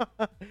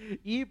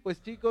 Y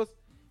pues chicos,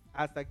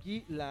 hasta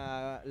aquí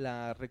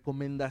la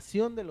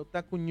recomendación del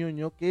Otaku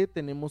Ñoño que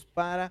tenemos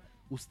para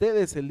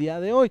ustedes el día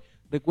de hoy.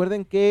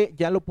 Recuerden que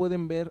ya lo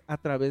pueden ver a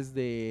través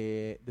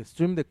de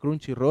stream de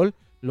Crunchyroll,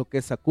 lo que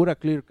es Sakura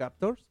Clear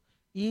Captors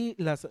y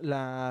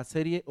la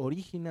serie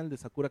original de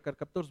Sakura Card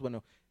Captors.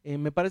 Bueno,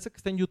 me parece que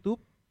está en YouTube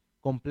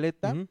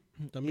completa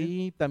también.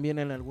 y también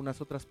en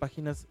algunas otras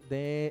páginas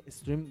de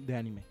stream de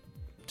anime.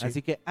 Sí.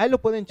 Así que ahí lo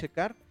pueden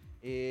checar.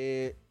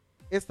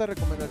 Esta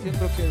recomendación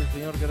creo que el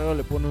señor Guerrero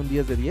le pone un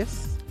 10 de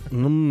 10.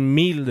 Un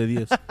 1000 de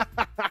 10.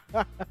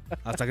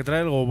 Hasta que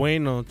trae algo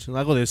bueno,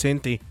 algo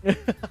decente.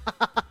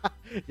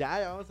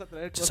 Ya vamos a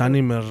traer Muchos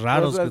animes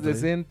raros. cosas que trae.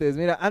 decentes.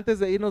 Mira, antes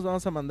de irnos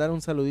vamos a mandar un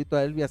saludito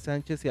a Elvia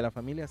Sánchez y a la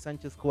familia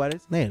Sánchez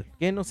Juárez, Nel,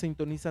 que nos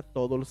sintoniza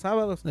todos los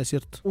sábados. es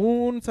cierto.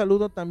 Un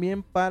saludo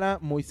también para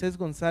Moisés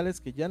González,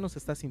 que ya nos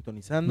está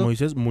sintonizando.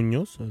 Moisés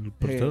Muñoz, el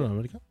portero de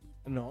América.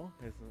 No,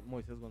 es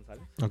Moisés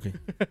González. Ok.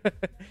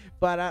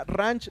 Para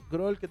Ranch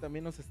Groll, que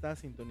también nos está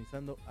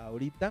sintonizando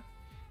ahorita.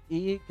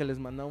 Y que les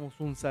mandamos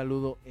un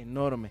saludo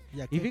enorme.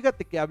 Y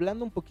fíjate que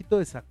hablando un poquito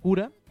de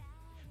Sakura,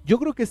 yo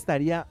creo que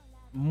estaría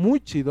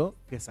muy chido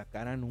que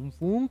sacaran un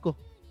Funko.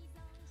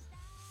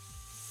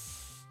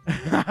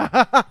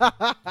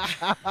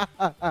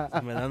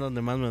 Me dan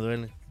donde más me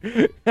duele.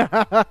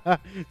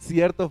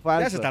 Cierto,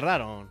 falso. Ya se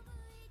tardaron.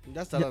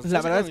 Ya está.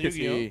 La verdad es que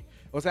sí.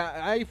 O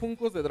sea, hay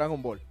Funkos de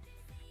Dragon Ball.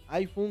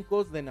 Hay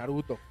Funkos de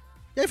Naruto.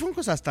 Ya hay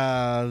Funkos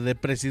hasta de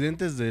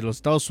presidentes de los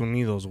Estados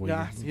Unidos, güey.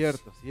 Ya,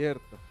 cierto.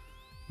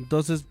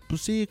 Entonces,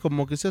 pues sí,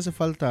 como que sí hace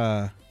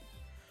falta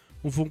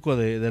un Funko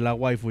de la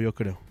waifu, yo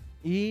creo.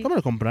 ¿Y ¿Cómo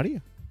lo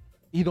compraría?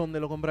 dónde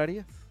lo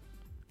comprarías?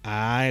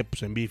 Ay,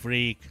 pues en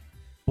B-Freak.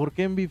 ¿Por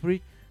qué en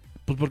B-Freak?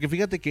 Pues porque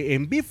fíjate que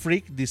en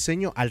B-Freak,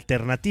 diseño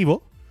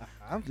alternativo,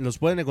 Ajá. los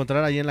pueden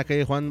encontrar ahí en la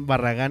calle Juan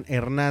Barragán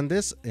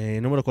Hernández,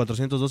 número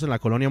 402 en la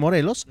Colonia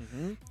Morelos.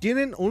 Ujú.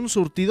 Tienen un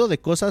surtido de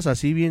cosas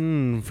así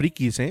bien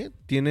frikis, ¿eh?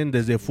 Tienen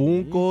desde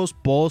Funkos,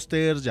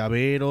 pósters,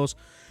 llaveros.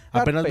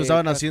 Apenas me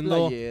estaban Carpetas,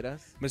 haciendo...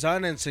 playeras. Me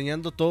estaban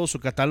enseñando todo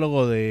su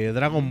catálogo de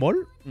Dragon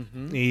Ball.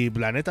 Ujú. Y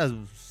la neta,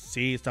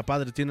 sí, está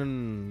padre.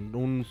 Tienen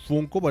un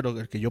Funko, bueno,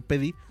 el que yo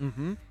pedí.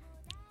 Ujú.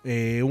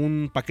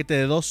 Un paquete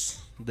de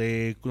 2,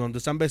 donde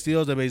están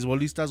vestidos de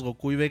beisbolistas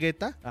Goku y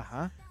Vegeta.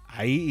 Ajá.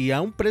 Ahí, y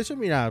a un precio,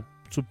 mira,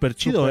 súper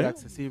chido, Súper ¿eh?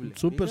 accesible.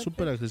 Súper, Fíjate.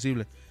 súper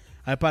accesible.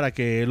 Ahí para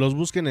que los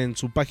busquen en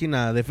su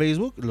página de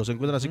Facebook. Los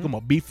encuentran así Ujú.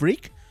 como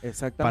B-Freak.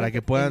 Exactamente. para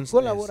que puedan, En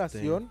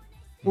colaboración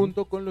este,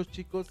 junto con los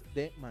chicos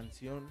de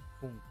Mansión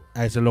Funko.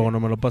 A ese logo no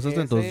me lo pasaste,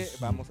 Ese entonces...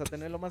 vamos a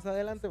tenerlo más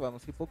adelante,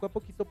 vamos a ir poco a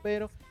poquito,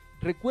 pero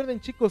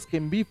recuerden, chicos, que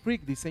en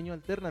B-Freak Diseño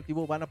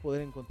Alternativo van a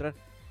poder encontrar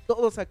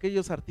todos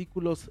aquellos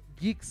artículos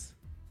geeks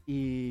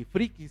y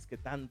frikis que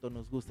tanto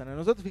nos gustan a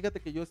nosotros.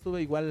 Fíjate que yo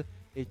estuve igual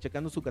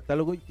checando su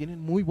catálogo y tienen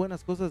muy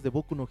buenas cosas de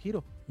Boku no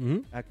Hero,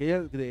 Ujú.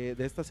 aquella de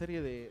esta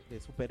serie de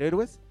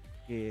superhéroes.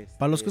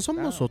 Para los que está-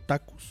 somos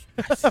otakus.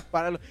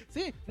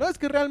 Sí, no, es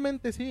que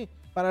realmente sí,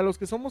 para los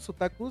que somos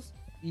otakus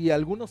y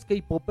algunos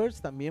K-popers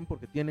también,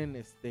 porque tienen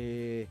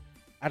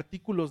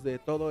artículos de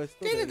todo esto.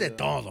 Tienen de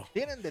todo.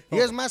 Tienen de Y todo.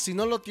 es más, si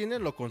no lo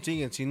tienen, lo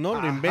consiguen. Si no,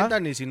 Ajá. lo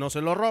inventan y si no,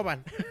 se lo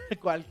roban.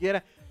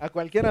 A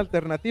cualquier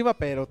alternativa,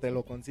 pero te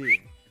lo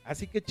consiguen.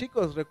 Así que,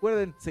 chicos,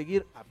 recuerden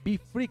seguir a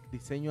B-Freak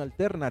Diseño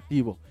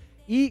Alternativo.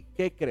 ¿Y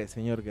qué cree,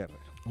 señor Guerrero?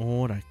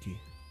 Ahora aquí.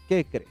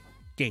 ¿Qué cree?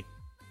 ¿Qué?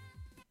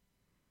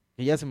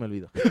 Que ya se me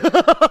olvidó.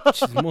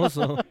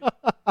 Chismoso.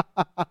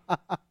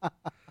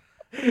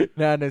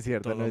 No es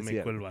cierto, Todo no es meco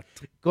cierto. el vato.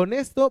 Con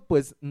esto,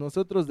 pues,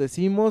 nosotros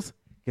decimos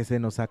que se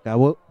nos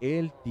acabó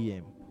el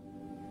tiempo.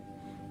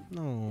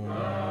 No.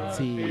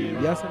 Sí,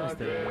 ya se nos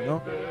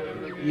terminó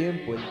el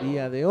tiempo el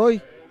día de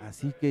hoy.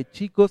 Así que,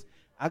 chicos,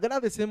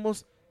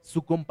 agradecemos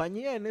su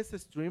compañía en este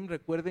stream.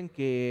 Recuerden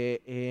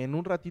que en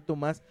un ratito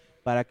más,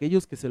 para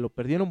aquellos que se lo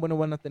perdieron, bueno,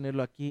 van a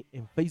tenerlo aquí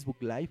en Facebook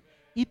Live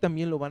y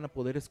también lo van a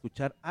poder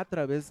escuchar a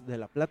través de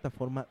la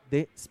plataforma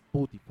de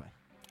Spotify.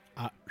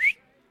 Ah,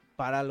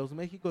 Para los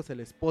Méxicos, el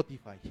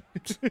Spotify.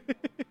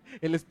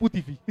 El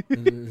Spotify.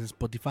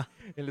 Spotify.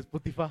 El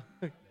Spotify.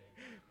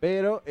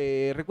 Pero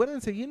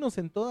recuerden seguirnos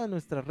en todas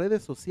nuestras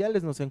redes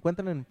sociales. Nos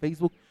encuentran en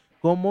Facebook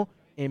como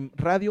en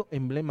Radio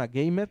Emblema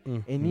Gamer,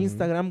 en Ujú.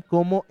 Instagram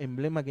como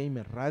Emblema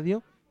Gamer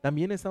Radio.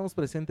 También estamos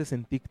presentes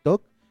en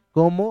TikTok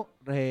como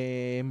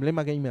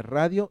Emblema Gamer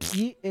Radio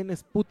y en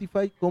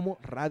Spotify como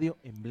Radio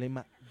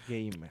Emblema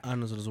Gamer. Ah,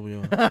 no se lo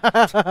subió.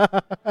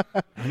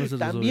 No se lo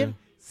También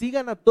subió.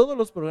 sigan a todos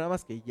los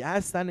programas que ya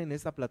están en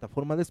esa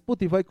plataforma de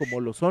Spotify, como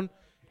lo son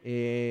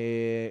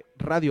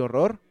Radio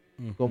Horror,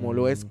 como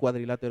lo es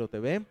Cuadrilátero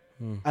TV.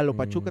 A lo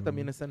Pachuca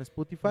también está en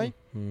Spotify.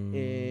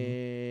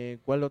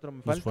 ¿Cuál otro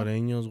me falta? Los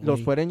fuereños, güey.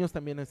 Los fuereños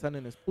también están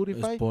en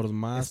Spotify.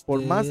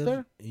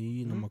 Sportmaster.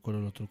 Y no me acuerdo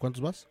el otro.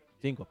 ¿Cuántos vas?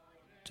 5.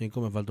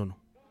 5, me falta uno.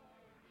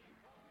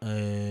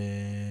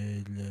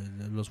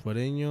 Los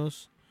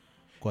fuereños.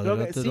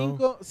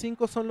 Cuadrilátero.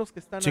 5 son los que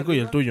están 5 y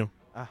el arriba. tuyo.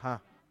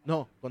 Ajá.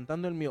 No,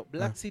 contando el mío.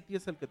 Black Ah. City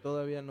es el que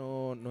todavía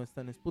no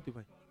está en Spotify.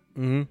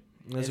 Ujú.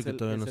 Ese Es que el,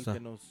 todavía es no el está. que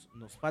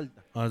nos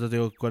falta. Ahora te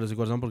digo cuáles y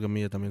cuáles son porque a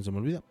mí ya también se me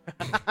olvida.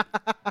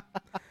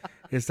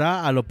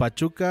 Está a lo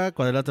Pachuca,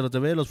 Cuadrilátero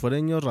TV, Los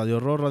Fuereños, Radio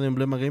Horror, Radio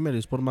Emblema Gamer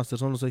y Sportmaster.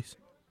 Son los 6.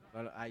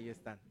 Bueno, ahí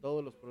están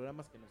todos los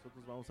programas que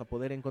nosotros vamos a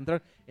poder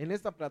encontrar en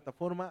esta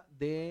plataforma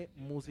de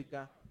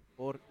música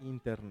por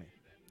internet.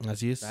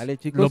 Así es. Dale,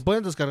 chicos. Lo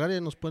pueden descargar y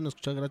nos pueden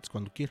escuchar gratis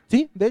cuando quieran.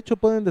 Sí, de hecho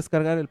pueden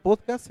descargar el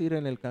podcast, ir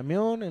en el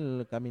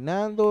camión,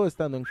 caminando,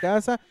 estando en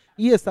casa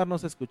y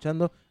estarnos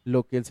escuchando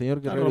lo que el señor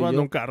Está Guerrero y robando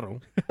yo un carro.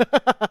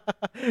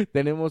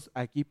 tenemos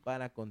aquí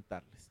para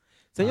contarles.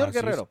 Señor Así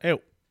es. Guerrero,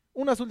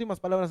 unas últimas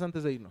palabras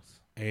antes de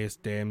irnos.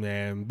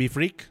 Be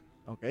Freak,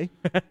 Ok.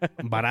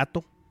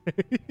 barato,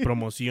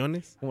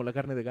 promociones. Como la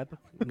carne de gato.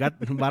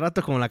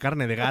 Barato como la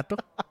carne de gato.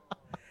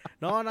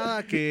 No,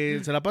 nada, que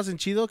se la pasen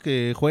chido,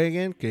 que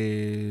jueguen,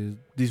 que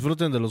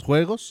disfruten de los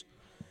juegos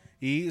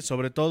y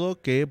sobre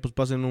todo que pues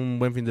pasen un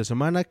buen fin de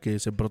semana, que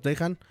se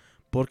protejan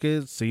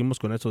porque seguimos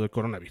con esto del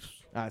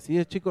coronavirus. Así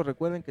es, chicos,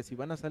 recuerden que si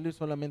van a salir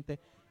solamente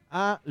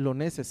a lo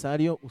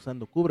necesario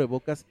usando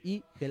cubrebocas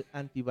y gel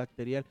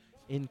antibacterial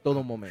en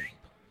todo momento.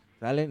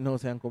 ¿Sale? No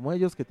sean como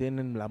ellos que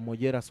tienen la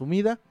mollera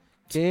sumida,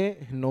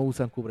 que no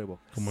usan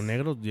cubrebocas. Como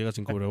negro, llega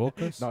sin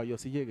cubrebocas. No, yo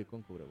sí llegué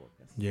con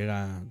cubrebocas.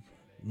 Llega...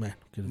 Bueno,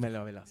 Me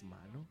lavé las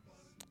manos.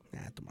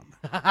 tu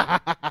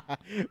mamá.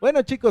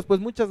 Bueno, chicos, pues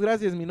muchas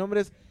gracias. Mi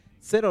nombre es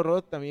Cero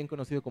Rod, también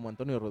conocido como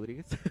Antonio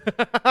Rodríguez.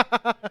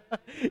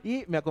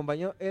 Y me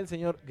acompañó el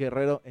señor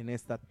Guerrero en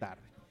esta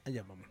tarde.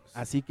 Allá vámonos.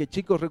 Así que,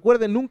 chicos,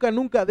 recuerden,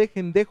 nunca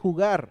dejen de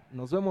jugar.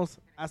 Nos vemos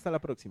hasta la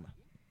próxima.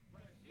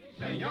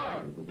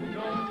 Señor,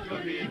 no se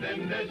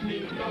olviden de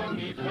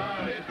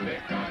sintonizar este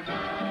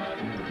canal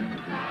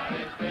a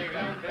este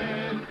gran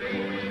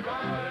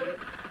festival.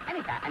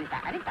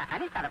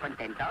 ¿Han estado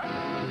contentos?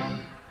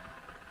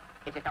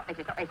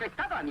 Eso es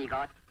todo,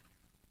 amigos.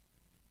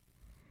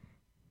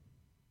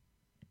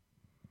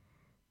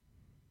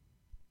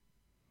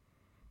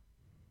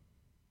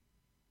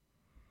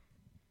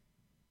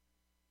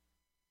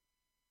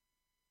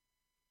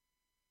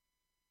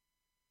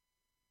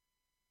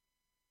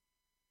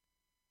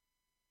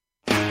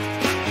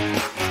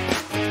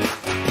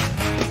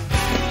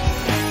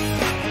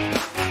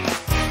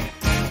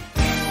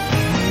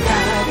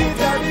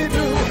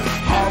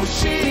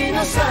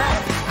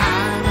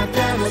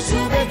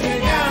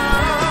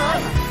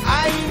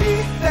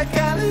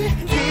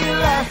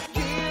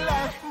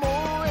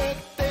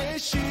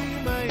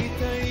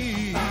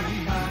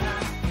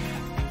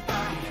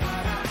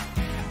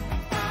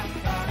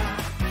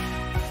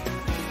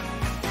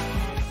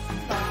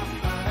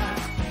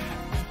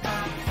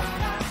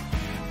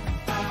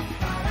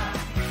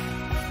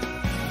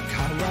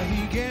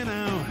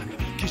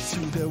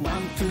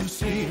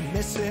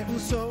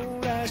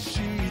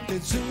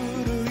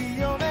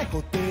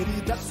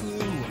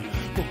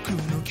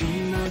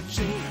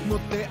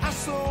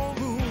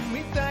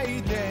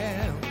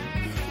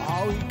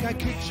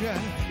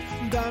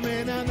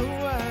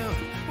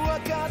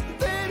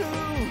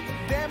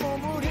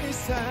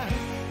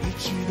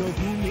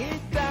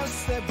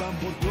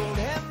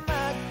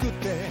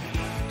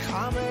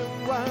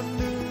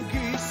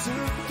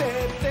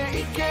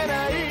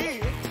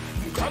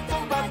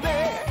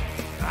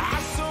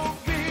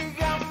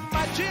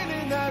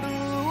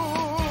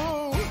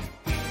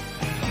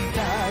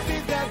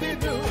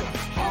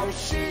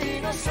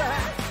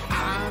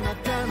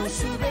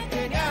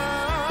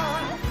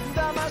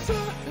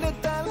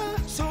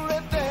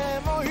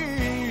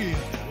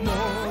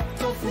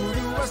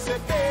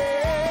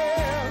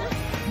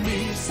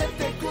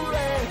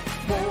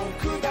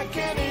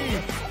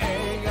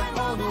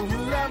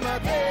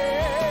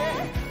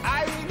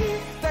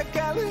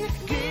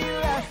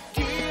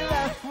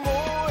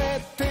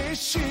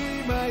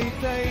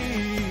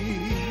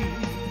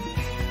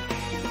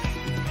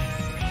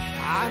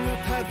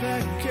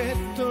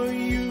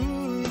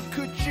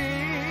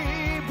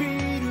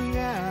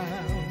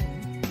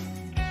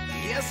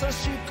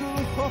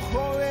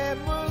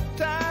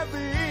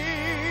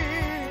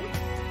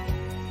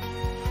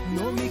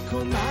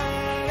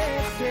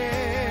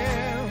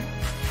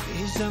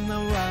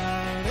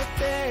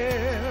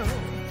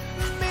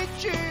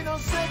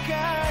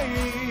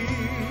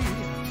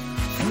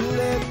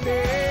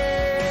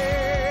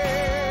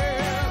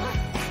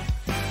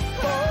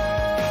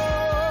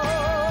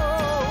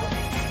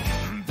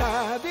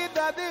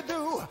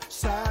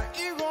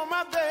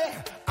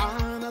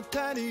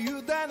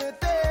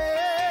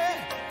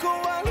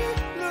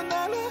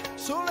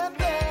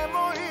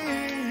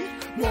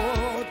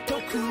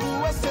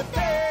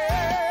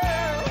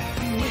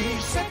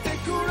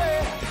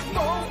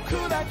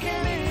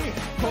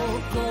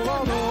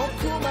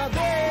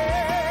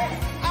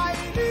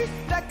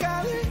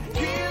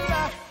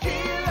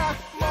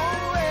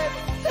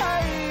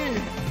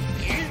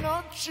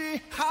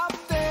 Happy